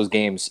what makes those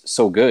games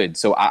so good.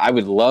 So I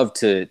would love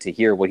to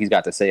hear what he's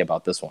got to say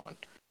about this one.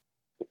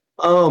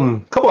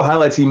 Couple of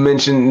highlights he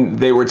mentioned.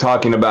 They were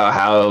talking about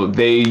how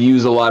they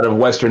use a lot of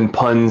Western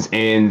puns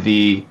in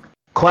the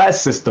class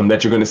system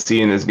that you're going to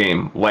see in this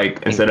game. Like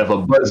instead of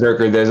a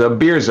berserker, there's a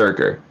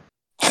beerzerker.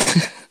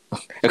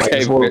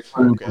 Okay.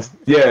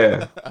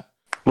 Yeah.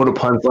 Little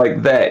puns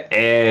like that.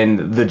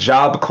 And the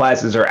job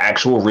classes are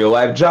actual real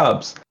life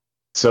jobs.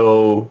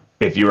 So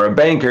if you're a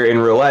banker in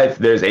real life,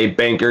 there's a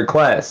banker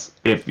class.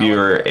 If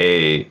you're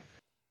a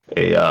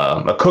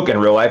cook in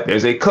real life,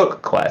 there's a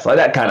cook class, like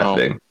that kind of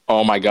thing.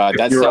 Oh my god,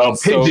 if you're a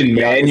pigeon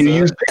man, you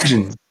use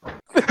pigeons.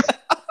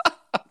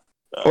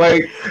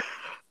 Like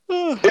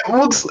it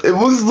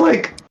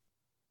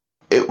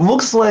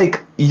looks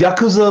like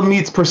Yakuza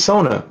meets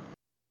Persona.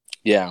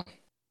 Yeah.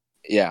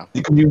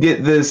 You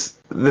get this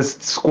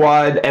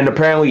squad, and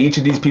apparently each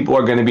of these people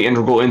are going to be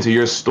integral into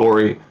your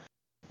story.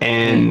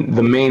 And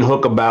the main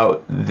hook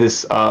about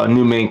this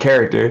new main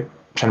character, I'm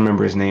trying to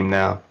remember his name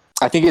now.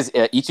 I think it's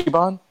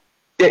Ichiban.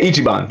 Yeah,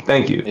 Ichiban.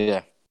 Thank you.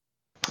 Yeah.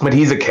 But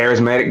he's a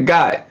charismatic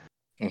guy.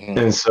 Mm-hmm.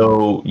 And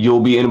so you'll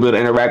be able to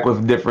interact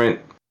with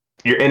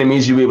your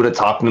enemies. You'll be able to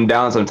talk them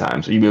down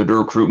sometimes. So you'll be able to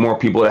recruit more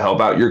people to help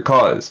out your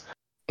cause.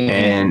 Mm-hmm.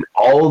 And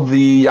all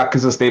the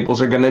Yakuza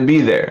staples are going to be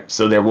there.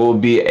 So there will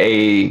be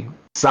a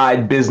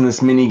side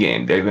business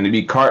minigame. There's going to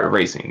be kart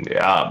racing.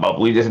 I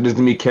believe there's going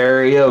to be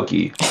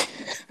karaoke.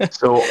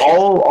 So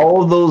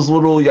all those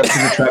little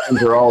Yakuza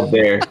attractions are all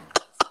there.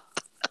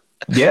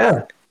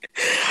 Yeah.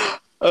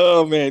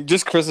 Oh man,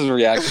 just Chris's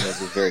reaction is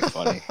very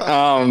funny.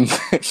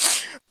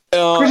 Chris,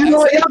 you know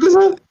what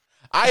Yakuza?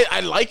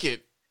 I like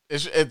it.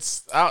 It's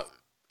a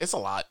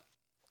lot.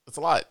 It's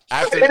a lot.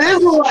 It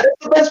is a lot.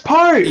 It's the best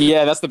part.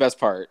 Yeah, that's the best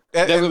part.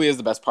 That really is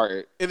the best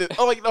part. It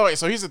is.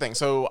 So here's the thing.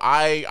 So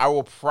I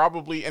will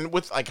probably, and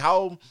with like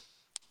how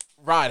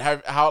Rod,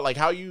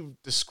 how you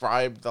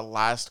described the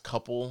last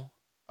couple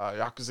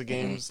Yakuza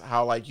games,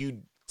 how like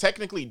you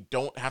technically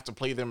don't have to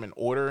play them in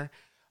order.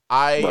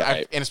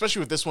 And especially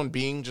with this one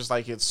being just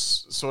like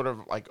it's sort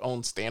of like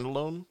own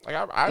standalone. Like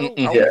I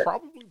would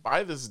probably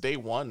buy this day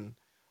one,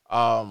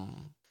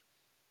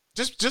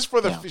 just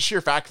for the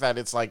sheer fact that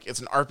it's like it's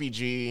an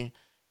RPG.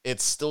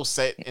 It's still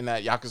set in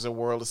that Yakuza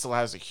world. It still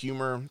has a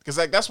humor because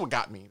like that's what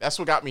got me. That's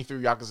what got me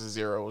through Yakuza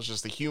 0 was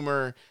just the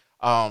humor.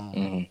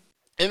 And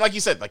like you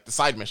said, like the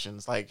side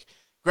missions, like.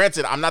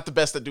 Granted, I'm not the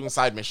best at doing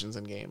side missions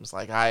in games.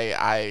 Like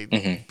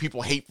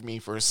people hate me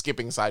for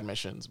skipping side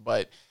missions,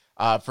 but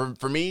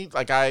for me,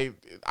 like I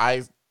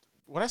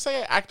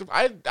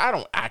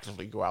don't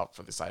actively go out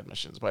for the side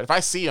missions, but if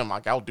I see them,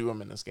 like I'll do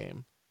them in this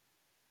game.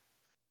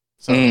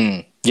 So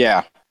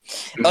yeah,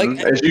 like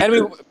I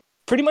mean,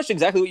 pretty much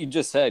exactly what you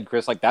just said,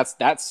 Chris. Like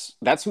that's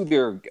who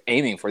they're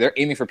aiming for. They're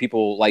aiming for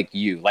people like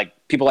you, like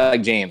people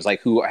like James,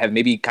 like who have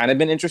maybe kind of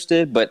been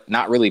interested but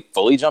not really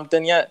fully jumped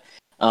in yet.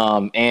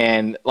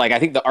 And like I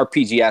think the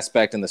RPG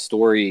aspect and the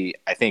story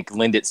I think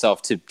lend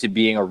itself to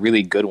being a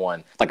really good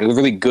one, like a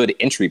really good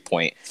entry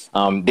point.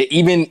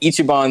 Even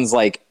Ichiban's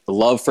like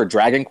love for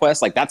Dragon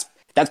Quest, like that's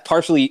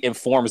partially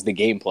informs the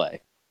gameplay.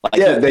 Like,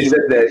 they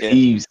said that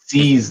he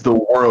sees the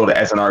world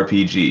as an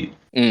RPG.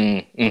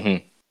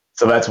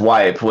 So that's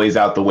why it plays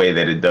out the way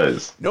that it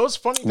does. No, it's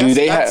funny.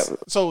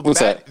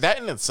 That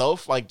in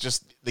itself, like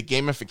just the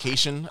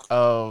gamification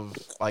of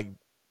like.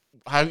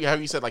 How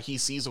you said like he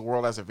sees the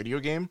world as a video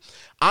game.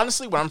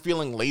 Honestly, when I'm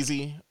feeling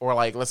lazy or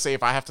like let's say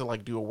if I have to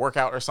like do a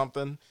workout or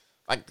something,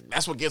 like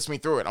that's what gets me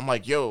through it. I'm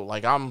like, yo,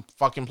 like I'm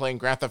fucking playing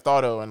Grand Theft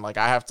Auto, and like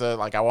I have to,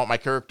 like, I want my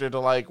character to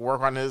like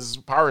work on his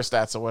power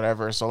stats or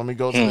whatever. So let me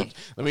go to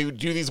let me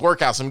do these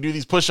workouts, let me do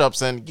these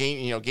push-ups and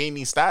gain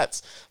these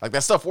stats. Like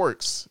that stuff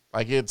works.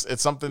 Like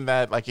it's something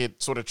that like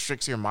it sort of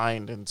tricks your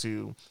mind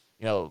into,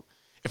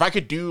 if I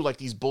could do like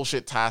these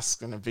bullshit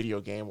tasks in a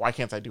video game, why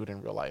can't I do it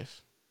in real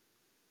life?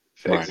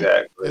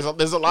 Exactly.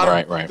 There's a lot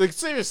of like,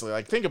 seriously,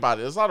 like think about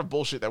it. There's a lot of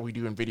bullshit that we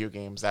do in video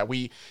games that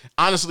we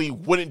honestly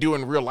wouldn't do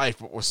in real life,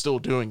 but we're still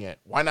doing it.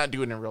 Why not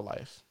do it in real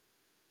life?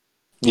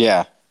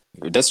 Yeah,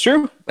 that's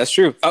true. That's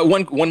true.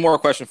 One more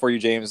question for you,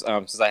 James.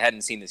 Since I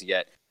hadn't seen this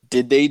yet,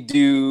 did they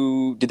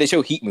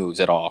show heat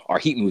moves at all? Are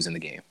heat moves in the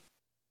game?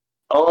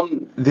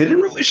 They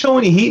didn't really show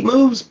any heat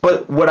moves,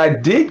 but what I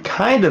did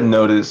kind of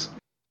notice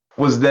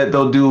was that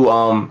they'll do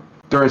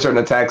during certain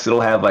attacks,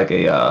 it'll have like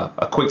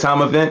a quick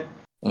time event.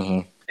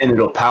 Mm-hmm. And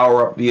it'll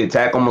power up the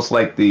attack almost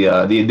like the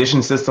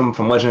addition system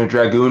from Legend of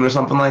Dragoon or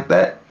something like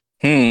that.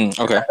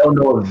 Okay. I don't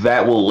know if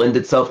that will lend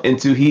itself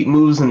into heat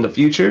moves in the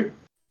future,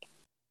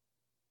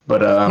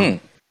 but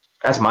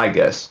that's my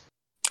guess.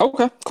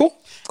 Okay, cool.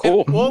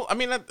 Well, I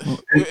mean,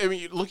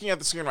 looking at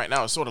the screen right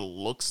now, it sort of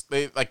looks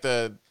like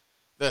the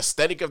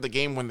aesthetic of the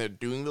game when they're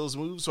doing those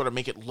moves sort of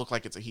make it look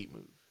like it's a heat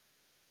move.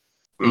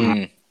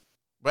 Mm.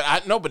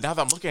 But now that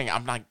I'm looking,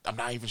 I'm not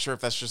even sure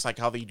if that's just like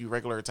how they do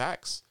regular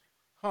attacks,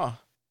 huh?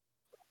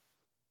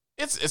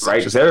 It's right,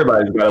 because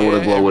everybody's got a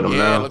little glow with them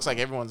now. Yeah, it looks like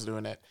everyone's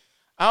doing it.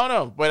 I don't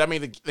know, but I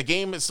mean, the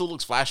game, it still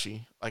looks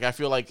flashy. Like I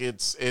feel like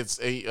it's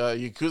a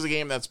Yakuza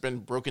game that's been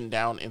broken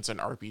down into an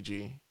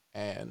RPG,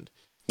 and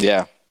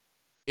yeah,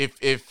 if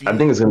I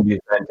think it's going to be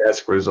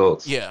fantastic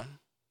results. Yeah.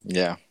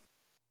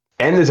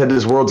 And they said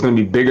this world's going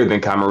to be bigger than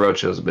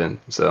Kamurocho's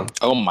been. So.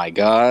 Oh my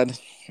god.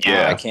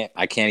 Yeah.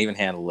 I can't even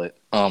handle it.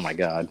 Oh my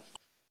god.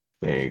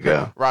 There you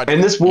go. Rod,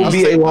 and this will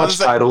be a launch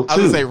title too. I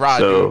was gonna say, Rod,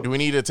 so. do we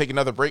need to take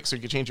another break so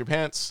you can change your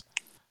pants?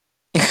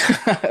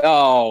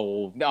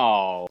 Oh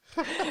no!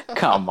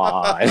 Come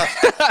on.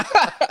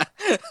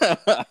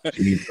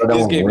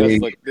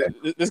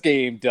 This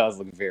game does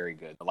look very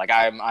good. Like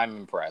I'm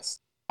impressed.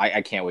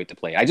 I can't wait to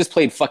play it. I just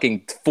played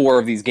fucking 4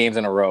 of these games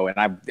in a row, and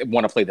I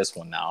want to play this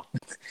one now.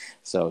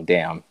 So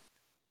damn.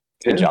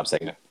 Good job,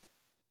 Sega.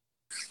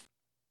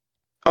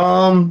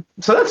 So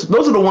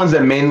those are the ones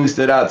that mainly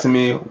stood out to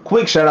me.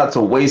 Quick shout out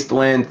to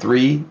Wasteland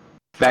 3,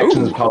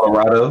 Factions of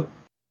Colorado.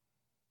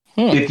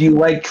 If you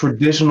like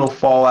traditional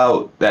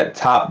Fallout, that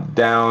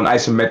top-down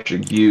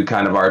isometric view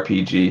kind of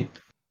RPG,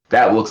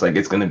 that looks like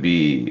it's going to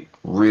be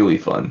really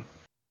fun.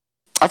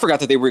 I forgot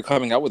that they were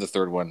coming out with a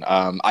third one.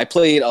 I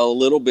played a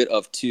little bit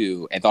of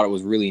 2 and thought it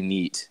was really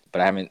neat, but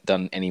I haven't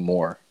done any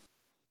more.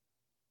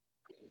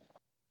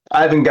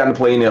 I haven't gotten to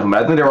play any of them.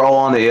 I think they were all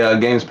on the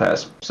Games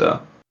Pass,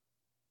 so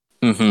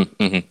give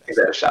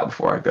that a shot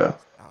before I go.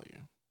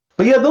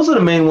 But yeah, those are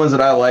the main ones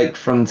that I liked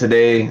from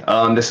today.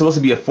 There's supposed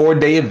to be a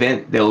 4-day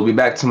event. They will be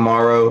back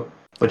tomorrow,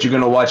 but you're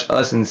going to watch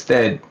us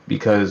instead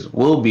because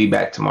we'll be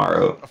back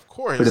tomorrow. Of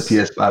course. For the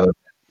PS5 event.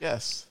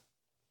 Yes.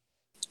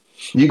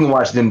 You can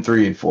watch them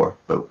 3 and 4,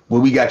 but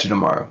we got you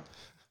tomorrow.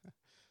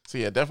 So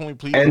yeah, definitely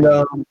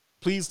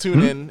please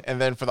tune in. And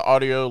then for the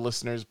audio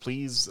listeners,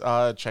 please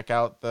check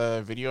out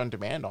the video on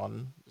demand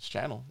on this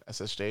channel,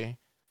 SSJ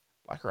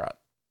Blackrot.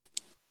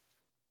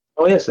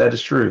 Oh, yes, that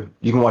is true.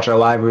 You can watch our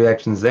live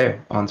reactions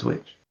there on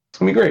Twitch. It's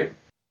going to be great.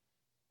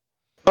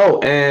 Oh,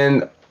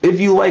 and if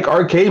you like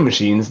arcade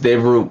machines, they're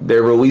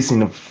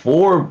releasing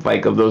 4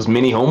 of those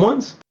mini home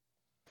ones.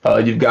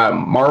 You've got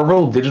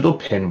Marvel Digital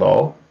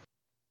Pinball,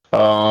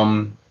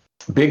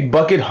 Big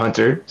Bucket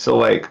Hunter, so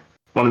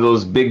one of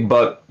those big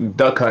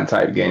duck hunt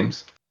type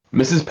games,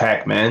 Mrs.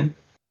 Pac-Man,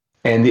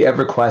 and the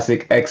ever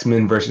classic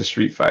X-Men versus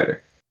Street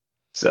Fighter.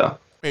 So.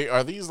 Wait,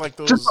 are these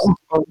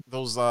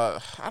those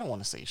I don't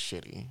want to say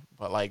shitty,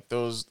 but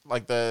those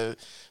the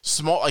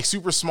small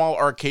super small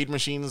arcade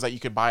machines that you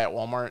could buy at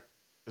Walmart?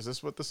 Is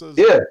this what this is?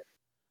 Yeah.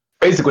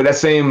 Basically that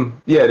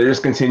same, they're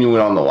just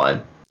continuing on the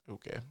line.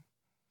 Okay.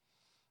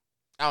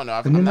 I don't know.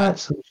 I'm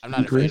not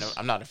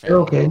a fan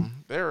of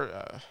them.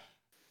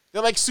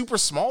 They're super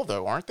small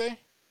though, aren't they?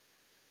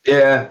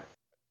 Yeah.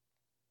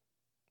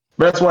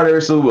 That's why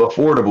they're so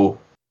affordable.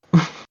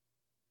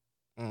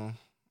 I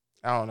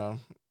don't know.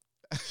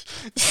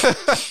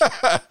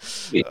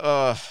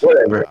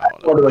 Whatever. I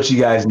don't know what you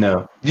guys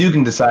know. You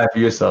can decide for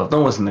yourself.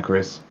 Don't listen to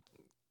Chris.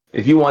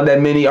 If you want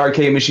that mini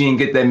arcade machine,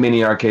 get that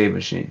mini arcade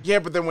machine. Yeah,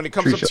 but then when it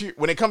comes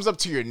up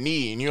to your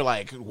knee and you're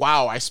like,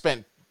 wow, I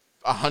spent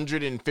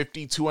 $150,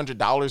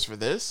 $200 for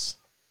this.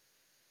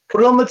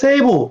 Put it on the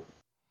table.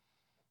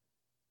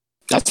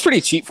 That's pretty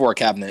cheap for a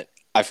cabinet.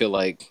 I feel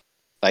like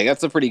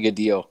that's a pretty good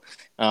deal.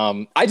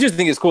 I just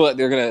think it's cool that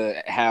they're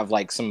gonna have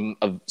some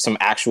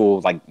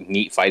actual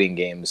neat fighting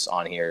games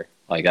on here.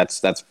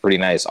 That's pretty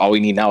nice. All we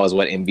need now is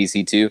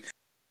MVC2.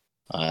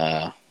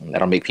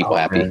 That'll make people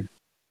happy. Man.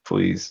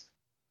 Please.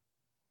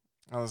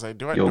 I was like,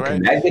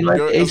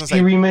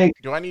 remake?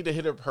 Do I need to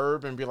hit up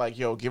Herb and be like,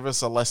 yo, give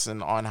us a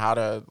lesson on how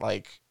to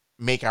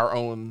make our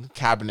own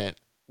cabinet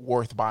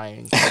worth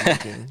buying?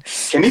 Can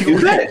he do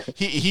that?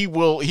 He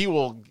will,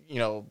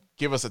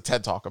 give us a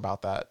TED talk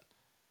about that.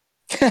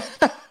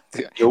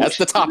 That's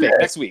the topic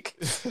next week.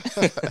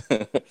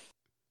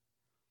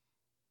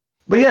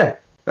 But yeah,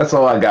 that's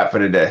all I got for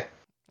today.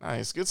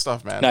 Nice, good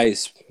stuff, man.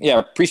 Nice. Yeah,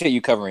 appreciate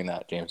you covering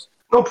that, James.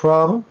 No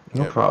problem.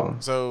 No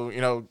problem.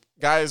 So,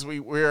 guys,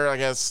 we're I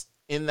guess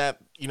in that,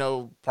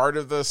 part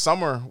of the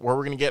summer where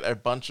we're going to get a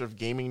bunch of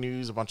gaming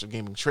news, a bunch of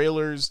gaming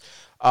trailers.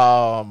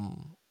 We'll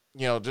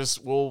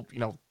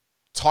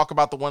talk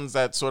about the ones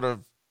that sort of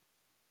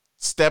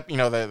step,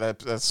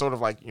 that's sort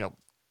of like,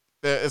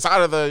 it's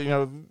out of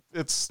the,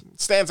 it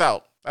stands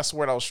out. That's the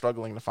word I was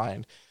struggling to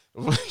find.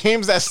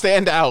 Games that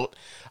stand out.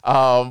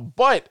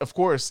 But of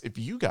course, if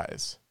you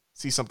guys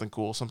see something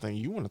cool, something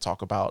you want to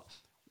talk about,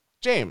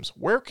 James,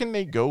 where can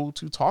they go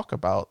to talk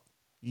about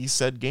these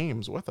said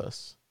games with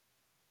us?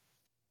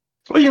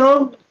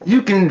 Well,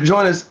 you can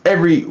join us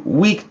every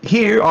week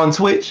here on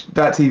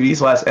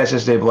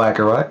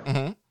twitch.tv/SSJBlackerOut.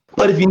 Mm-hmm.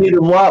 But if you need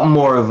a lot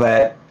more of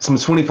that, some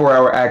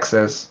 24-hour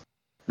access,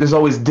 there's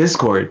always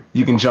Discord.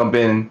 You can jump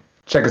in,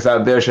 check us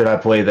out there should I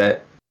play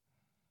that.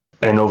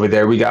 And over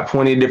there, we got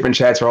plenty of different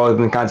chats for all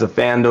different kinds of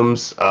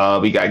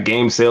fandoms. We got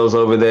game sales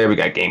over there. We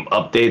got game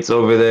updates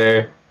over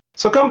there.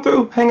 So come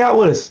through, hang out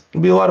with us.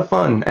 It'll be a lot of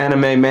fun.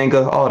 Anime,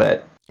 manga, all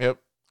that. Yep.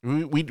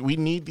 We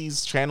need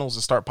these channels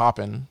to start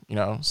popping,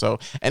 So,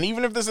 and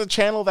even if there's a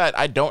channel that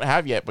I don't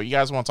have yet, but you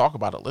guys want to talk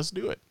about it, let's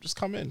do it. Just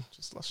come in.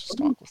 Let's just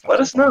talk.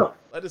 Let us know.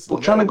 We're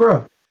trying to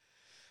grow.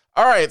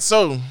 All right.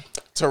 So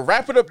to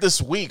wrap it up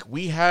this week,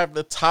 we have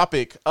the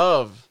topic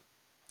of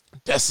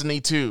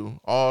Destiny 2.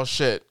 Oh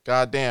shit.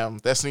 Goddamn.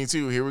 Destiny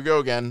 2. Here we go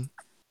again.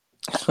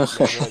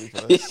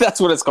 That's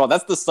what it's called.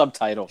 That's the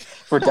subtitle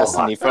for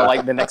Destiny for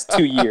like the next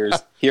 2 years.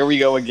 Here we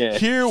go again.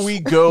 Here we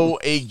go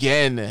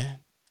again.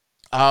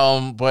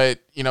 But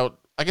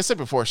like I said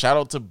before, shout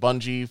out to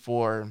Bungie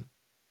for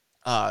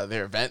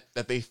their event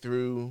that they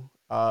threw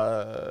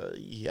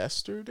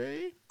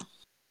yesterday,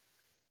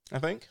 I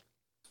think.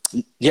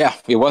 Yeah,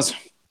 it was.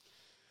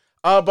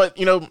 But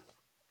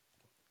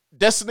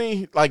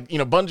Destiny, like,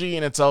 Bungie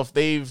in itself,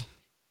 we've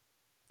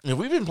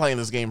been playing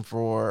this game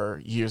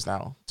for years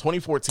now.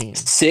 2014.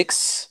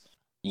 6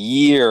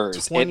 years.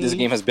 This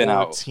game has been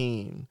out.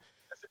 2014.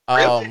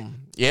 Really?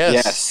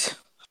 Yes.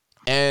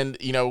 And,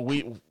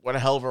 what a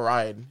hell of a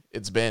ride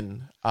it's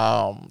been.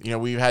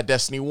 We've had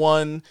Destiny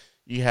 1,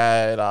 you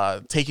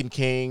had Taken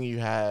King, you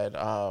had,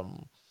 what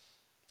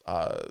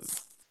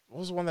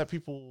was the one that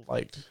people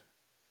liked?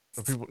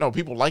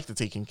 People liked the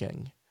Taken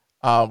King.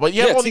 But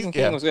you had all Taken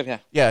these, King was good, yeah.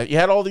 Yeah, you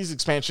had all these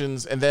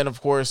expansions, and then,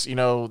 of course,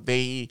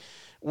 they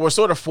were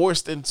sort of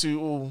forced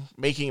into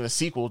making the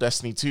sequel,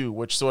 Destiny 2,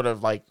 which sort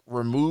of, like,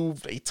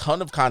 removed a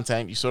ton of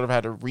content. You sort of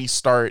had to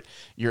restart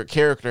your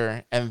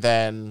character, and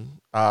then,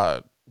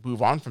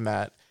 move on from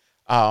that.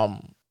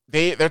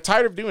 They're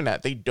tired of doing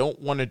that. They don't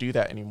want to do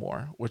that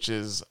anymore, which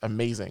is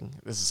amazing.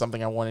 This is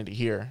something I wanted to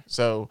hear.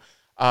 So,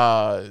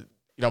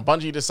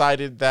 Bungie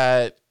decided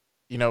that,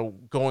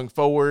 going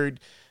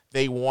forward,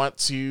 they want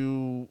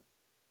to,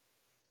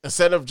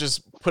 instead of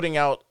just putting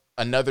out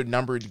another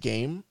numbered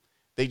game,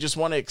 they just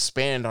want to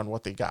expand on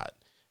what they got.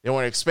 They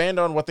want to expand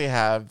on what they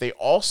have. They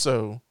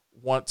also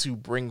want to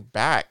bring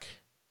back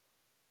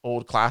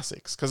old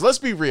classics. Because let's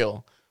be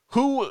real,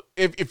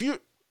 if you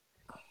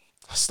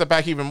step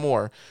back even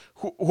more,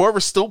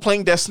 whoever's still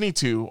playing Destiny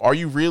 2, are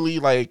you really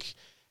like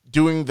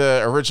doing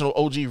the original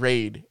OG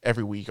raid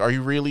every week? Are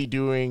you really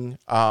doing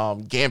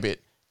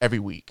Gambit every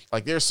week?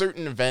 Like, there are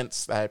certain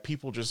events that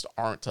people just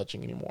aren't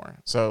touching anymore.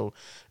 So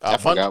I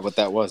forgot what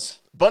that was.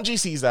 Bungie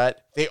sees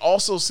that. They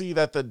also see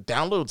that the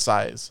download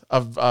size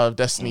of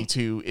Destiny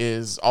 2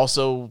 is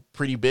also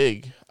pretty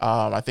big.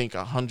 I think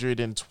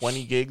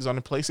 120 gigs on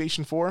the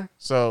PlayStation 4.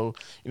 So,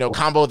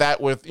 combo that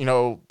with,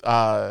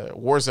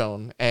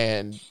 Warzone,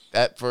 and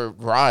that for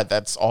Rod,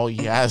 that's all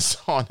he has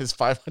on his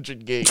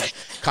 500 gig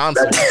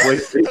console.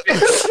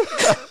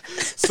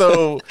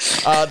 So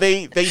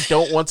they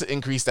don't want to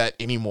increase that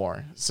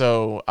anymore.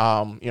 So,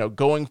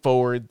 going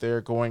forward,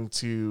 they're going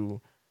to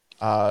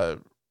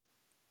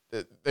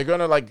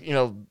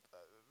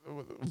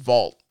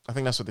vault. I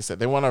think that's what they said.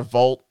 They want to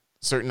vault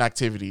certain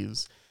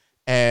activities,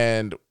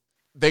 and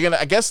they're going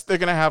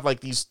to have like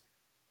these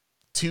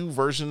two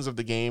versions of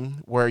the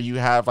game where you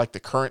have like the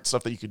current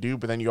stuff that you could do,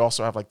 but then you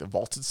also have like the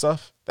vaulted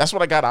stuff. That's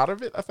what I got out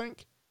of it, I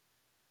think.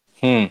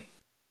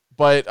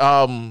 But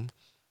all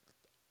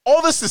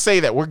this to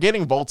say that we're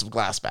getting Vaults of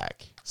Glass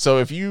back. So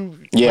if you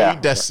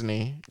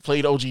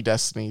played OG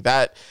Destiny,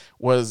 that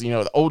was,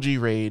 the OG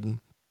raid.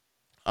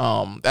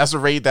 That's a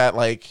raid that,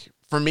 like,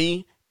 for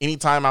me,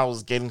 anytime I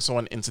was getting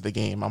someone into the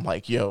game, I'm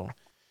like, yo,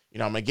 I'm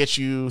going to get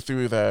you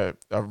through the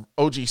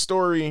OG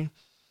story,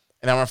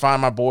 and I'm going to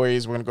find my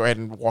boys. We're going to go ahead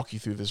and walk you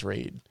through this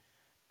raid.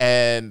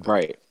 And,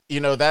 right.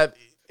 That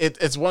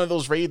it's one of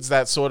those raids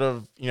that sort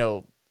of,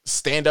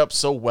 stand up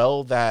so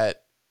well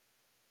that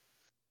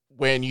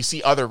when you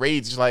see other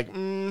raids, you're like,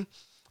 I'm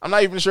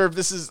not even sure if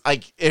this is,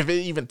 like, if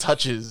it even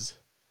touches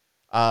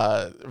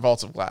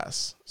Vaults of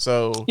Glass.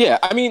 So yeah,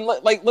 I mean,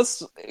 like,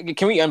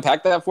 can we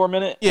unpack that for a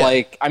minute? Yeah.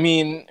 Like, I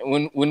mean,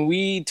 when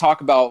we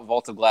talk about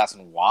Vault of Glass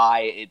and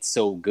why it's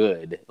so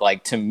good,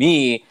 like, to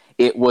me,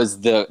 it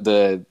was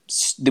the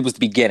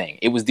beginning.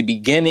 It was the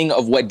beginning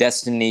of what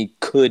Destiny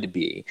could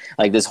be.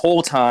 Like, this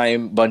whole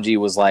time, Bungie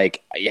was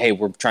like, hey,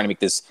 we're trying to make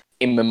this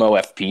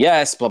MMO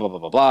FPS, blah blah blah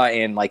blah blah,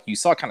 and like you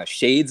saw kind of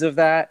shades of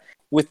that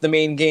with the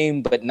main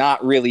game, but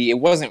not really. It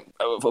wasn't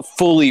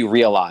fully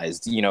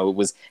realized. You know, it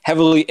was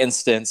heavily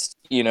instanced.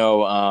 It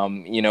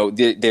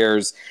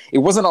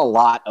wasn't a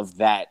lot of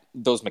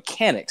those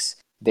mechanics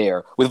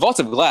there. With Vaults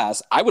of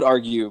Glass, I would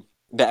argue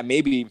that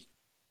maybe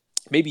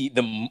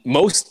the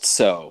most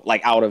so,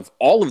 like, out of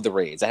all of the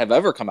raids that have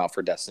ever come out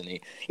for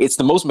Destiny, it's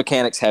the most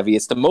mechanics heavy.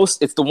 It's the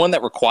one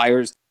that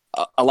requires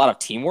a lot of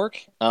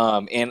teamwork,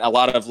 and a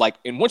lot of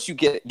and once you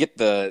get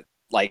the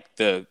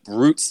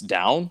roots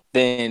down,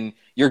 then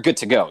you're good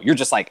to go. You're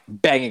just like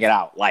banging it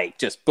out, like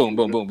just boom,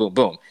 boom, boom, boom,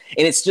 boom.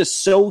 And it's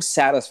just so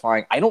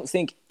satisfying. I don't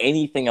think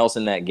anything else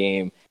in that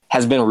game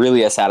has been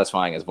really as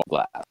satisfying as Vault of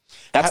Glass.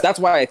 That's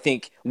why I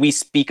think we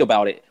speak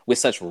about it with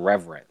such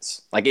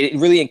reverence. Like, it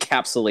really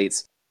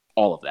encapsulates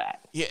all of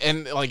that. Yeah,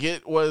 and like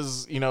it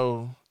was,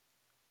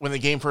 when the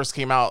game first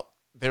came out,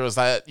 there was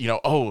that,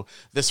 oh,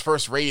 this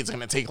first raid is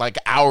going to take like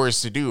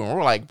hours to do. And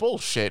we're like,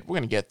 bullshit, we're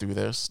going to get through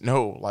this.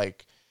 No,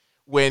 like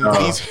when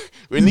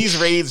these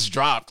raids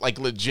dropped, like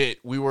legit,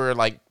 we were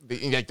like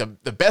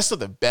the best of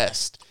the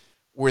best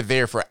were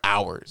there for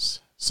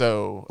hours.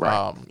 So,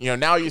 right.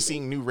 Now you're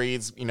seeing new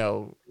raids,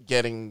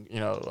 getting,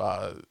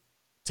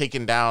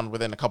 taken down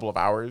within a couple of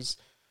hours.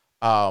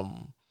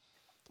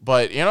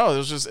 But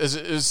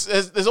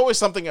there's always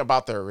something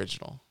about the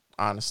original,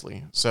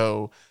 honestly.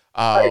 So,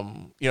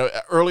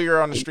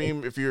 earlier on the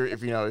stream, if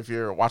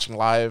you're watching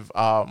live,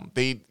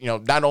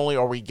 not only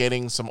are we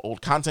getting some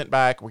old content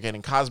back, we're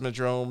getting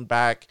Cosmodrome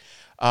back.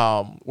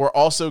 We're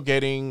also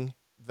getting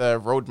the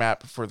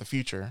roadmap for the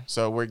future.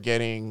 So we're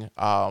getting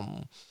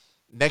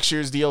next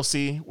year's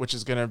DLC, which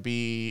is going to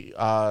be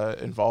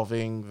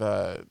involving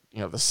the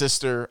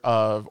sister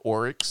of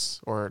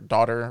Oryx, or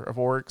daughter of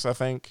Oryx, I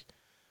think.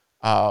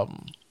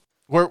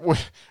 We're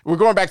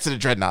going back to the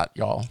Dreadnought,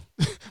 y'all.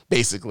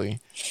 Basically.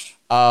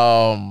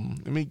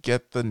 Let me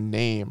get the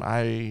name.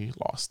 I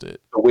lost it.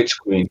 The Witch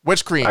Queen.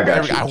 Witch Queen.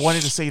 I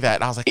wanted to say that,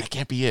 and I was like, that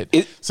can't be it.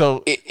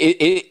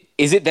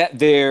 Is it that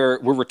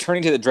we're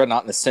returning to the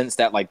Dreadnought in the sense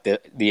that like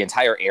the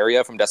entire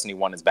area from Destiny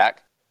 1 is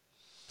back?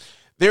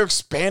 They're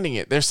expanding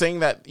it. They're saying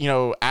that,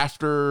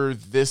 after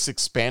this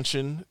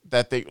expansion,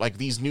 that they like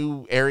these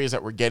new areas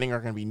that we're getting are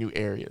going to be new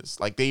areas.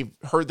 Like, they've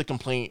heard the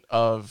complaint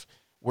of,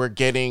 we're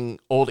getting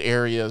old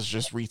areas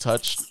just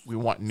retouched. We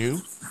want new.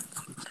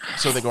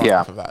 So they're going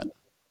off of that.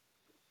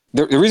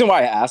 The reason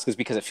why I ask is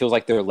because it feels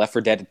like they're Left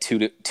 4 Dead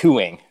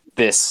 2ing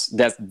this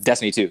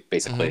Destiny 2,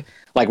 basically. Mm-hmm.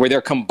 Like, where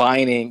they're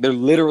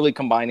literally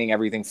combining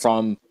everything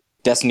from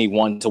Destiny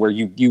 1 to where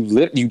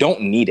you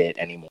don't need it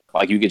anymore.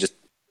 Like, you could just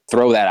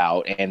throw that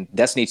out, and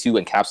Destiny 2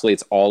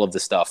 encapsulates all of the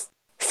stuff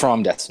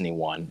from Destiny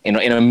 1 in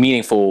a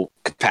meaningful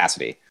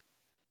capacity.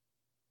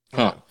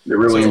 Huh. They're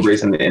really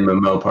embracing the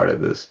MMO part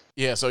of this.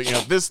 Yeah, so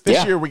this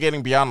year we're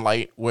getting Beyond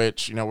Light,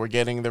 which we're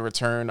getting the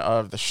return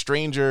of the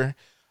Stranger,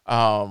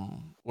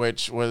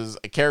 which was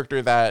a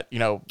character that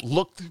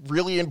looked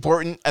really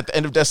important at the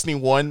end of Destiny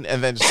 1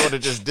 and then sort of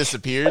just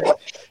disappeared.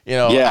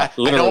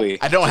 Literally.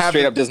 I don't have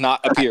straight up does not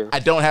appear. I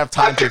don't have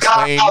time to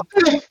explain.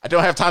 I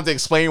don't have time to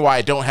explain why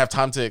I don't have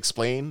time to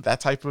explain that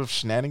type of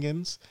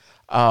shenanigans.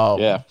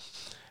 And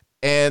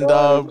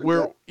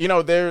we're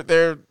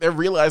they're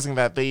realizing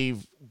that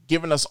they've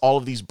given us all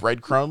of these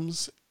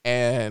breadcrumbs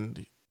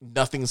and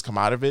nothing's come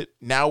out of it.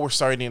 Now we're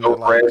starting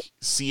to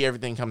see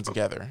everything come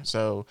together.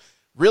 So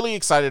really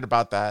excited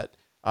about that.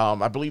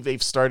 I believe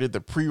they've started the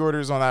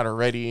pre-orders on that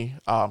already.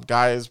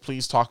 Guys,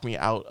 please talk me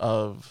out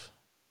of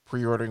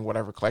pre-ordering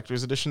whatever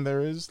collector's edition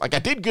there is. Like, I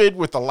did good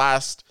with the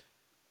last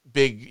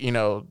big,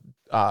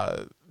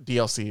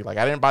 DLC. Like,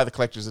 I didn't buy the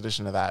collector's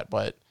edition of that,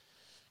 but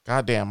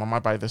goddamn, I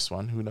might buy this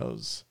one. Who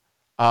knows?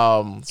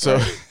 So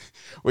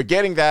we're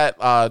getting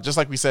that. Just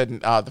like we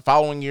said, the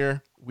following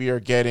year, we are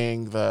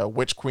getting the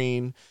Witch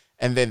Queen.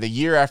 And then the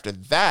year after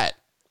that,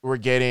 we're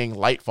getting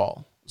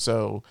Lightfall.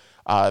 So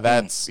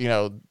that's,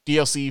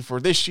 DLC for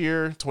this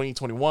year,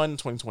 2021,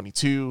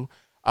 2022.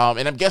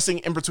 And I'm guessing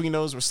in between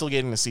those, we're still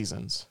getting the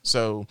seasons.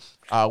 So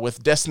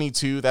with Destiny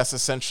 2, that's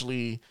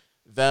essentially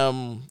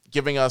them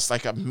giving us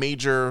like a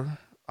major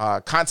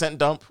content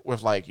dump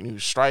with like new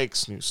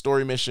strikes, new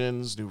story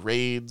missions, new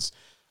raids,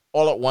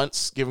 all at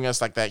once, giving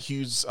us like that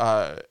huge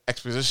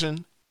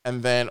exposition.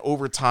 And then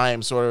over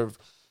time, sort of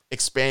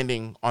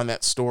expanding on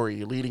that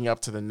story leading up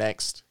to the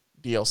next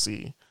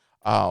DLC.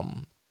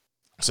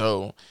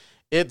 So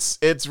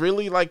it's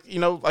really like,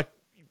 like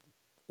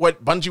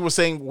what Bungie was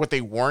saying, what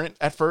they weren't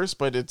at first,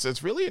 but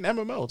it's really an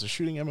MMO. It's a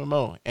shooting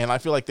MMO. And I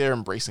feel like they're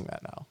embracing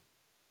that now.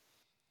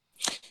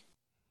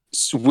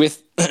 So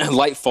with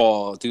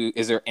Lightfall,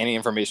 is there any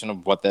information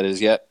of what that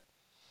is yet?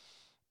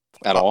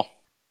 At all?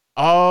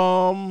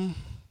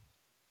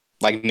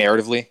 like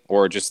narratively,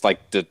 or just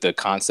like the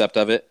concept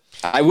of it?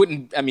 I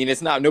wouldn't. I mean,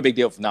 it's not no big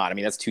deal if not. I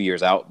mean, that's 2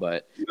 years out,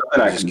 but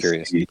I'm just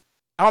curious.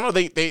 I don't know.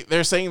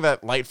 They're saying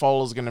that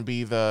Lightfall is going to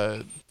be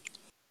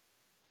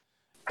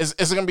is it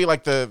going to be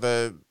like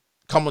the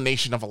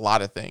culmination of a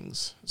lot of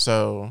things.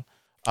 So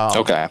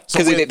okay,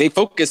 because they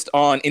focused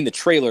on in the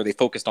trailer. They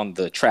focused on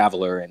the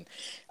Traveler, and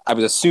I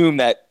would assume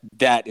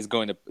that's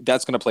going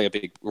to play a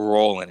big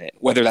role in it.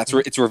 Whether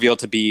it's revealed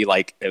to be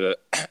like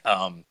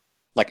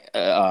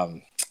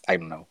I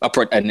don't know,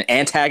 an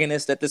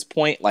antagonist at this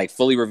point, like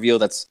fully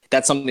revealed. That's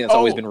something that's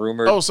always been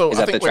rumored. Oh, so is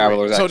that the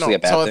Traveler is actually a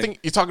bad thing? So I think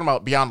you're talking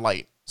about Beyond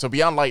Light. So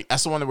Beyond Light,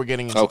 that's the one that we're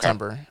getting in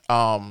September.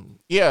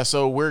 Yeah.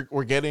 So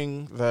we're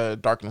getting the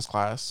Darkness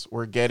class.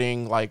 We're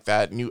getting like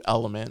that new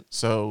element.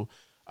 So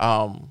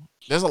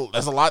there's a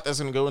lot that's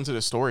going to go into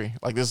the story.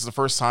 Like this is the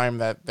first time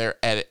that they're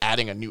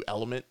adding a new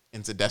element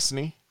into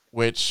Destiny,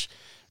 which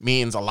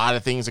means a lot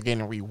of things are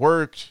getting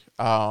reworked.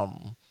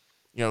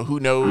 Who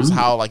knows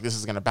how like this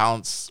is going to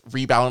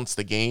rebalance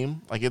the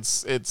game. Like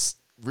it's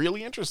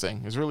really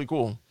interesting. It's really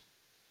cool.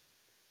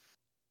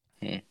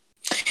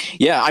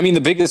 Yeah, I mean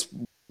the biggest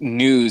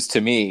news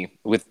to me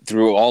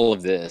through all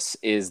of this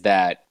is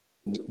that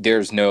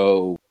there's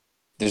no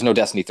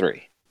Destiny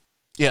 3.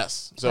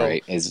 Yes. So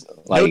right, is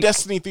no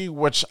Destiny 3,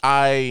 which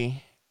I'm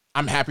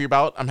happy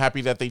about. I'm happy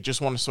that they just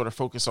want to sort of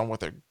focus on what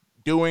they're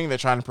doing. They're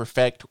trying to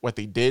perfect what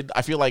they did.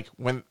 I feel like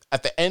when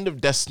at the end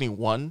of Destiny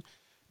 1,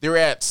 they were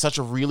at such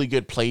a really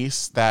good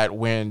place that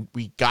when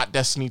we got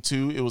Destiny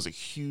 2, it was a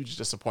huge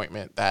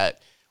disappointment that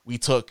we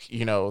took,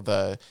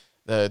 the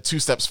 2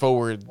 steps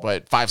forward,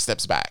 but 5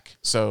 steps back.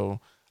 So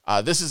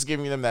this is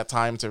giving them that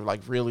time to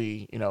like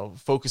really,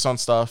 focus on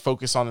stuff,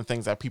 focus on the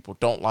things that people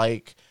don't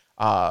like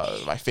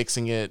by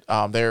fixing it.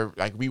 They're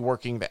like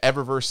reworking the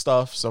Eververse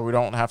stuff. So we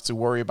don't have to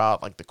worry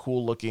about like the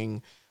cool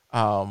looking,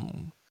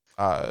 outfits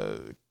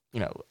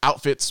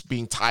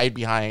being tied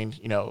behind,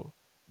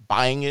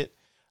 buying it.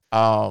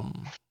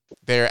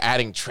 They're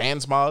adding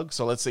transmog.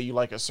 So let's say you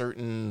like a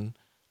certain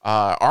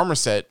armor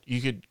set,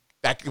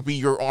 that could be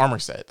your armor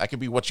set. That could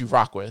be what you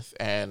rock with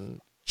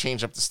and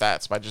change up the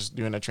stats by just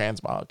doing a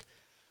transmog.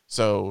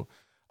 So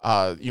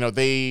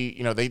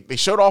they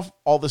showed off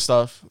all the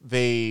stuff.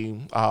 They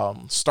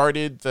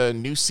started the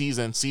new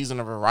season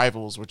of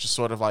Arrivals, which is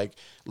sort of like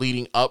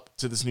leading up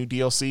to this new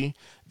DLC.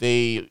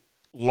 They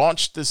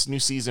launched this new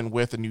season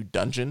with a new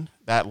dungeon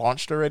that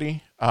launched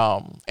already.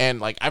 And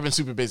like I've been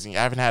super busy.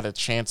 I haven't had a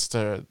chance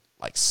to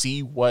like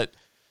see what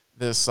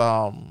this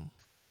let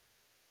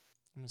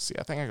me see.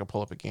 I think I can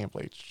pull up a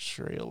gameplay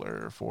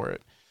trailer for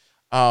it.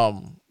 I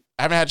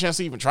haven't had a chance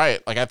to even try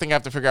it. Like I think I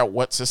have to figure out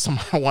what system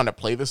I want to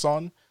play this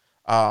on.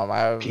 I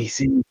have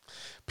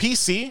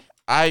PC.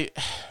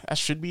 That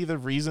should be the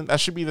reason. That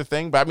should be the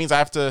thing. But that means I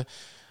have to,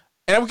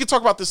 and we can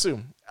talk about this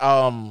soon.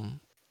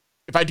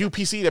 If I do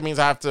PC, that means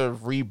I have to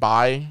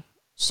rebuy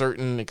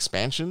certain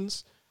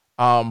expansions.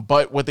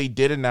 But what they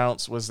did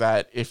announce was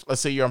that if,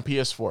 let's say you're on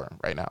PS4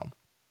 right now,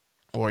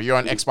 or you're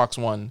on Xbox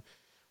One,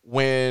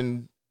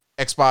 when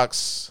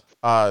Xbox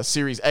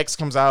Series X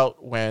comes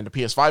out, when the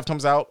PS5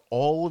 comes out,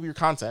 all of your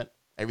content,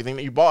 everything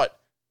that you bought,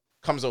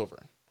 comes over.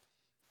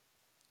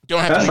 You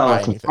don't have to buy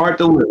anything. Smart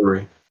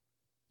delivery.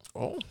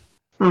 Oh.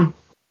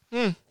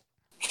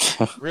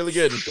 Really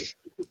good.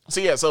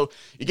 So yeah, so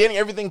you're getting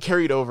everything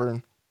carried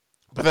over.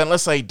 But then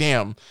let's say,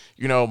 damn,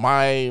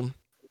 my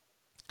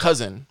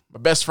cousin, my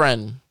best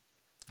friend,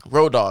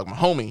 Road Dogg, my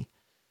homie,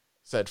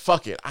 said,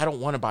 fuck it, I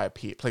don't want to buy a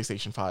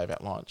PlayStation 5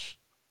 at launch.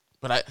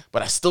 But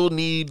I still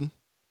need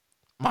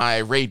my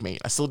raid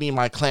mate. I still need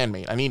my clan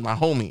mate. I need my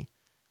homie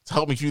to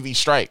help me through these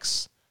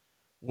strikes.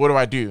 What do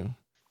I do?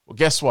 Well,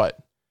 guess what?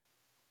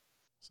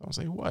 Someone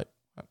say, what?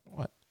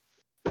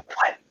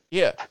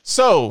 Yeah.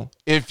 So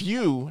if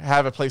you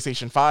have a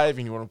PlayStation 5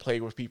 and you want to play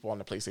with people on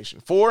the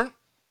PlayStation 4, you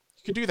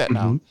can do that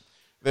now.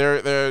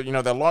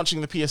 They're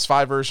launching the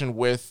PS5 version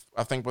with,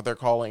 I think, what they're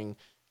calling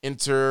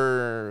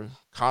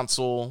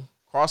inter-console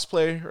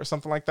crossplay or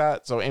something like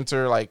that. So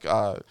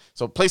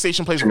so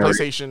PlayStation plays with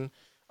PlayStation,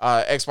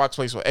 Xbox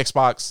plays with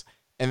Xbox,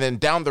 and then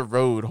down the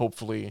road,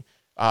 hopefully,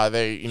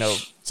 they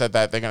said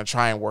that they're gonna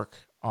try and work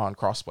on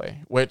crossplay,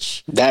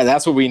 which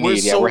that's what we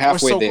need. We're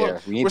halfway there.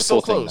 We're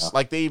so close.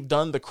 Like they've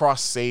done the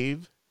cross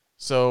save.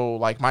 So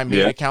like my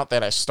main account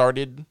that I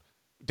started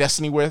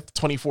Destiny with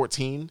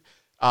 2014.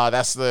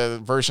 That's the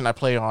version I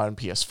play on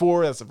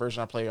PS4. That's the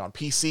version I play on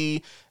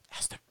PC.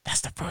 That's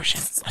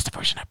the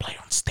version I play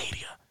on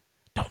Stadia.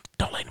 Don't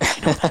let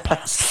anybody know that I play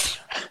on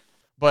Stadia.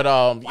 But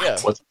yeah.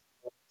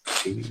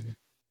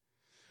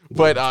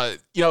 But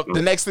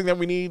the next thing that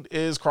we need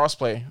is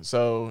crossplay.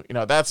 So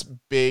that's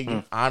big.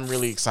 I'm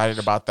really excited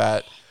about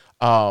that.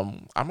 Let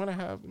me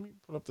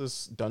put up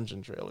this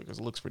dungeon trailer because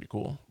it looks pretty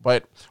cool.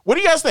 But what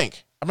do you guys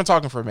think? I've been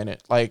talking for a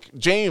minute. Like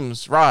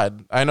James,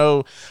 Rod, I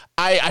know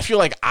I feel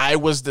like I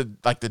was in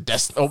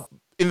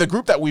the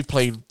group that we've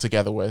played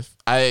together with.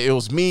 It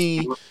was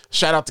me.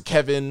 Shout out to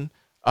Kevin,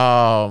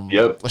 LaShawn,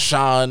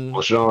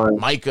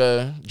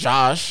 Micah,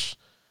 Josh,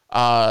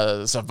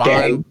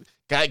 Savon,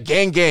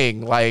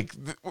 gang. Like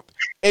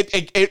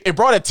it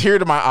brought a tear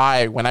to my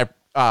eye when I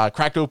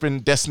cracked open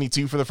Destiny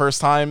 2 for the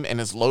first time,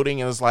 and it's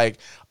loading, and it's like,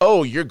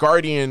 oh, your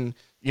Guardian,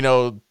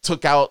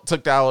 took out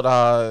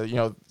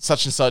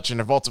such and such in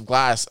a Vault of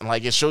Glass, and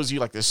like it shows you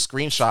like this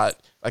screenshot,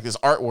 like this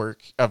artwork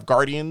of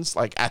Guardians,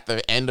 like at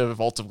the end of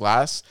Vault of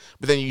Glass,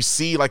 but then you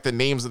see like the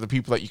names of the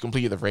people that you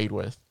completed the raid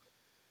with.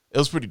 It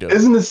was pretty dope.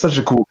 Isn't this such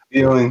a cool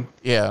feeling?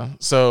 Yeah.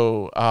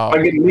 So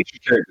like it makes your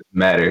characters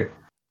matter.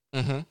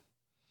 Mm-hmm.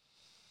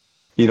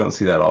 You don't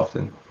see that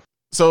often.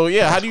 So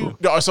yeah, do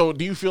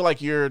you feel like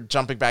you're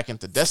jumping back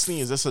into Destiny?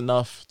 Is there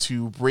enough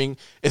to bring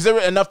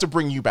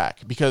you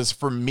back? Because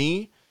for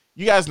me,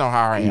 you guys know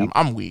how I am.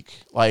 I'm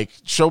weak. Like,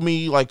 show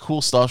me like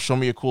cool stuff, show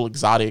me a cool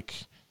exotic.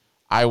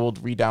 I will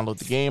re-download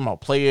the game, I'll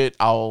play it,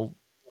 I'll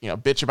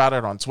bitch about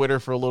it on Twitter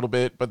for a little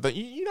bit, but then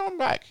I'm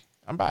back.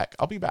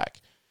 I'll be back.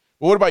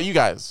 But what about you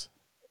guys?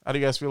 How do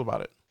you guys feel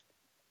about it?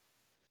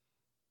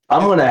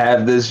 I'm gonna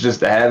have this just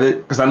to have it,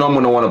 because I know I'm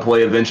gonna want to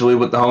play eventually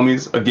with the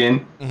homies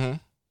again. Mm-hmm.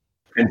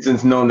 And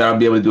since knowing that I'll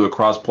be able to do it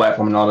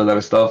cross-platform and all that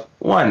other stuff,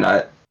 why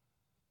not?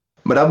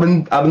 But I've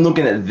been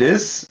looking at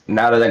this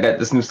now that I got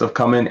this new stuff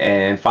coming,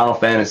 and Final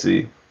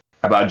Fantasy,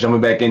 about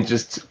jumping back in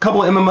just a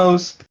couple of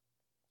MMOs.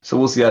 So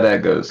we'll see how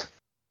that goes.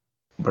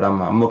 But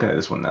I'm looking at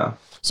this one now.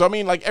 So I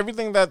mean, like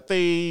everything that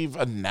they've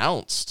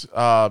announced,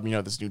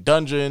 this new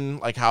dungeon,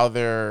 like how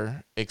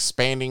they're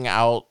expanding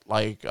out,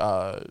 like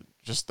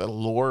just the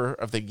lore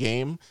of the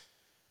game.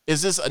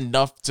 Is this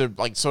enough to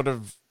like sort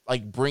of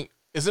like bring?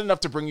 Is it enough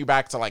to bring you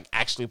back to like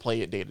actually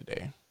play it day to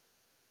day?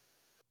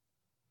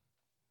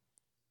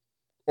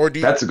 Or do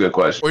you, that's a good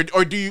question.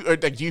 Or do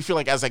you feel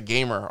like as a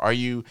gamer,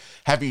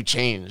 have you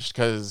changed?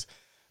 Because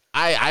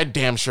I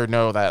damn sure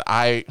know that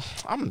why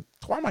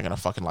am I gonna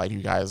fucking lie to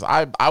you guys?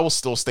 I will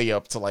still stay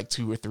up to like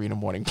 2 or 3 in the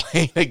morning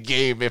playing a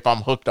game if I'm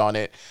hooked on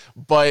it.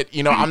 But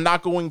I'm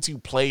not going to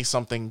play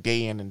something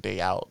day in and day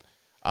out.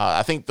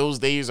 I think those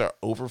days are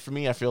over for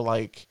me. I feel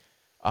like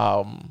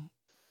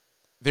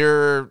there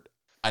are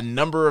a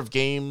number of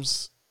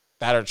games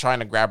that are trying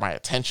to grab my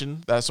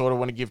attention that I sort of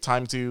want to give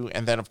time to.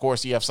 And then of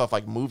course you have stuff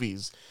like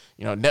movies,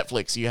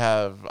 Netflix, you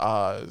have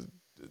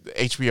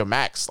HBO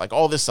Max, like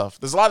all this stuff.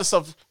 There's a lot of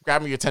stuff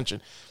grabbing your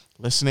attention.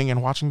 Listening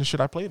and watching the shit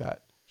I play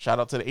that. Shout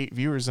out to the 8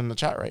 viewers in the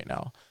chat right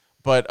now.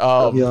 But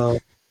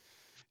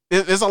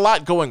there's a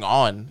lot going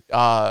on.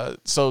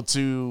 So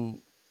to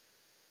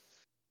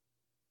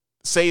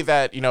say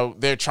that,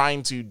 they're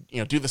trying to,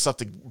 do the stuff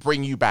to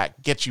bring you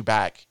back, get you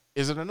back,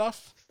 is it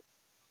enough?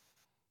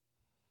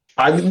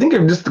 I think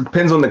it just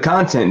depends on the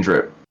content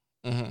drip.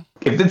 Mm-hmm.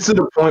 If it's to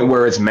the point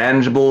where it's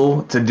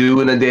manageable to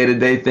do in a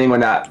day-to-day thing, we're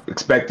not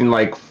expecting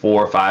like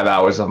 4 or 5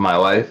 hours of my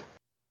life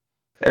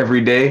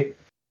every day,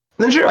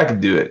 then sure, I could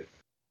do it.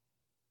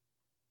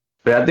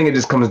 But I think it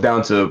just comes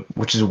down to,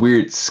 which is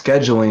weird,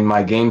 scheduling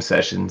my game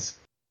sessions.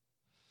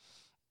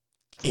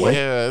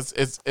 Yeah,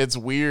 it's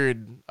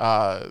weird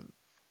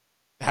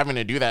having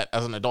to do that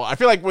as an adult. I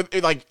feel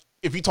like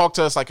if you talk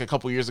to us like a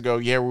couple years ago,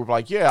 we were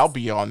like, yeah, I'll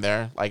be on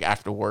there like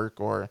after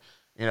work, or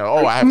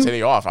I have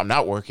today off, I'm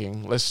not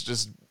working. Let's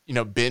just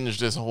binge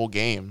this whole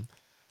game.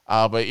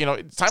 But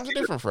times are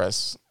different for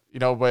us.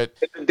 But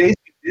the days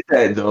we did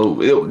that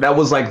though, that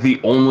was like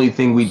the only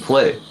thing we'd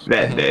play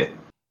that day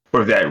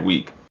or that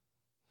week.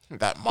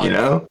 That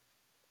month.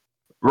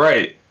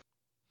 Right.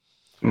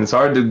 And it's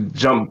hard to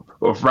jump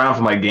around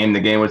from like game to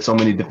game with so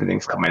many different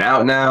things coming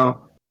out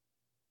now.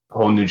 A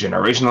whole new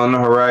generation on the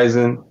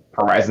horizon.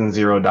 Horizon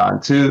Zero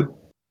Dawn 2.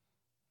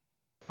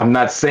 I'm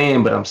not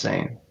saying, but I'm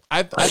saying.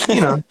 I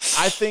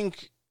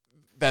think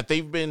that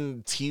they've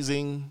been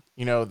teasing,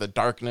 the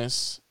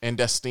darkness in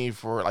Destiny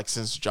for like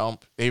since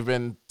Jump. They've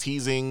been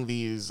teasing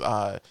these,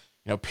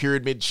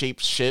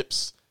 pyramid-shaped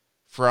ships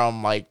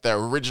from like the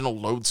original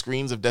load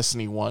screens of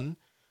Destiny 1.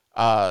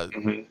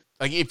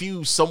 Like if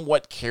you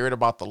somewhat cared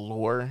about the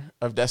lore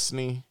of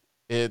Destiny,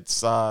 it's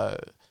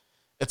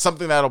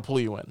something that'll pull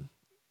you in.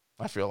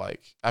 I feel like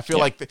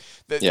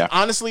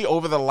honestly,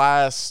 over the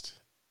last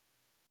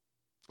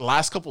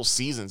couple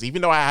seasons,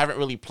 even though I haven't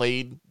really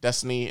played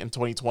Destiny in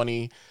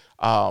 2020,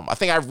 I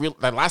think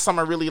the last time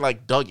I really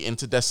like dug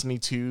into Destiny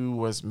 2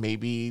 was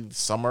maybe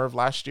summer of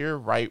last year,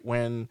 right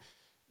when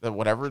the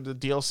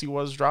DLC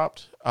was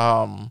dropped.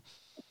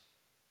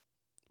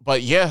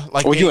 But yeah,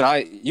 like you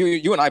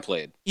and I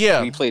played.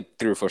 Yeah, we played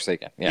through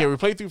Forsaken. Yeah, we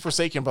played through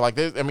Forsaken. But like,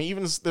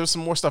 even there's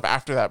some more stuff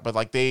after that. But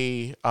like,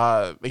 they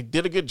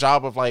did a good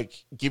job of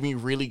like giving you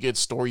really good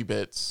story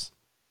bits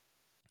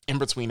in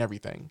between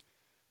everything.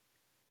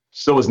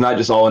 So it's not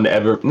just all in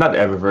not the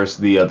Eververse,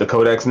 the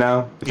Codex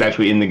now. It's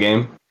actually in the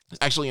game. It's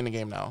actually in the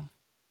game now.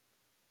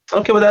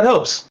 Okay, well that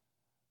helps.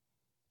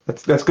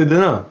 That's good to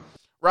know.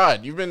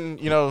 Rod, you've been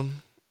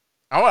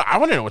I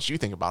want to know what you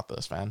think about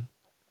this, man.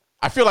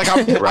 I feel like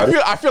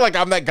I feel like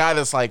I'm that guy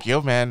that's like, yo,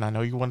 man, I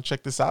know you want to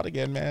check this out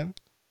again, man.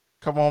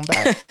 Come on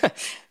back.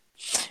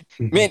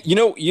 Man, you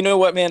know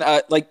what, man?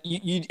 Like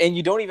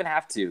you don't even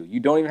have to. You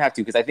don't even have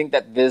to, because I think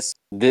that this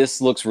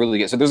looks really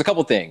good. So there's a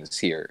couple things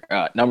here.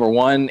 Number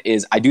one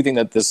is I do think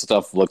that this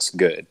stuff looks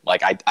good.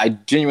 Like I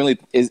genuinely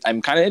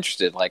I'm kind of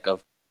interested, like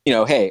of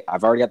hey,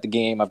 I've already got the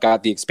game. I've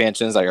got the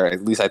expansions. Or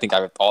at least I think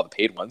I have all the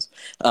paid ones.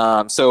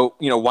 So,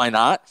 why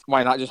not?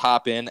 Why not just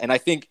hop in? And I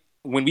think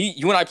when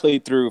you and I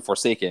played through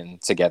Forsaken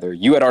together,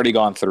 you had already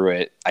gone through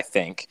it, I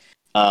think.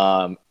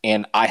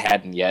 And I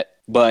hadn't yet.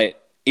 But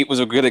it was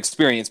a good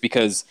experience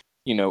because,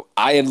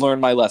 I had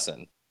learned my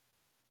lesson.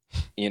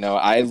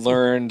 I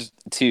learned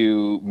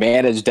to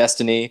manage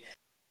Destiny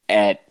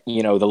at,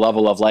 the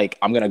level of like,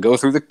 I'm going to go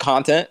through the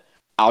content.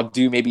 I'll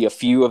do maybe a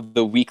few of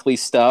the weekly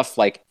stuff,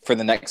 like for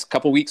the next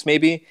couple weeks,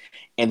 maybe.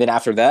 And then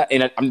after that,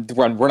 and I'm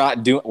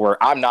not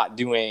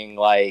doing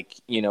like,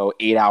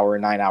 8-hour,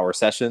 9-hour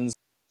sessions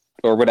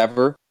or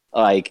whatever.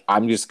 Like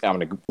I'm going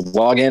to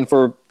log in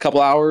for a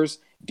couple hours,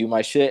 do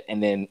my shit,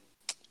 and then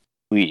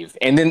leave.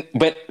 And then,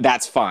 but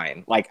that's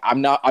fine. Like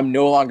I'm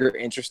no longer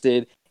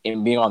interested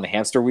in being on the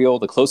hamster wheel.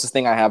 The closest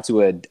thing I have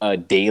to a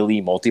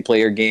daily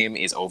multiplayer game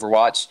is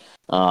Overwatch.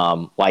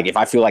 Like if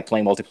I feel like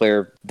playing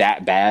multiplayer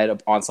that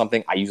bad on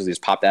something, I usually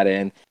just pop that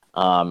in.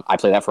 I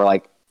play that for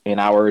like an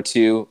hour or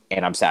two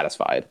and I'm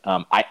satisfied.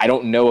 I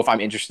don't know if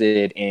I'm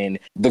interested in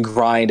the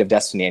grind of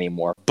Destiny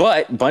anymore,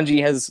 but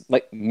Bungie has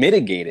like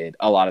mitigated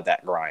a lot of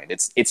that grind.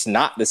 It's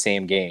not the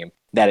same game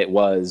that it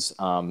was,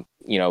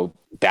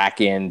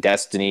 back in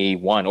Destiny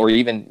 1 or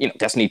even,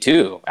 Destiny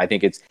 2. I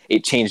think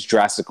it changed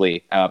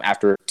drastically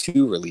after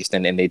 2 released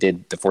and they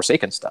did the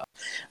Forsaken stuff.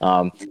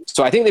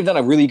 So I think they've done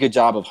a really good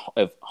job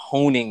of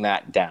honing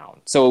that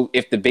down. So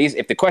if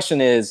the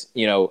question is,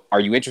 are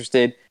you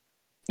interested?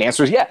 The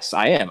answer is yes,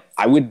 I am.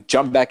 I would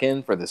jump back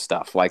in for this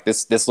stuff. Like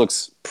this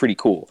looks pretty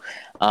cool.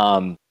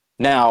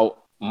 Now,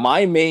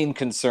 my main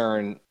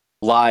concern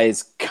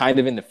lies kind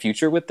of in the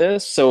future with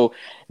this. So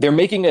they're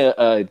making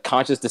a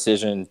conscious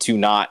decision to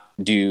not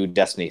do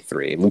Destiny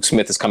 3. Luke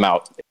Smith has come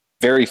out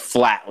very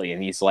flatly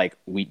and he's like,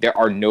 there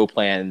are no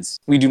plans.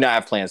 We do not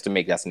have plans to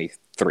make Destiny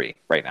 3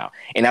 right now.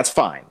 And that's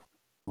fine.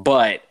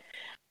 But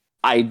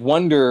I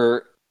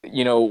wonder,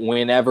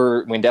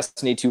 when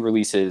Destiny 2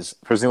 releases,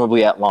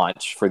 presumably at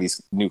launch for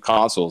these new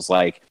consoles,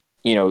 like,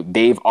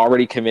 they've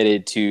already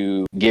committed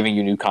to giving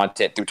you new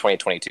content through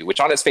 2022, which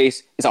on its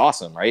face is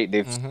awesome, right?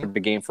 They've started the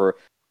game for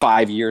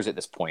 5 years at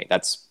this point.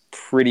 That's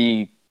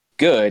pretty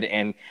good,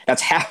 and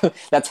that's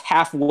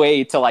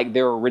halfway to like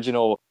their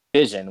original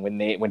vision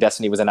when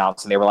Destiny was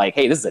announced, and they were like,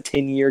 "Hey, this is a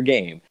 10-year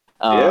game."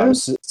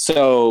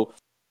 So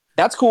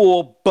that's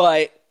cool,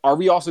 but are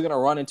we also going to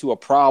run into a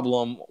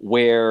problem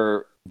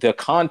where the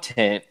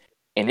content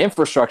and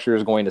infrastructure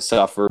is going to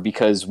suffer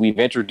because we've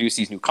introduced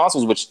these new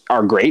consoles, which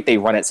are great. They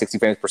run at 60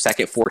 frames per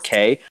second,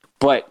 4K,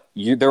 but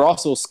they're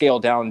also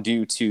scaled down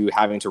due to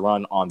having to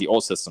run on the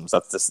old systems.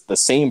 That's the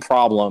same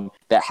problem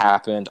that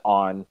happened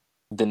on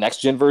the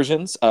next-gen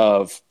versions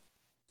of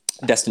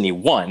Destiny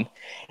 1,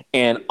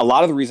 and a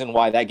lot of the reason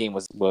why that game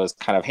was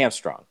kind of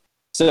hamstrung.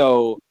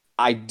 So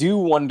I do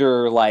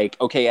wonder, like,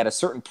 okay, at a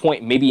certain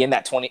point, maybe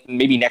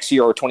maybe next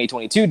year or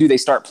 2022, do they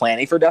start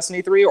planning for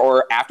Destiny 3,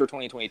 or after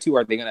 2022,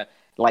 are they going to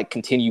like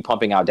continue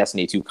pumping out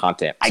Destiny 2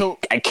 content? So,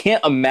 I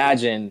can't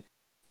imagine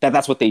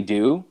that's what they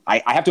do.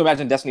 I have to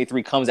imagine Destiny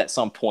 3 comes at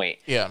some point.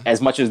 Yeah.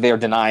 As much as they're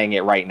denying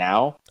it right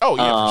now. Oh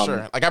yeah, for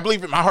sure. Like I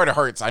believe in my heart of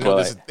hearts, I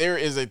know there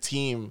is a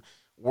team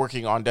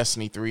working on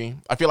Destiny 3.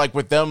 I feel like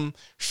with them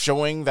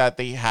showing that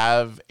they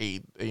have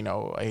a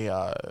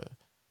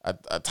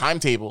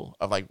timetable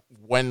of like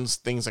when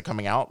things are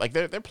coming out, like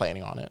they're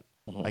planning on it.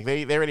 Like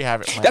they already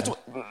have it planned.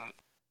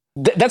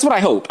 That's what I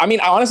hope. I mean,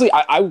 honestly,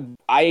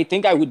 I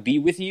think I would be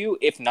with you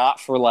if not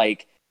for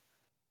like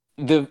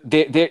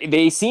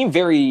they seem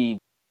very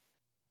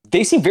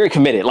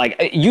committed.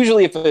 Like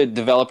usually if a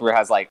developer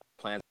has like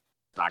plans,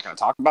 not going to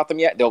talk about them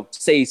yet, they'll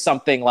say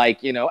something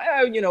like, who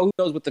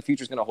knows what the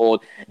future's going to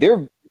hold.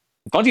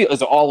 Bungie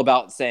is all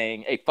about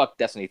saying, hey, fuck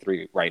Destiny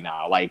 3 right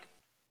now. Like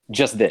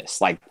just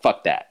this, like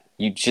fuck that.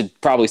 You should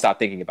probably stop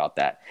thinking about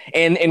that.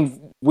 And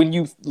when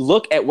you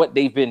look at what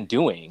they've been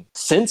doing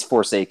since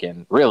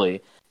Forsaken,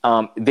 really,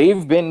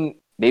 they've been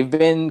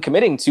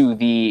committing to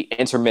the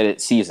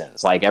intermittent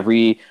seasons, like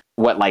every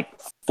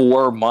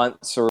 4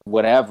 months or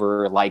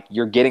whatever, like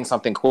you're getting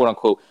something quote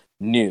unquote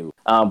new,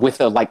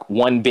 with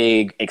one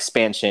big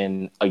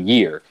expansion a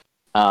year.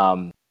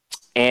 And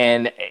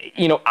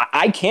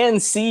I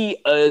can see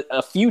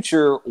a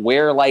future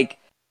where like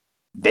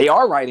they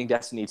are writing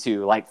Destiny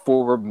 2 like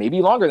for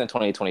maybe longer than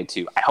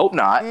 2022. I hope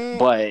not,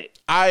 but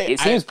it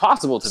seems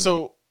possible to me.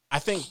 So I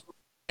think,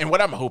 and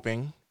what I'm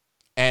hoping,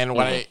 and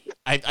what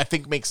I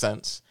think makes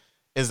sense,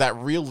 is that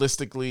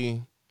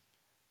realistically,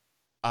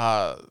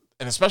 and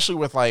especially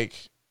with like,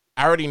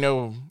 I already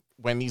know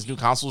when these new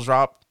consoles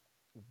drop,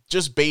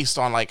 just based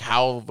on like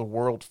how the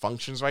world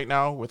functions right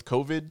now with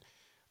COVID,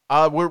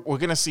 we're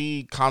gonna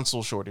see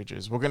console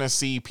shortages. We're gonna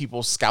see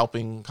people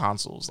scalping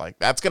consoles. Like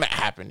that's gonna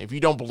happen. If you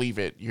don't believe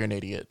it, you're an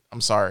idiot.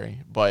 I'm sorry,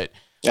 but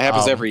it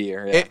happens every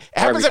year. Yeah. It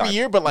happens every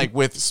year, but like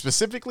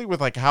specifically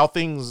with like how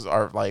things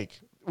are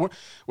like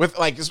with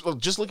like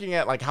just looking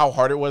at like how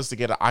hard it was to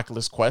get an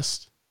Oculus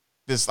Quest.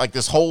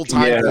 This whole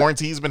time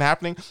quarantine's been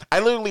happening. I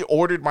literally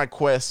ordered my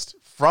Quest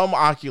from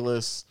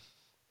Oculus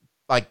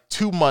like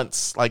 2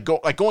 months,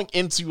 going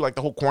into like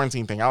the whole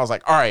quarantine thing. I was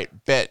like, all right,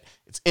 bet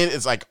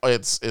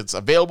it's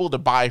available to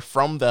buy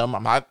from them.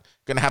 I'm not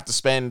gonna have to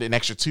spend an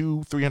extra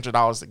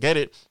 $200-$300 to get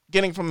it.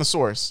 Getting from the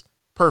source,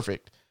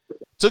 perfect.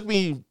 Took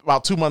me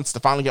about 2 months to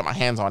finally get my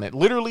hands on it.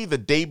 Literally the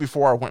day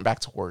before I went back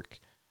to work,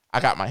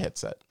 I got my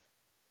headset.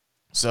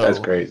 So that's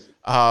great.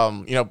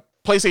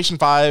 PlayStation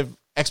 5,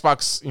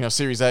 Xbox,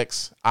 Series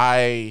X,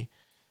 I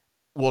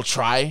will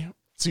try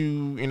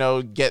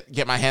to,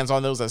 get my hands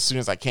on those as soon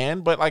as I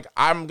can. But like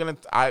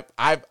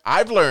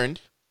I've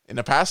learned in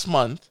the past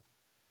month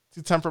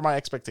to temper my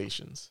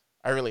expectations.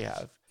 I really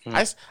have.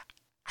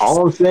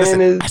 All I'm saying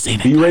is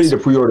be ready to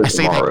pre-order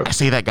tomorrow. I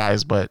say that,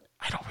 guys, but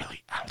I don't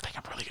think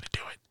I'm really gonna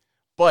do it.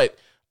 But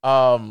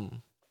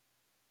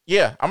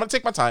yeah, I'm gonna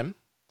take my time.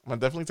 I'm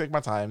gonna definitely take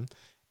my time.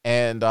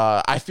 And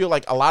I feel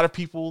like a lot of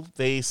people,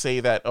 they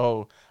say that,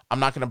 oh, I'm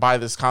not gonna buy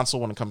this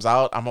console when it comes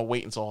out. I'm gonna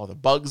wait until all the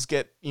bugs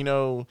get,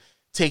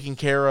 taken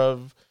care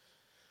of.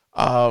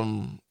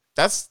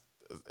 It's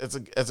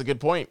a good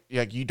point.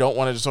 Like, you don't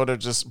want to sort of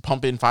just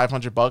pump in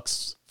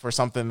 $500 for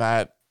something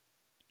that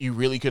you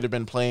really could have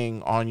been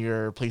playing on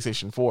your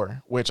PlayStation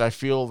 4, which I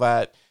feel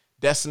that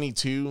Destiny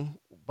 2,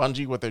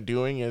 Bungie, what they're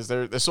doing is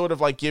they're sort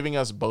of like giving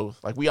us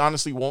both. Like, we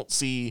honestly won't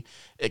see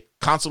a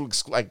console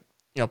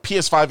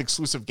PS5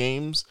 exclusive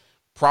games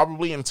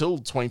probably until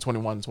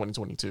 2021,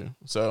 2022.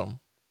 So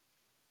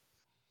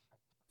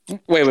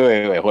wait,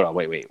 hold on.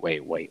 Wait.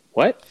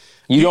 What?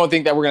 You don't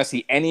think that we're going to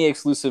see any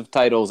exclusive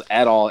titles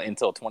at all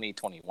until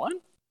 2021?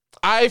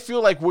 I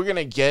feel like we're going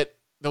to get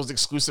those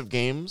exclusive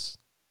games,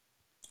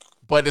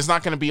 but it's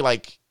not going to be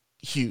like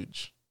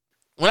huge.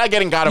 We're not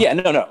getting God of Yeah,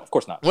 no, of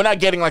course not. We're not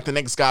getting like the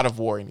next God of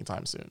War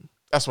anytime soon.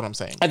 That's what I'm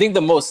saying. I think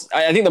the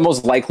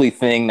most likely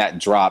thing that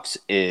drops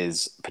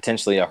is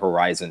potentially a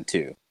Horizon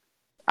 2.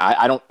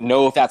 I don't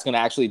know if that's going to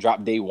actually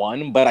drop day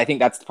one, but I think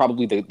that's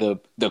probably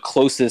the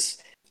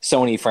closest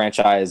Sony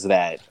franchise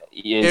that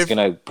is going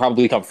to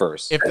probably come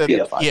first. If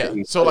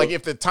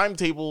the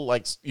timetable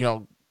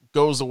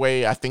goes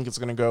away, I think it's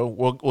going to go.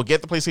 We'll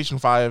get the PlayStation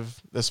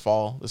 5 this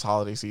fall, this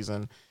holiday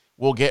season.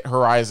 We'll get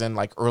Horizon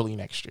like early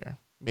next year,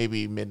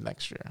 maybe mid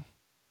next year.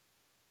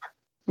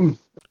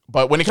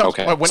 But when it comes,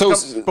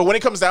 when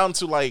it comes down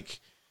to like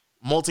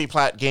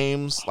multi-plat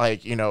games,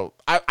 like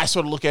I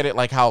sort of look at it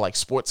like how like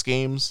sports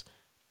games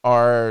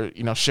are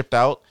shipped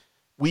out.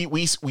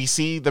 We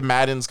see the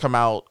Maddens come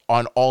out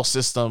on all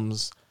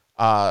systems,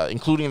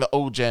 including the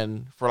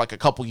O-Gen, for like a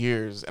couple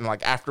years, and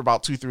like after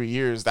about 2-3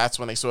 years, that's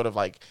when they sort of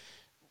like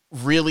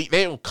really,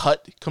 they don't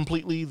cut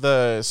completely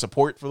the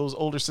support for those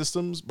older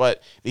systems,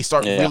 but they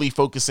start really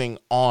focusing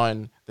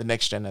on the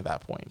next gen at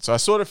that point. So I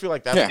sort of feel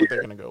like that's what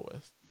they're gonna go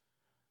with.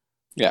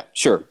 Yeah,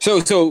 sure.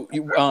 So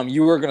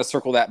you were gonna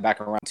circle that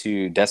back around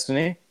to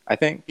Destiny, I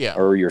think. Yeah.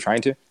 Or you were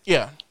trying to.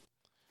 Yeah.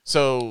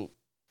 So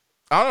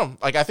I don't know.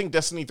 Like, I think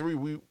Destiny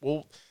 3,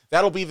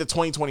 that'll be the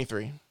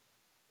 2023.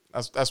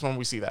 That's when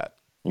we see that.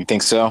 You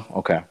think so?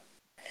 Okay.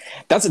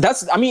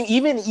 That's. I mean,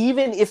 even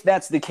if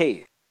that's the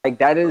case, like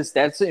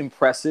that's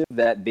impressive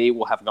that they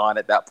will have gone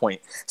at that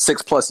point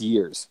 6+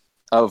 years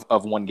of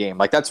one game.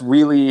 Like, that's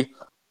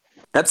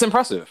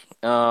impressive.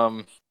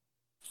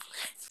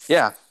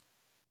 Yeah.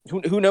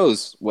 Who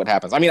knows what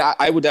happens? I mean,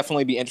 I would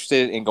definitely be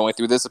interested in going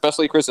through this,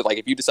 especially Chris. Like,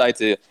 if you decide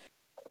to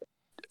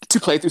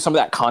play through some of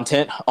that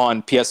content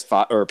on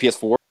PS5 or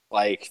PS4,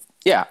 like,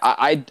 yeah,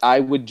 I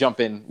would jump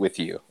in with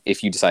you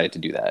if you decided to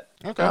do that.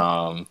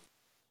 Okay.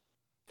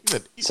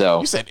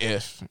 You said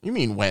if. You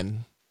mean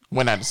when?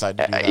 When I decide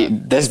to do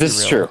that. This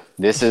is true.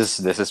 This is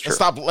true.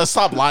 Let's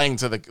stop lying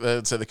to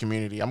the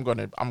community. I'm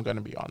gonna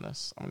be on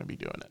this. I'm gonna be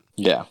doing it.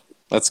 Yeah,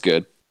 that's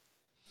good.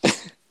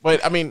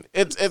 But I mean,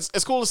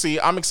 it's cool to see.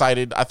 I'm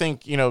excited. I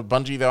think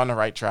Bungie, they're on the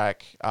right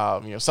track.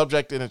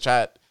 Subject in the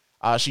chat,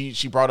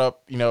 she brought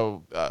up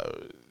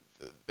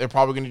they're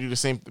probably going to do the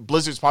same.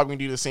 Blizzard's probably going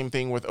to do the same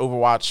thing with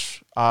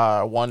Overwatch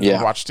 1 and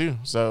Overwatch 2.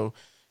 So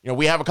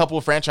we have a couple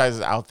of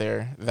franchises out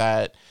there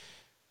that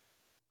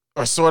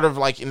are sort of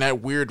like in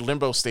that weird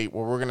limbo state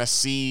where we're going to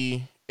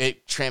see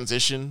it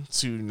transition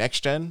to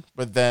next gen,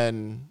 but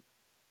then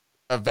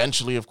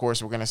eventually, of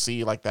course, we're going to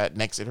see like that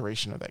next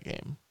iteration of that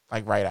game,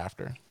 like right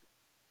after.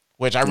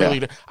 Which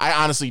I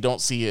honestly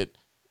don't see it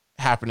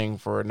happening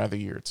for another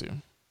year or two.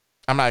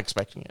 I'm not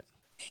expecting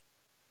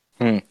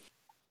it.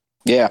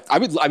 Yeah, I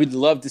would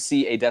love to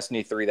see a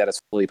Destiny 3 that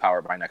is fully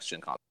powered by next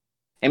gen console,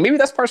 and maybe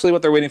that's partially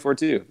what they're waiting for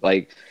too.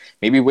 Like,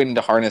 maybe waiting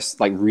to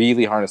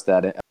really harness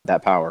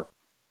that power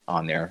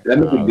on there.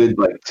 That'd be a good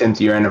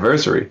 10th year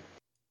anniversary.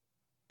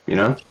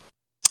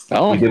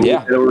 Oh, we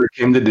did what it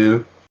came to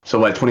do. So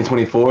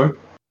 2024.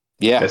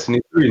 Yeah, Destiny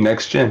 3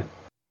 next gen.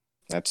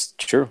 That's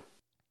true.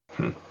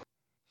 All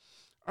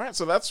right,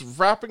 so that's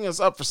wrapping us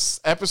up for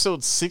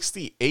episode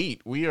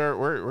 68.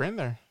 We're in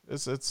there.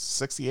 It's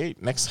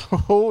 68.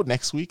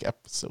 Next week,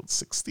 episode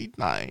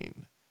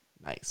 69.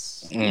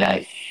 Nice.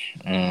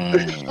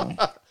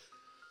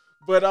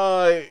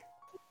 But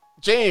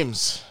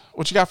James,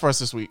 what you got for us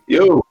this week?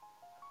 Yo.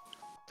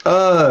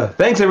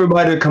 Thanks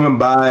everybody for coming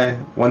by.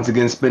 Once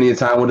again, spending your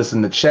time with us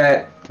in the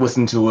chat.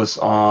 Listen to us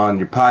on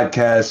your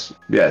podcast.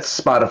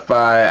 Yes,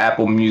 Spotify,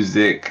 Apple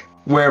Music,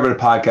 wherever the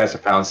podcasts are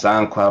found,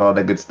 SoundCloud, all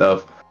that good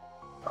stuff.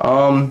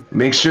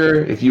 Make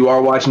sure if you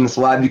are watching this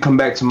live, you come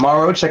back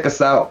tomorrow. Check us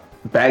out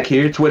back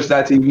here,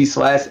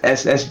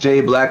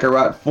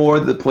 twitch.tv/SSJ for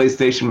the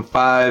PlayStation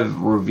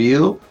 5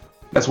 reveal.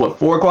 That's what,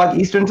 4 o'clock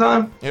Eastern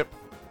time? Yep.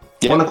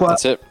 1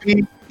 o'clock? That's it.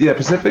 Yeah,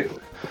 Pacific.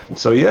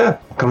 So yeah,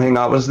 come hang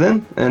out with us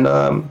then, and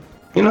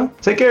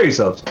take care of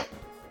yourselves.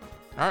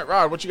 All right,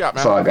 Rod, what you got,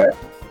 man? That's all I got.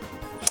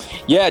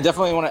 Yeah,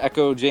 definitely want to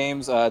echo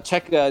James.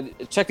 Check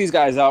these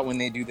guys out when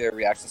they do their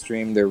reaction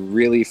stream. They're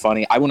really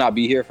funny. I will not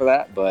be here for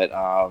that, but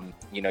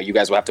you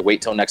guys will have to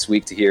wait till next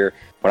week to hear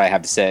what I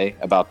have to say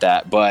about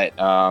that. But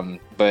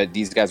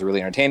these guys are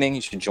really entertaining.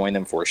 You should join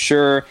them for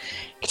sure.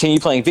 Continue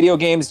playing video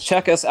games.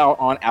 Check us out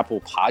on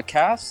Apple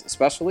Podcasts,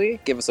 especially.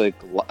 Give us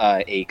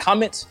a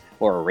comment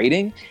or a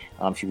rating.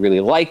 If you really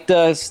liked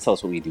us, tell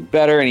us what we do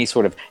better. Any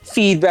sort of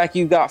feedback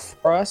you got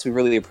for us, we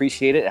really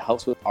appreciate it. It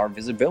helps with our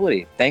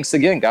visibility. Thanks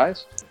again,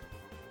 guys.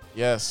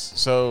 Yes.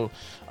 So,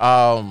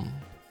 I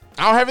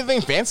don't have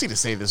anything fancy to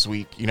say this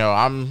week.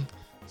 I'm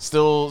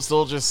still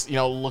just,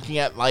 looking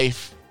at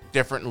life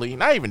differently.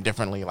 Not even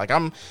differently. Like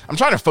I'm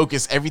trying to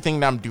focus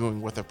everything that I'm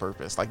doing with a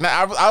purpose. Like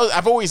now,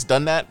 I've always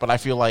done that, but I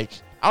feel like,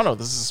 I don't know,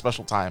 this is a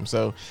special time.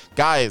 So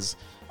guys,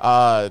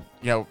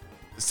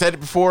 said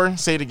it before,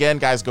 say it again,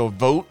 guys, go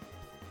vote,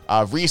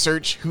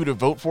 research who to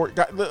vote for.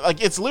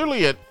 Like it's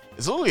literally a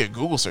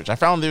Google search. I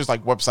found there's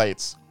like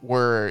websites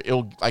where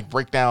it'll like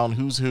break down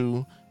who's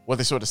who, what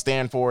they sort of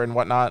stand for and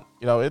whatnot.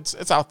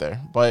 It's out there,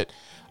 but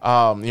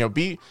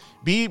be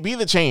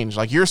the change.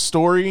 Like your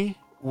story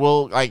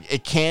will, like,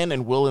 it can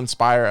and will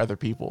inspire other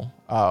people.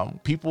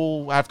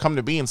 People have come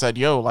to me and said,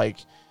 yo, like,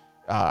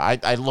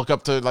 I look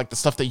up to like the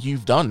stuff that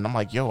you've done. And I'm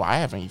like, yo, I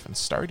haven't even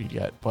started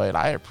yet, but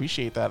I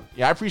appreciate that.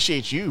 Yeah, I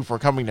appreciate you for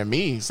coming to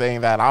me saying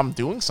that I'm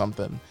doing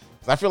something.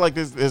 I feel like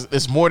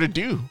there's more to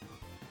do.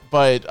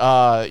 But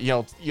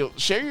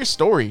share your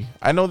story.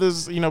 I know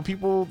there's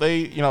people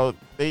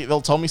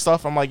they'll tell me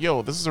stuff. I'm like,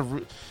 yo,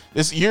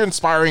 you're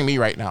inspiring me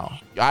right now.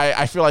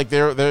 I feel like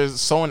there's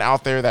someone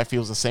out there that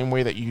feels the same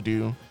way that you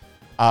do,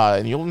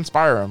 and you'll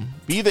inspire them.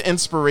 Be the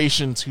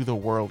inspiration to the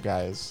world,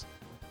 guys.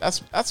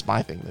 That's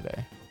my thing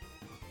today.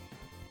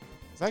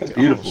 That's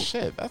beautiful. Oh,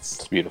 shit,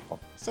 that's beautiful.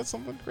 Said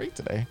something great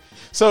today.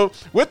 So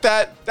with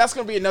that, that's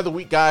gonna be another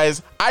week,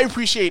 guys. I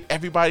appreciate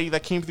everybody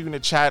that came through in the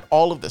chat,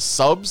 all of the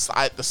subs,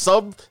 the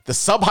sub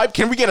hype.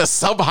 Can we get a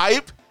sub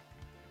hype?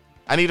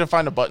 I need to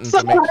find a button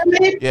to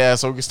make, yeah,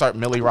 so we can start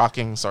Millie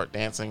rocking, start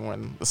dancing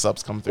when the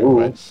subs come through.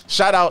 But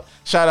shout out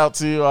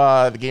to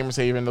the Gamers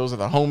Haven. Those are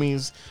the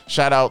homies.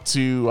 Shout out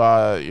to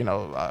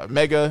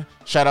Mega.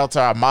 Shout out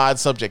to our mod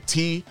Subject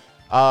T.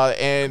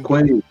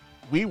 And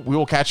we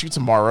will catch you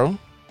tomorrow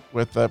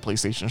with the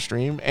PlayStation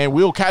stream, and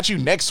we'll catch you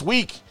next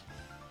week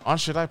on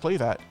Should I Play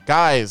That?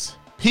 Guys,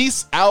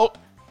 peace out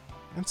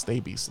and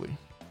stay beastly.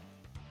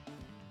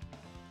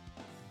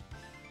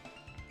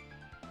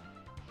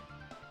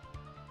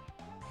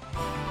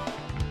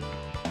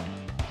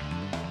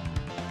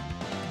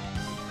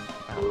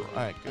 All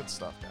right, good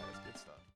stuff, guys.